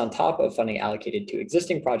 This is on top of funding allocated to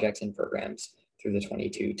existing projects and programs through the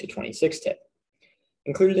 22 to 26 TIP.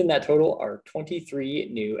 Included in that total are 23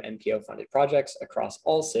 new MPO funded projects across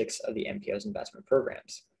all 6 of the MPO's investment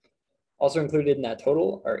programs. Also included in that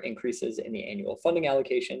total are increases in the annual funding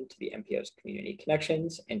allocation to the MPO's community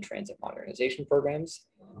connections and transit modernization programs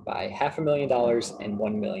by $500,000 and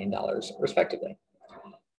 $1 million respectively.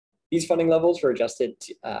 These funding levels were adjusted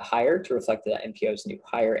higher to reflect the MPO's new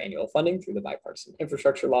higher annual funding through the bipartisan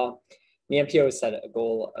infrastructure law. The MPO has set a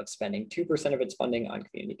goal of spending 2% of its funding on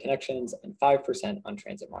community connections and 5% on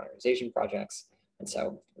transit modernization projects. And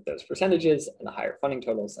so with those percentages and the higher funding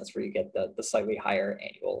totals, that's where you get the slightly higher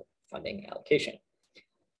annual funding allocation.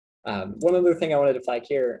 One other thing I wanted to flag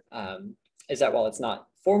here is that while it's not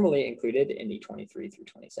formally included in the 23 through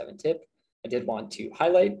 27 TIP, I did want to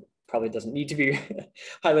highlight probably doesn't need to be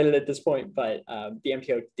highlighted at this point, but the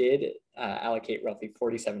MPO did allocate roughly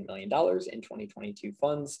 $47 million in 2022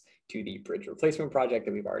 funds to the bridge replacement project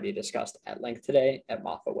that we've already discussed at length today at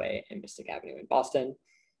Moffat Way and Mystic Avenue in Boston.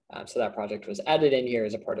 So that project was added in here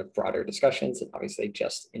as a part of broader discussions and obviously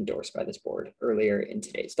just endorsed by this board earlier in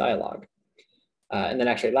today's dialogue. And then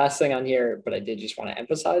actually last thing on here, but I did just want to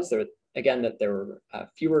emphasize that again, that there were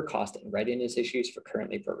fewer cost and readiness issues for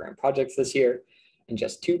currently programmed projects this year, and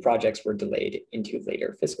just 2 projects were delayed into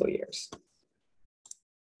later fiscal years.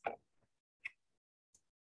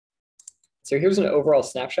 So here's an overall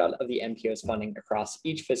snapshot of the MPO's funding across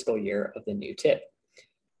each fiscal year of the new TIP.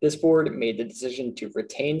 This board made the decision to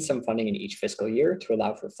retain some funding in each fiscal year to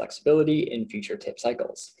allow for flexibility in future TIP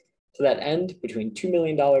cycles. To that end, between $2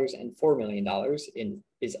 million and $4 million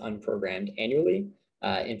is unprogrammed annually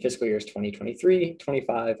in fiscal years 2023,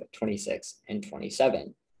 25, 26, and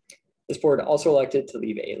 27. This board also elected to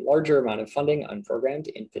leave a larger amount of funding unprogrammed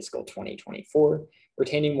in fiscal 2024,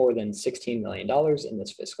 retaining more than $16 million in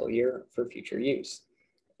this fiscal year for future use.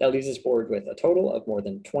 That leaves this board with a total of more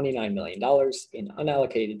than $29 million in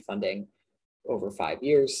unallocated funding over 5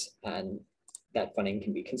 years, and that funding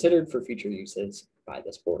can be considered for future uses by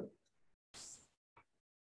this board.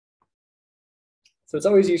 So it's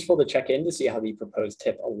always useful to check in to see how the proposed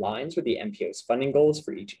TIP aligns with the MPO's funding goals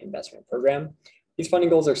for each investment program. These funding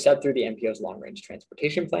goals are set through the MPO's long-range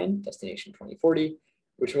transportation plan, Destination 2040,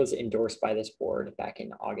 which was endorsed by this board back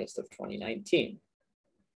in August of 2019.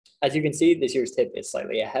 As you can see, this year's TIP is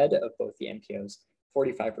slightly ahead of both the MPO's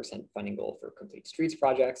 45% funding goal for complete streets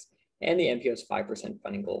projects and the MPO's 5%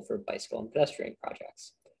 funding goal for bicycle and pedestrian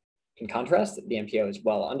projects. In contrast, the MPO is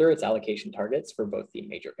well under its allocation targets for both the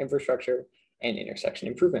major infrastructure and intersection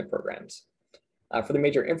improvement programs. For the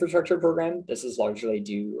major infrastructure program, this is largely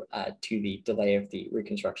due to the delay of the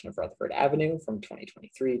reconstruction of Rutherford Avenue from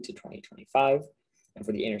 2023 to 2025. And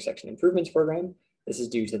for the intersection improvements program, this is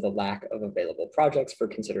due to the lack of available projects for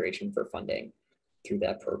consideration for funding through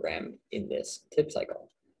that program in this TIP cycle.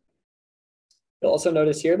 You'll also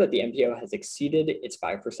notice here that the MPO has exceeded its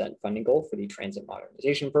 5% funding goal for the transit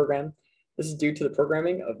modernization program. This is due to the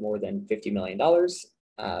programming of more than $50 million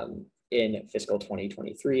in fiscal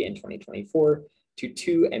 2023 and 2024 to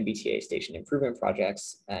 2 MBTA station improvement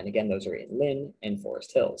projects. And again, those are in Lynn and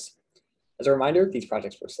Forest Hills. As a reminder, these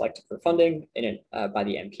projects were selected for funding by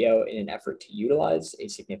the MPO in an effort to utilize a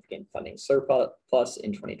significant funding surplus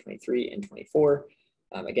in 2023 and 24.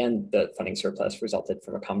 Again, the funding surplus resulted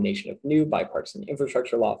from a combination of new bipartisan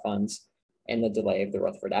infrastructure law funds and the delay of the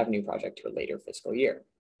Rutherford Avenue project to a later fiscal year.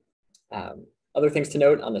 Other things to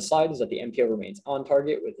note on the slide is that the MPO remains on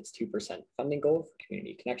target with its 2% funding goal for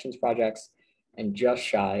community connections projects, and just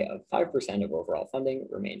shy of 5% of overall funding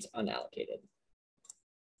remains unallocated.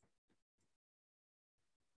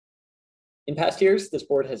 In past years, this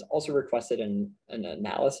board has also requested an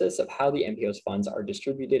analysis of how the MPO's funds are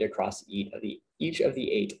distributed across each of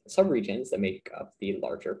the 8 subregions that make up the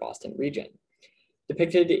larger Boston region.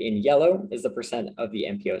 Depicted in yellow is the percent of the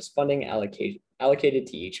MPO's funding allocated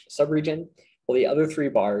to each subregion, while the other 3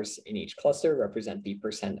 bars in each cluster represent the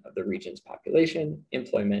percent of the region's population,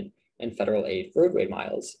 employment, and federal aid roadway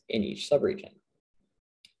miles in each subregion.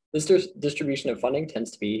 This distribution of funding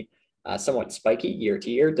tends to be somewhat spiky year to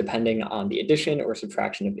year, depending on the addition or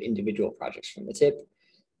subtraction of individual projects from the TIP.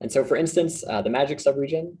 And so for instance, the Magic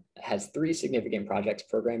subregion has 3 significant projects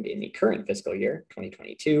programmed in the current fiscal year,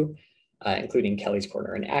 2022, including Kelly's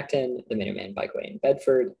Corner in Acton, the Minuteman Bikeway in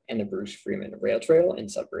Bedford, and the Bruce Freeman Rail Trail in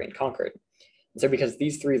Sudbury and Concord. And so because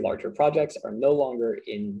these 3 larger projects are no longer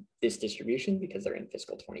in this distribution because they're in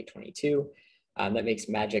fiscal 2022, that makes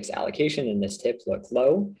Magic's allocation in this TIP look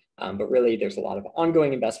low, but really there's a lot of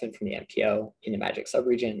ongoing investment from the MPO in the Magic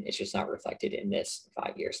subregion. It's just not reflected in this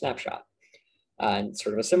 5-year snapshot. And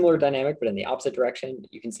sort of a similar dynamic, but in the opposite direction,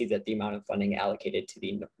 you can see that the amount of funding allocated to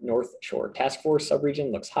the North Shore Task Force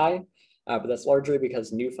subregion looks high, but that's largely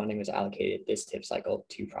because new funding was allocated this TIP cycle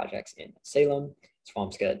to projects in Salem,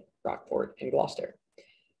 Swampscott, Rockport, and Gloucester.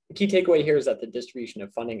 The key takeaway here is that the distribution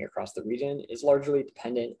of funding across the region is largely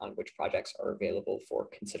dependent on which projects are available for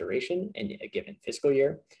consideration in a given fiscal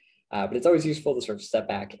year. But it's always useful to sort of step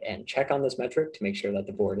back and check on this metric to make sure that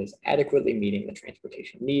the board is adequately meeting the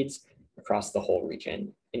transportation needs across the whole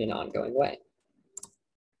region in an ongoing way.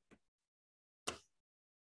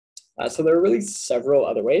 So there are really several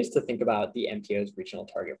other ways to think about the MPO's regional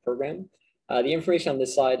target program. The information on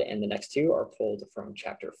this slide and the next 2 are pulled from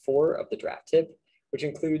chapter 4 of the draft TIP, which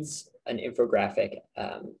includes an infographic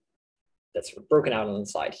that's broken out on the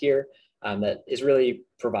slide here that really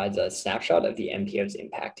provides a snapshot of the MPO's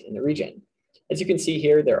impact in the region. As you can see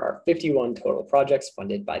here, there are 51 total projects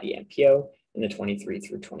funded by the MPO in the 23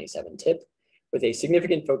 through 27 TIP, with a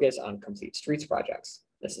significant focus on complete streets projects.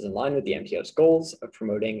 This is in line with the MPO's goals of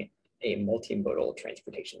promoting a multimodal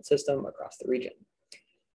transportation system across the region.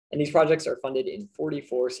 And these projects are funded in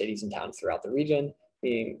 44 cities and towns throughout the region,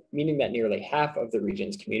 meaning that nearly half of the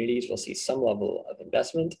region's communities will see some level of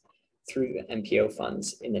investment through the MPO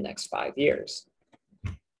funds in the next 5 years.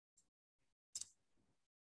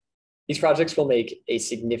 These projects will make a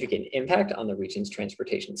significant impact on the region's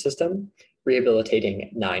transportation system,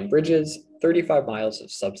 rehabilitating 9 bridges, 35 miles of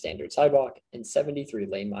substandard sidewalk, and 73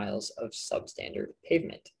 lane miles of substandard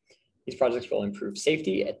pavement. These projects will improve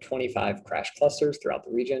safety at 25 crash clusters throughout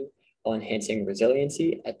the region, while enhancing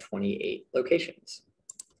resiliency at 28 locations.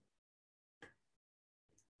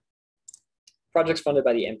 Projects funded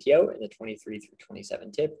by the MPO in the 23 through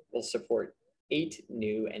 27 TIP will support 8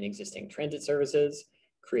 new and existing transit services,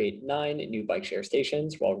 create 9 new bike share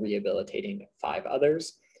stations while rehabilitating 5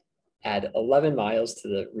 others, add 11 miles to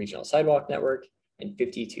the regional sidewalk network, and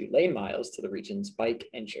 52 lane miles to the region's bike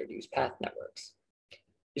and shared use path networks.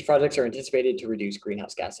 These projects are anticipated to reduce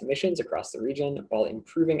greenhouse gas emissions across the region while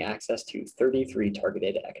improving access to 33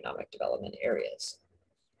 targeted economic development areas.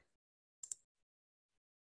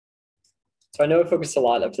 So I know I focused a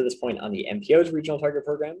lot up to this point on the MPO's regional target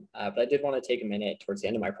program, but I did want to take a minute towards the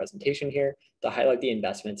end of my presentation here to highlight the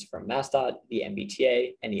investments from MassDOT, the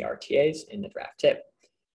MBTA, and the RTAs in the draft TIP.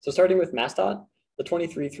 So starting with MassDOT, the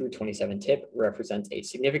 23 through 27 TIP represents a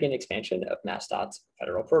significant expansion of MassDOT's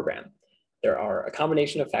federal program. There are a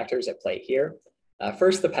combination of factors at play here.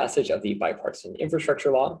 First, the passage of the bipartisan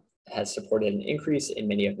infrastructure law has supported an increase in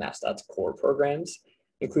many of MassDOT's core programs,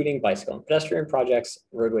 including bicycle and pedestrian projects,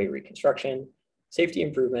 roadway reconstruction, safety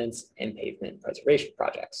improvements, and pavement preservation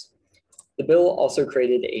projects. The bill also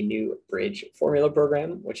created a new bridge formula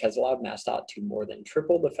program, which has allowed MassDOT to more than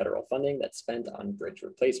triple the federal funding that's spent on bridge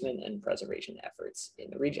replacement and preservation efforts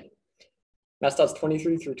in the region. MassDOT's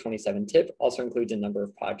 23 through 27 TIP also includes a number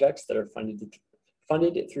of projects that are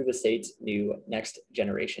funded through the state's new Next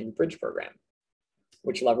Generation Bridge program,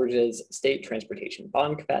 which leverages state transportation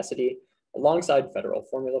bond capacity alongside federal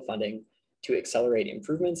formula funding to accelerate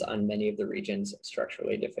improvements on many of the region's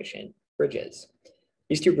structurally deficient bridges.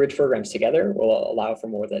 These 2 bridge programs together will allow for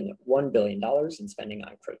more than $1 billion in spending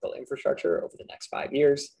on critical infrastructure over the next 5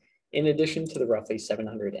 years, in addition to the roughly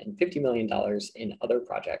 $750 million in other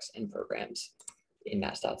projects and programs in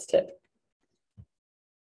MassDOT's TIP.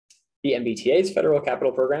 The MBTA's federal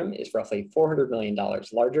capital program is roughly $400 million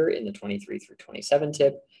larger in the 23 through 27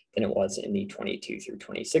 TIP than it was in the 22 through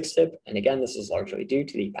 26 TIP. And again, this is largely due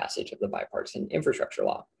to the passage of the bipartisan infrastructure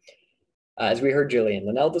law. As we heard Julian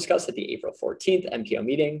Linnell discuss at the April 14th MPO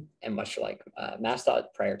meeting, and much like MassDOT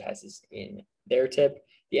prioritizes in their TIP,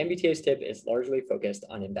 the MBTA's TIP is largely focused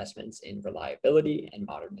on investments in reliability and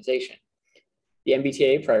modernization. The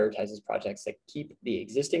MBTA prioritizes projects that keep the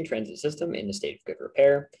existing transit system in a state of good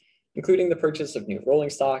repair, including the purchase of new rolling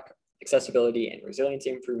stock, accessibility and resiliency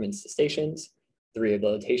improvements to stations, the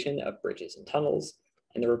rehabilitation of bridges and tunnels,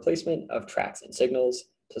 and the replacement of tracks and signals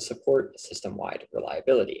to support system-wide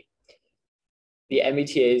reliability. The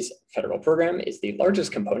MBTA's federal program is the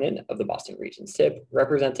largest component of the Boston region's TIP,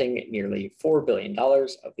 representing nearly $4 billion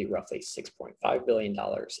of the roughly $6.5 billion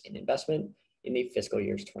in investment in the fiscal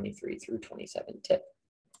years 23 through 27 TIP.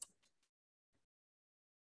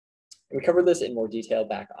 We covered this in more detail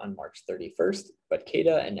back on March 31st, but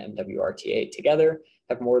CADA and MWRTA together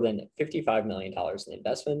have more than $55 million in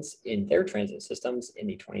investments in their transit systems in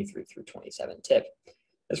the 23 through 27 TIP.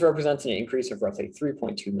 This represents an increase of roughly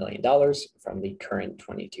 $3.2 million from the current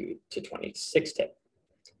 22 to 26 TIP.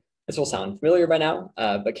 This will sound familiar by now,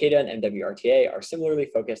 but CADA and MWRTA are similarly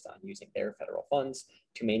focused on using their federal funds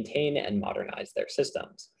to maintain and modernize their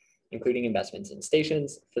systems, including investments in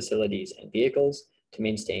stations, facilities, and vehicles to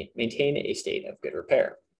maintain a state of good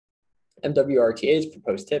repair. MWRTA's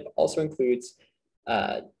proposed TIP also includes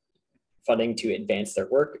funding to advance their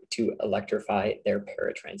work to electrify their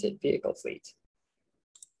paratransit vehicle fleet.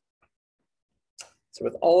 So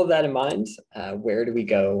with all of that in mind, where do we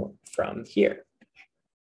go from here?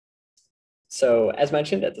 So as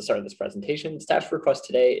mentioned at the start of this presentation, staff's request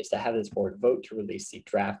today is to have this board vote to release the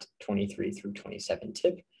draft 23 through 27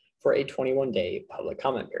 TIP for a 21-day public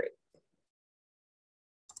comment period.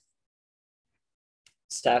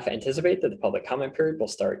 Staff anticipate that the public comment period will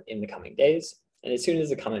start in the coming days, and as soon as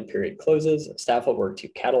the comment period closes, staff will work to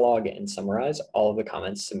catalog and summarize all of the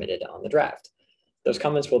comments submitted on the draft. Those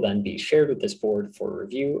comments will then be shared with this board for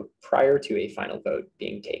review prior to a final vote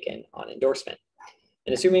being taken on endorsement.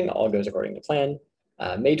 And assuming all goes according to plan,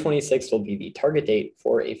 May 26th will be the target date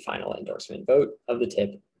for a final endorsement vote of the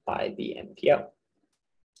TIP by the MPO.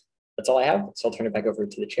 That's all I have, so I'll turn it back over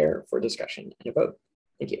to the chair for discussion and a vote.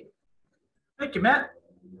 Thank you. Thank you, Matt.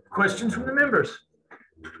 Questions from the members?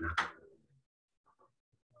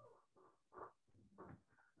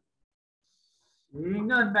 Seeing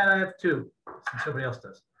none, Matt, I have two, since somebody else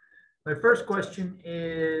does. My first question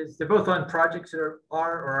is, they're both on projects that are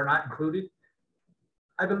or are not included.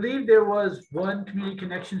 I believe there was one community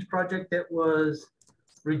connections project that was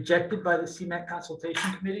rejected by the CMAQ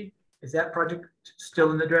consultation committee. Is that project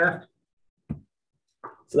still in the draft?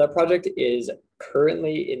 So that project is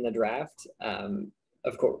currently in the draft.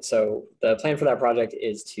 Of course, so the plan for that project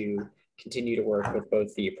is to continue to work with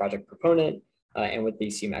both the project proponent and with the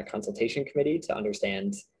CMAQ consultation committee to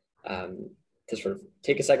understand, to sort of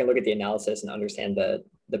take a second look at the analysis and understand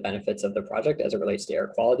the benefits of the project as it relates to air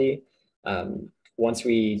quality. Once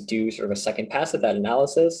we do sort of a second pass at that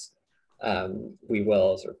analysis, we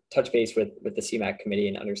will sort of touch base with the CMAQ committee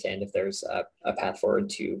and understand if there's a path forward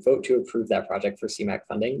to vote to approve that project for CMAQ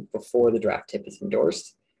funding before the draft TIP is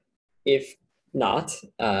endorsed. If not,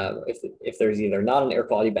 if there's either not an air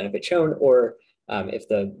quality benefit shown, or if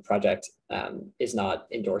the project is not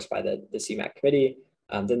endorsed by the CMAQ committee,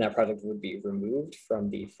 then that project would be removed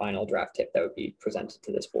from the final draft TIP that would be presented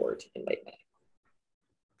to this board in late May.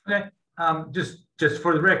 Okay, just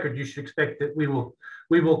for the record, you should expect that we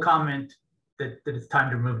will comment that it's time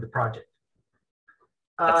to remove the project.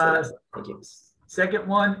 Thank you. Second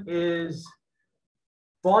one is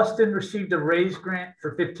Boston received a RAISE grant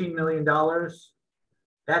for $15 million.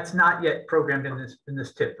 That's not yet programmed in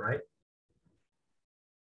this TIP, right?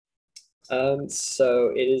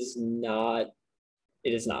 So it is not,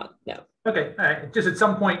 no. Okay, all right. Just at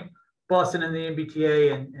some point, Boston and the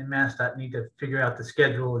MBTA and MassDOT need to figure out the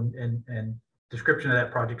schedule and description of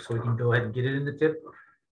that project so we can go ahead and get it in the TIP,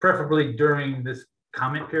 preferably during this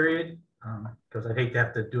comment period, because I'd hate to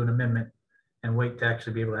have to do an amendment and wait to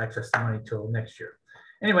actually be able to access the money till next year.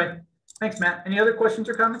 Anyway, thanks, Matt. Any other questions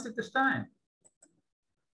or comments at this time?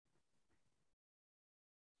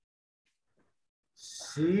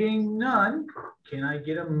 Seeing none, can I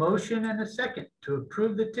get a motion and a second to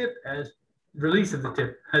approve the TIP as release of the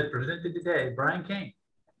TIP as presented today? Brian Kane.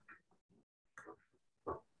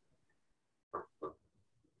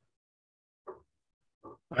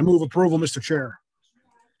 I move approval, Mr. Chair.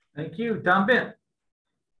 Thank you. Tom Bent.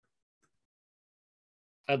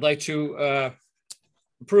 I'd like to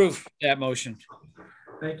approve that motion.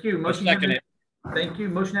 Thank you. Motion second it. Thank you.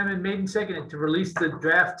 Motion has been made and seconded to release the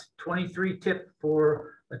draft 23 TIP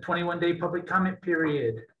for a 21-day public comment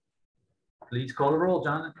period. Please call the roll,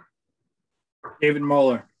 Jonathan. David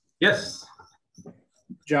Moeller. Yes.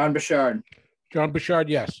 John Bouchard. John Bouchard,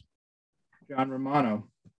 yes. John Romano.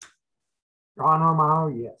 John Romano,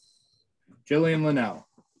 yes. Jillian Linnell.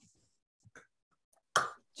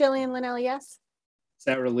 Jillian Linnell, yes.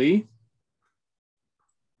 Sarah Lee.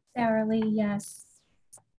 Sarah Lee, yes.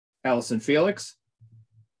 Allison Felix.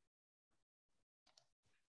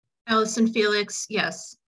 Allison Felix,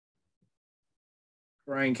 yes.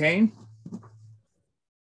 Brian Kane.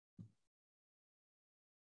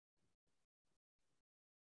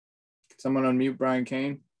 Can someone unmute Brian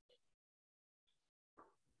Kane?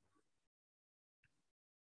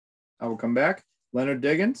 I will come back. Leonard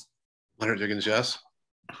Diggins. Leonard Diggins, yes.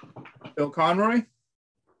 Bill Conroy.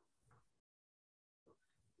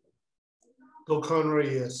 Bill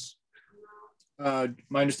Conroy, yes.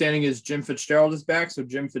 My understanding is Jim Fitzgerald is back. So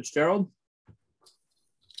Jim Fitzgerald.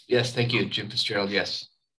 Yes, thank you. Jim Fitzgerald, yes.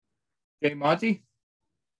 Jay Monty.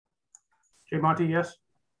 Jay Monty, yes.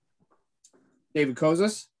 David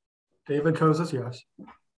Kozas. David Kozas, yes.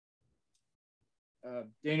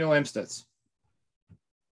 Daniel Amstutz.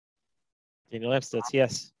 Daniel Amstutz,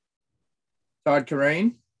 yes. Todd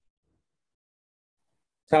Corain.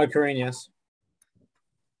 Todd Corain, yes.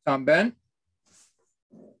 Tom Bent.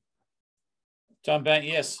 Tom Bent,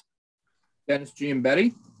 yes. Dennis G. and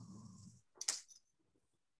Betty.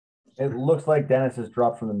 It looks like Dennis has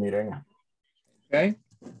dropped from the meeting. Okay.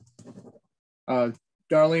 Darlene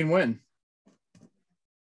Nguyen.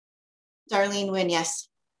 Darlene Nguyen, yes.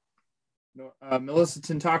 Melissa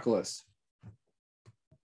Tintakoulis.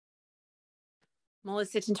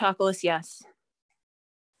 Melissa Tintakoulis, yes.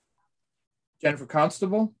 Jennifer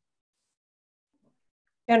Constable.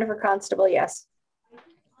 Jennifer Constable, yes.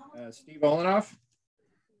 Steve Olenoff.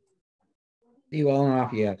 Steve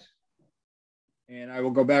Olenoff, yes. And I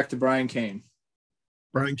will go back to Brian Kane.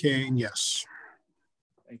 Brian Kane, yes.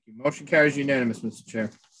 Thank you. Motion carries unanimous, Mr. Chair.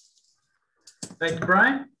 Thank you,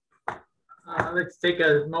 Brian. Let's take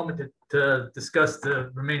a moment to discuss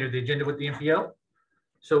the remainder of the agenda with the MPO.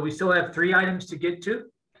 So we still have 3 items to get to.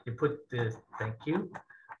 You put the, thank you.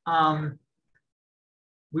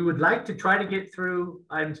 We would like to try to get through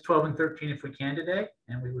items 12 and 13 if we can today,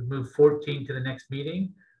 and we would move 14 to the next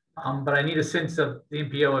meeting. But I need a sense of the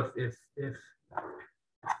MPO if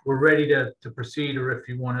we're ready to proceed, or if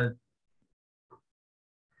you want to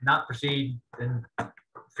not proceed, then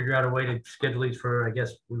figure out a way to schedule these for, I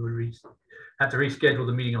guess we would have to reschedule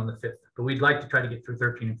the meeting on the 5th, but we'd like to try to get through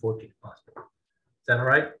 13 and 14 if possible. Is that all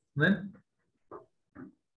right, Lynn?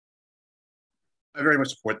 I very much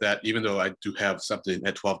support that, even though I do have something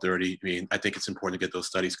at 12:30. I mean, I think it's important to get those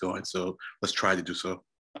studies going, so let's try to do so.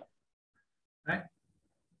 All right.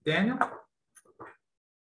 Daniel?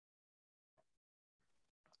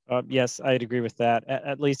 Yes, I'd agree with that.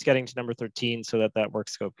 At least getting to number 13 so that work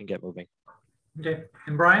scope can get moving. Okay,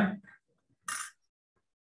 and Brian?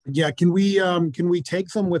 Yeah, can we take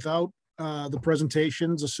them without the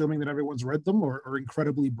presentations, assuming that everyone's read them, or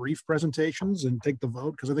incredibly brief presentations, and take the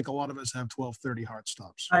vote? Because I think a lot of us have 12:30 hard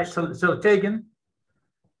stops. All right, so Tegan,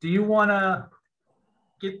 do you want to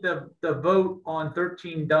get the vote on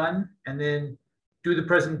 13 done and then do the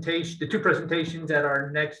 2 presentations at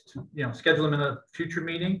our next, schedule them in a future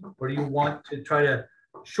meeting? Or do you want to try to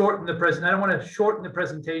shorten the present? I don't want to shorten the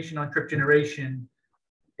presentation on trip generation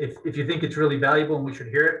if you think it's really valuable and we should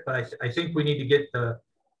hear it, but I think we need to get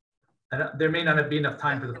there may not be enough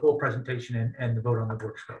time for the full presentation and the vote on the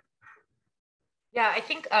work scope. Yeah, I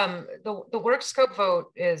think the work scope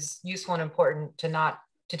vote is useful and important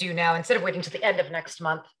to do now instead of waiting to the end of next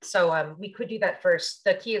month. So we could do that first.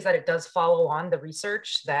 The key is that it does follow on the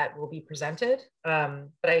research that will be presented.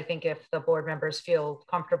 But I think if the board members feel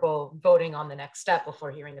comfortable voting on the next step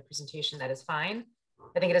before hearing the presentation, that is fine.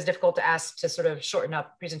 I think it is difficult to ask to sort of shorten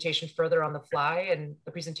up presentation further on the fly, and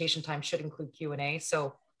the presentation time should include Q&A.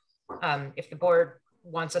 So if the board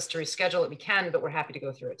wants us to reschedule it, we can, but we're happy to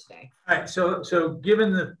go through it today. All right, so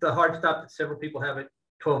given the hard stop that several people have at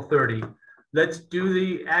 12:30, let's do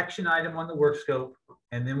the action item on the work scope,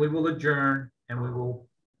 and then we will adjourn, and we will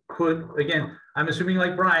put, again, I'm assuming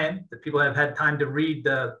like Brian, that people have had time to read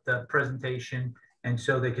the presentation, and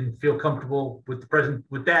so they can feel comfortable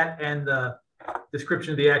with that and the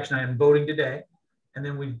description of the action item voting today. And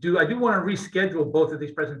then I do want to reschedule both of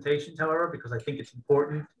these presentations, however, because I think it's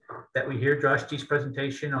important that we hear Josh G's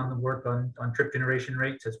presentation on the work on trip generation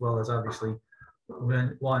rates, as well as obviously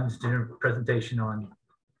Juan's presentation on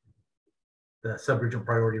the sub-regional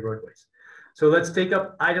priority roadways. So let's take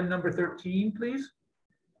up item number 13, please.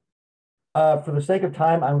 For the sake of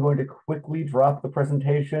time, I'm going to quickly drop the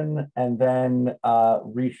presentation and then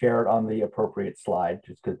reshare it on the appropriate slide,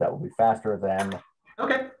 just because that will be faster than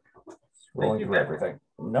scrolling through everything.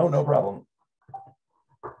 No problem.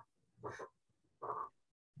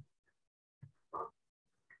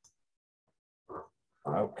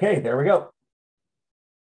 Okay, there we go.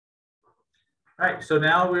 All right, so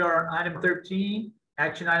now we are on item 13,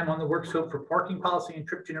 action item on the work scope for parking policy and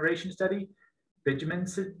trip generation study. Benjamin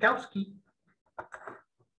Sidkowski.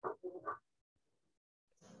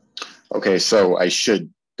 Okay, so I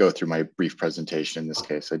should go through my brief presentation in this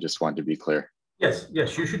case. I just wanted to be clear. Yes, you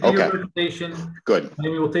should do your presentation. Good. And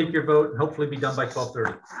then we will take your vote and hopefully be done by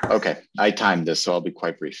 12:30. Okay, I timed this, so I'll be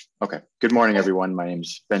quite brief. Okay, good morning, everyone. My name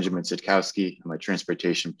is Benjamin Sidkowski. I'm a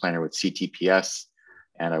transportation planner with CTPS,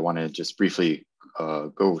 and I want to just briefly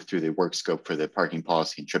go through the work scope for the parking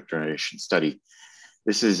policy and trip generation study.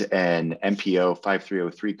 This is an MPO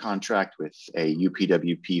 5303 contract with a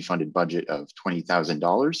UPWP funded budget of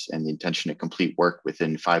 $20,000 and the intention to complete work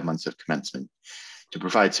within 5 months of commencement. To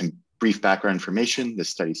provide some brief background information, this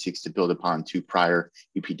study seeks to build upon 2 prior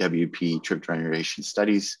UPWP trip generation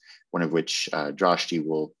studies, one of which Josh G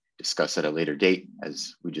will discuss at a later date,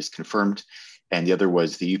 as we just confirmed. And the other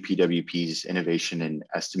was the UPWP's innovation in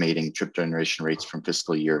estimating trip generation rates from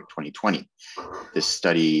fiscal year 2020. This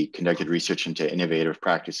study conducted research into innovative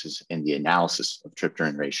practices in the analysis of trip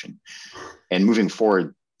generation. And moving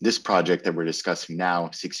forward, this project that we're discussing now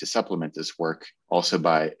seeks to supplement this work also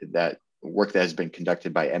by that work that has been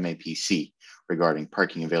conducted by MAPC regarding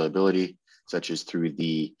parking availability, such as through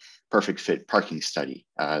the Perfect Fit Parking Study.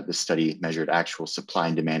 This study measured actual supply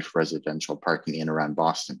and demand for residential parking in and around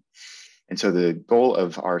Boston. And so the goal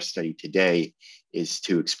of our study today is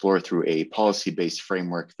to explore through a policy-based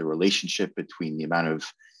framework the relationship between the amount of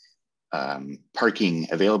parking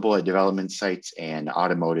available at development sites and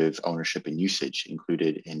automotive ownership and usage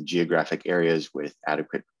included in geographic areas with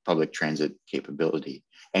adequate public transit capability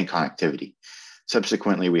and connectivity.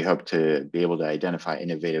 Subsequently, we hope to be able to identify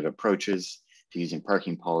innovative approaches to using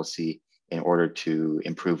parking policy in order to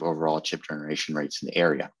improve overall trip generation rates in the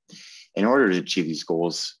area. In order to achieve these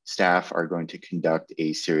goals, staff are going to conduct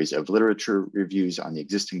a series of literature reviews on the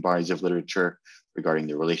existing bodies of literature regarding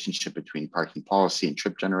the relationship between parking policy and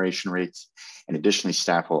trip generation rates. And additionally,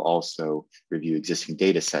 staff will also review existing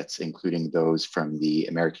data sets, including those from the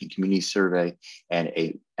American Community Survey and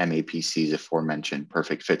MAPC's aforementioned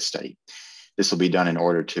Perfect Fit study. This will be done in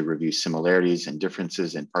order to review similarities and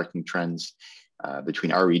differences in parking trends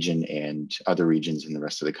between our region and other regions in the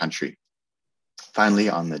rest of the country. Finally,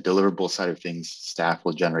 on the deliverable side of things, staff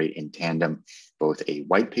will generate in tandem both a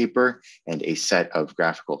white paper and a set of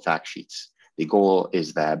graphical fact sheets. The goal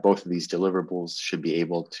is that both of these deliverables should be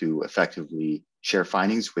able to effectively share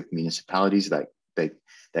findings with municipalities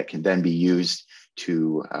that can then be used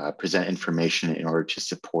to present information in order to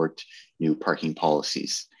support new parking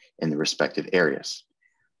policies in the respective areas.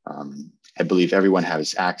 I believe everyone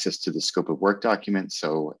has access to the scope of work document,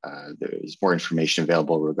 so there is more information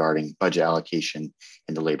available regarding budget allocation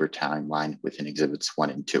and the labor timeline within exhibits 1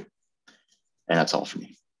 and 2. And that's all for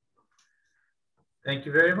me. Thank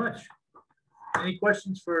you very much. Any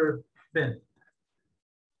questions for Ben?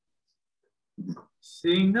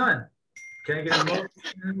 Seeing none. Can I get a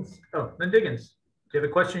motion? Oh, Lynn Diggins, do you have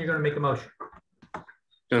a question? You're going to make a motion.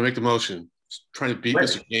 Going to make the motion. Just trying to beat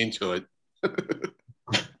Mr. Kane to it.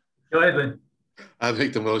 Go ahead, Lynn. I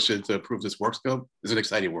make the motion to approve this work scope. It's an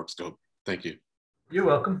exciting work scope. Thank you. You're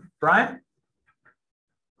welcome. Brian?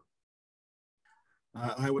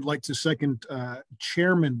 I would like to second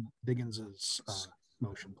Chairman Diggins's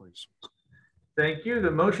motion, please. Thank you. The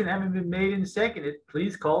motion having been made and seconded,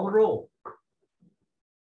 please call the roll.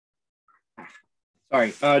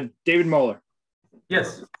 Sorry, David Moeller.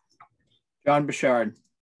 Yes. John Bouchard.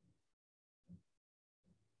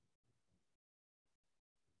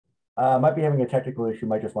 Might be having a technical issue,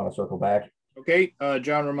 might just want to circle back. Okay,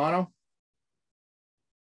 John Romano.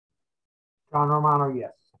 John Romano,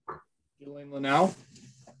 yes. Jillian Linnell.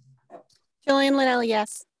 Jillian Linnell,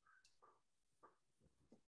 yes.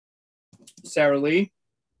 Sarah Lee.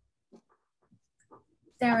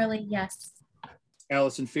 Sarah Lee, yes.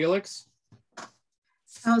 Allison Felix.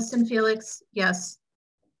 Allison Felix, yes.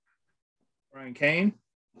 Brian Kane.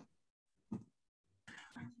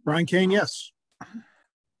 Brian Kane, yes.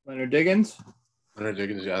 Leonard Diggins. Leonard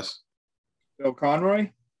Diggins, yes. Bill Conroy.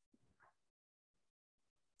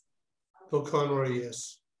 Bill Conroy,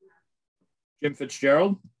 yes. Jim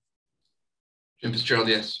Fitzgerald. Jim Fitzgerald,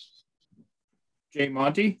 yes. Jay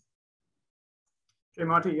Monty. Jay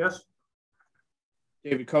Monty, yes.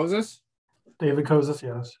 David Kozis. David Kozis,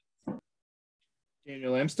 yes.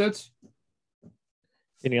 Daniel Amstutz.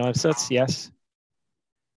 Daniel Amstutz, yes.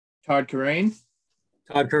 Todd Corain.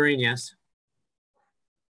 Todd Corain, yes.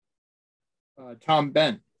 Tom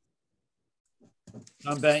Bent.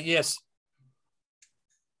 Tom Bent, yes.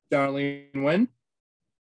 Darlene Nguyen.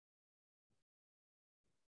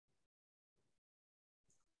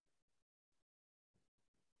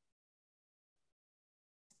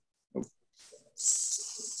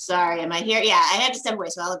 Sorry, am I here? Yeah, I had to step away,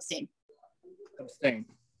 so I'll abstain. Abstain.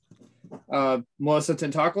 Melissa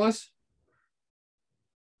Tentakoulis.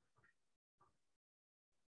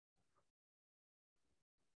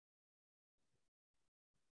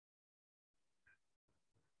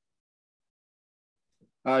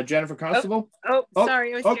 Jennifer Constable. Oh,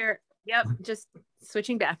 sorry, I was here. Yep, just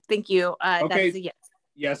switching back. Thank you. Okay. That's a yes.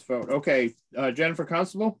 Yes vote. Okay. Jennifer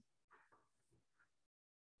Constable.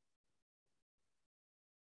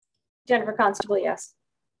 Jennifer Constable, yes.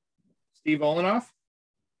 Steve Olenoff.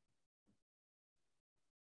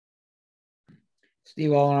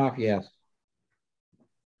 Steve Olenoff, yes.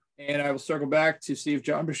 And I will circle back to see if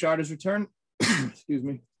John Bouchard has returned. Excuse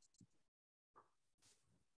me.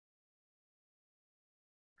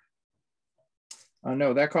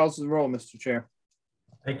 No, that calls the roll, Mr. Chair.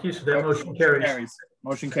 Thank you. So that motion carries.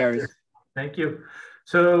 Motion carries. Thank you.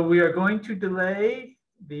 So we are going to delay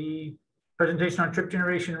the presentation on trip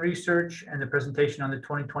generation research and the presentation on the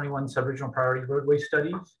 2021 sub-regional priority roadway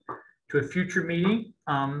studies to a future meeting.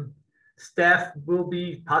 Staff will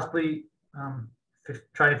be possibly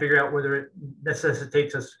trying to figure out whether it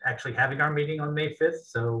necessitates us actually having our meeting on May 5th.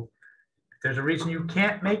 So if there's a reason you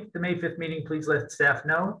can't make the May 5th meeting, please let staff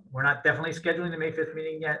know. We're not definitely scheduling the May 5th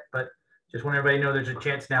meeting yet, but just want everybody to know there's a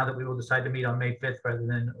chance now that we will decide to meet on May 5th rather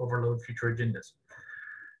than overload future agendas.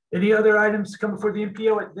 Any other items to come before the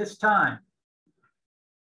MPO at this time?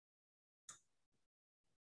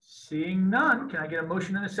 Seeing none, can I get a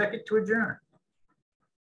motion and a second to adjourn?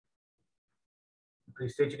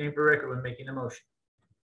 Please state your name for record when making the motion.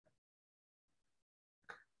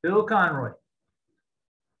 Bill Conroy.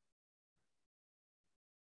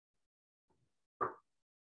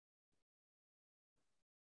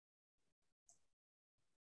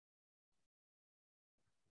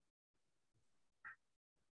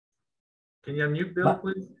 Can you unmute Bill,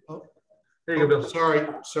 please? There you go,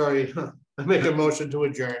 Bill. Sorry. I make a motion to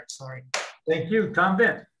adjourn. Sorry. Thank you. Tom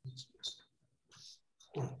Vint.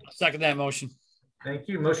 Second that motion. Thank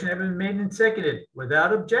you. Motion has been made and seconded.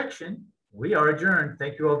 Without objection, we are adjourned.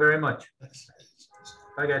 Thank you all very much.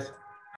 Bye, guys.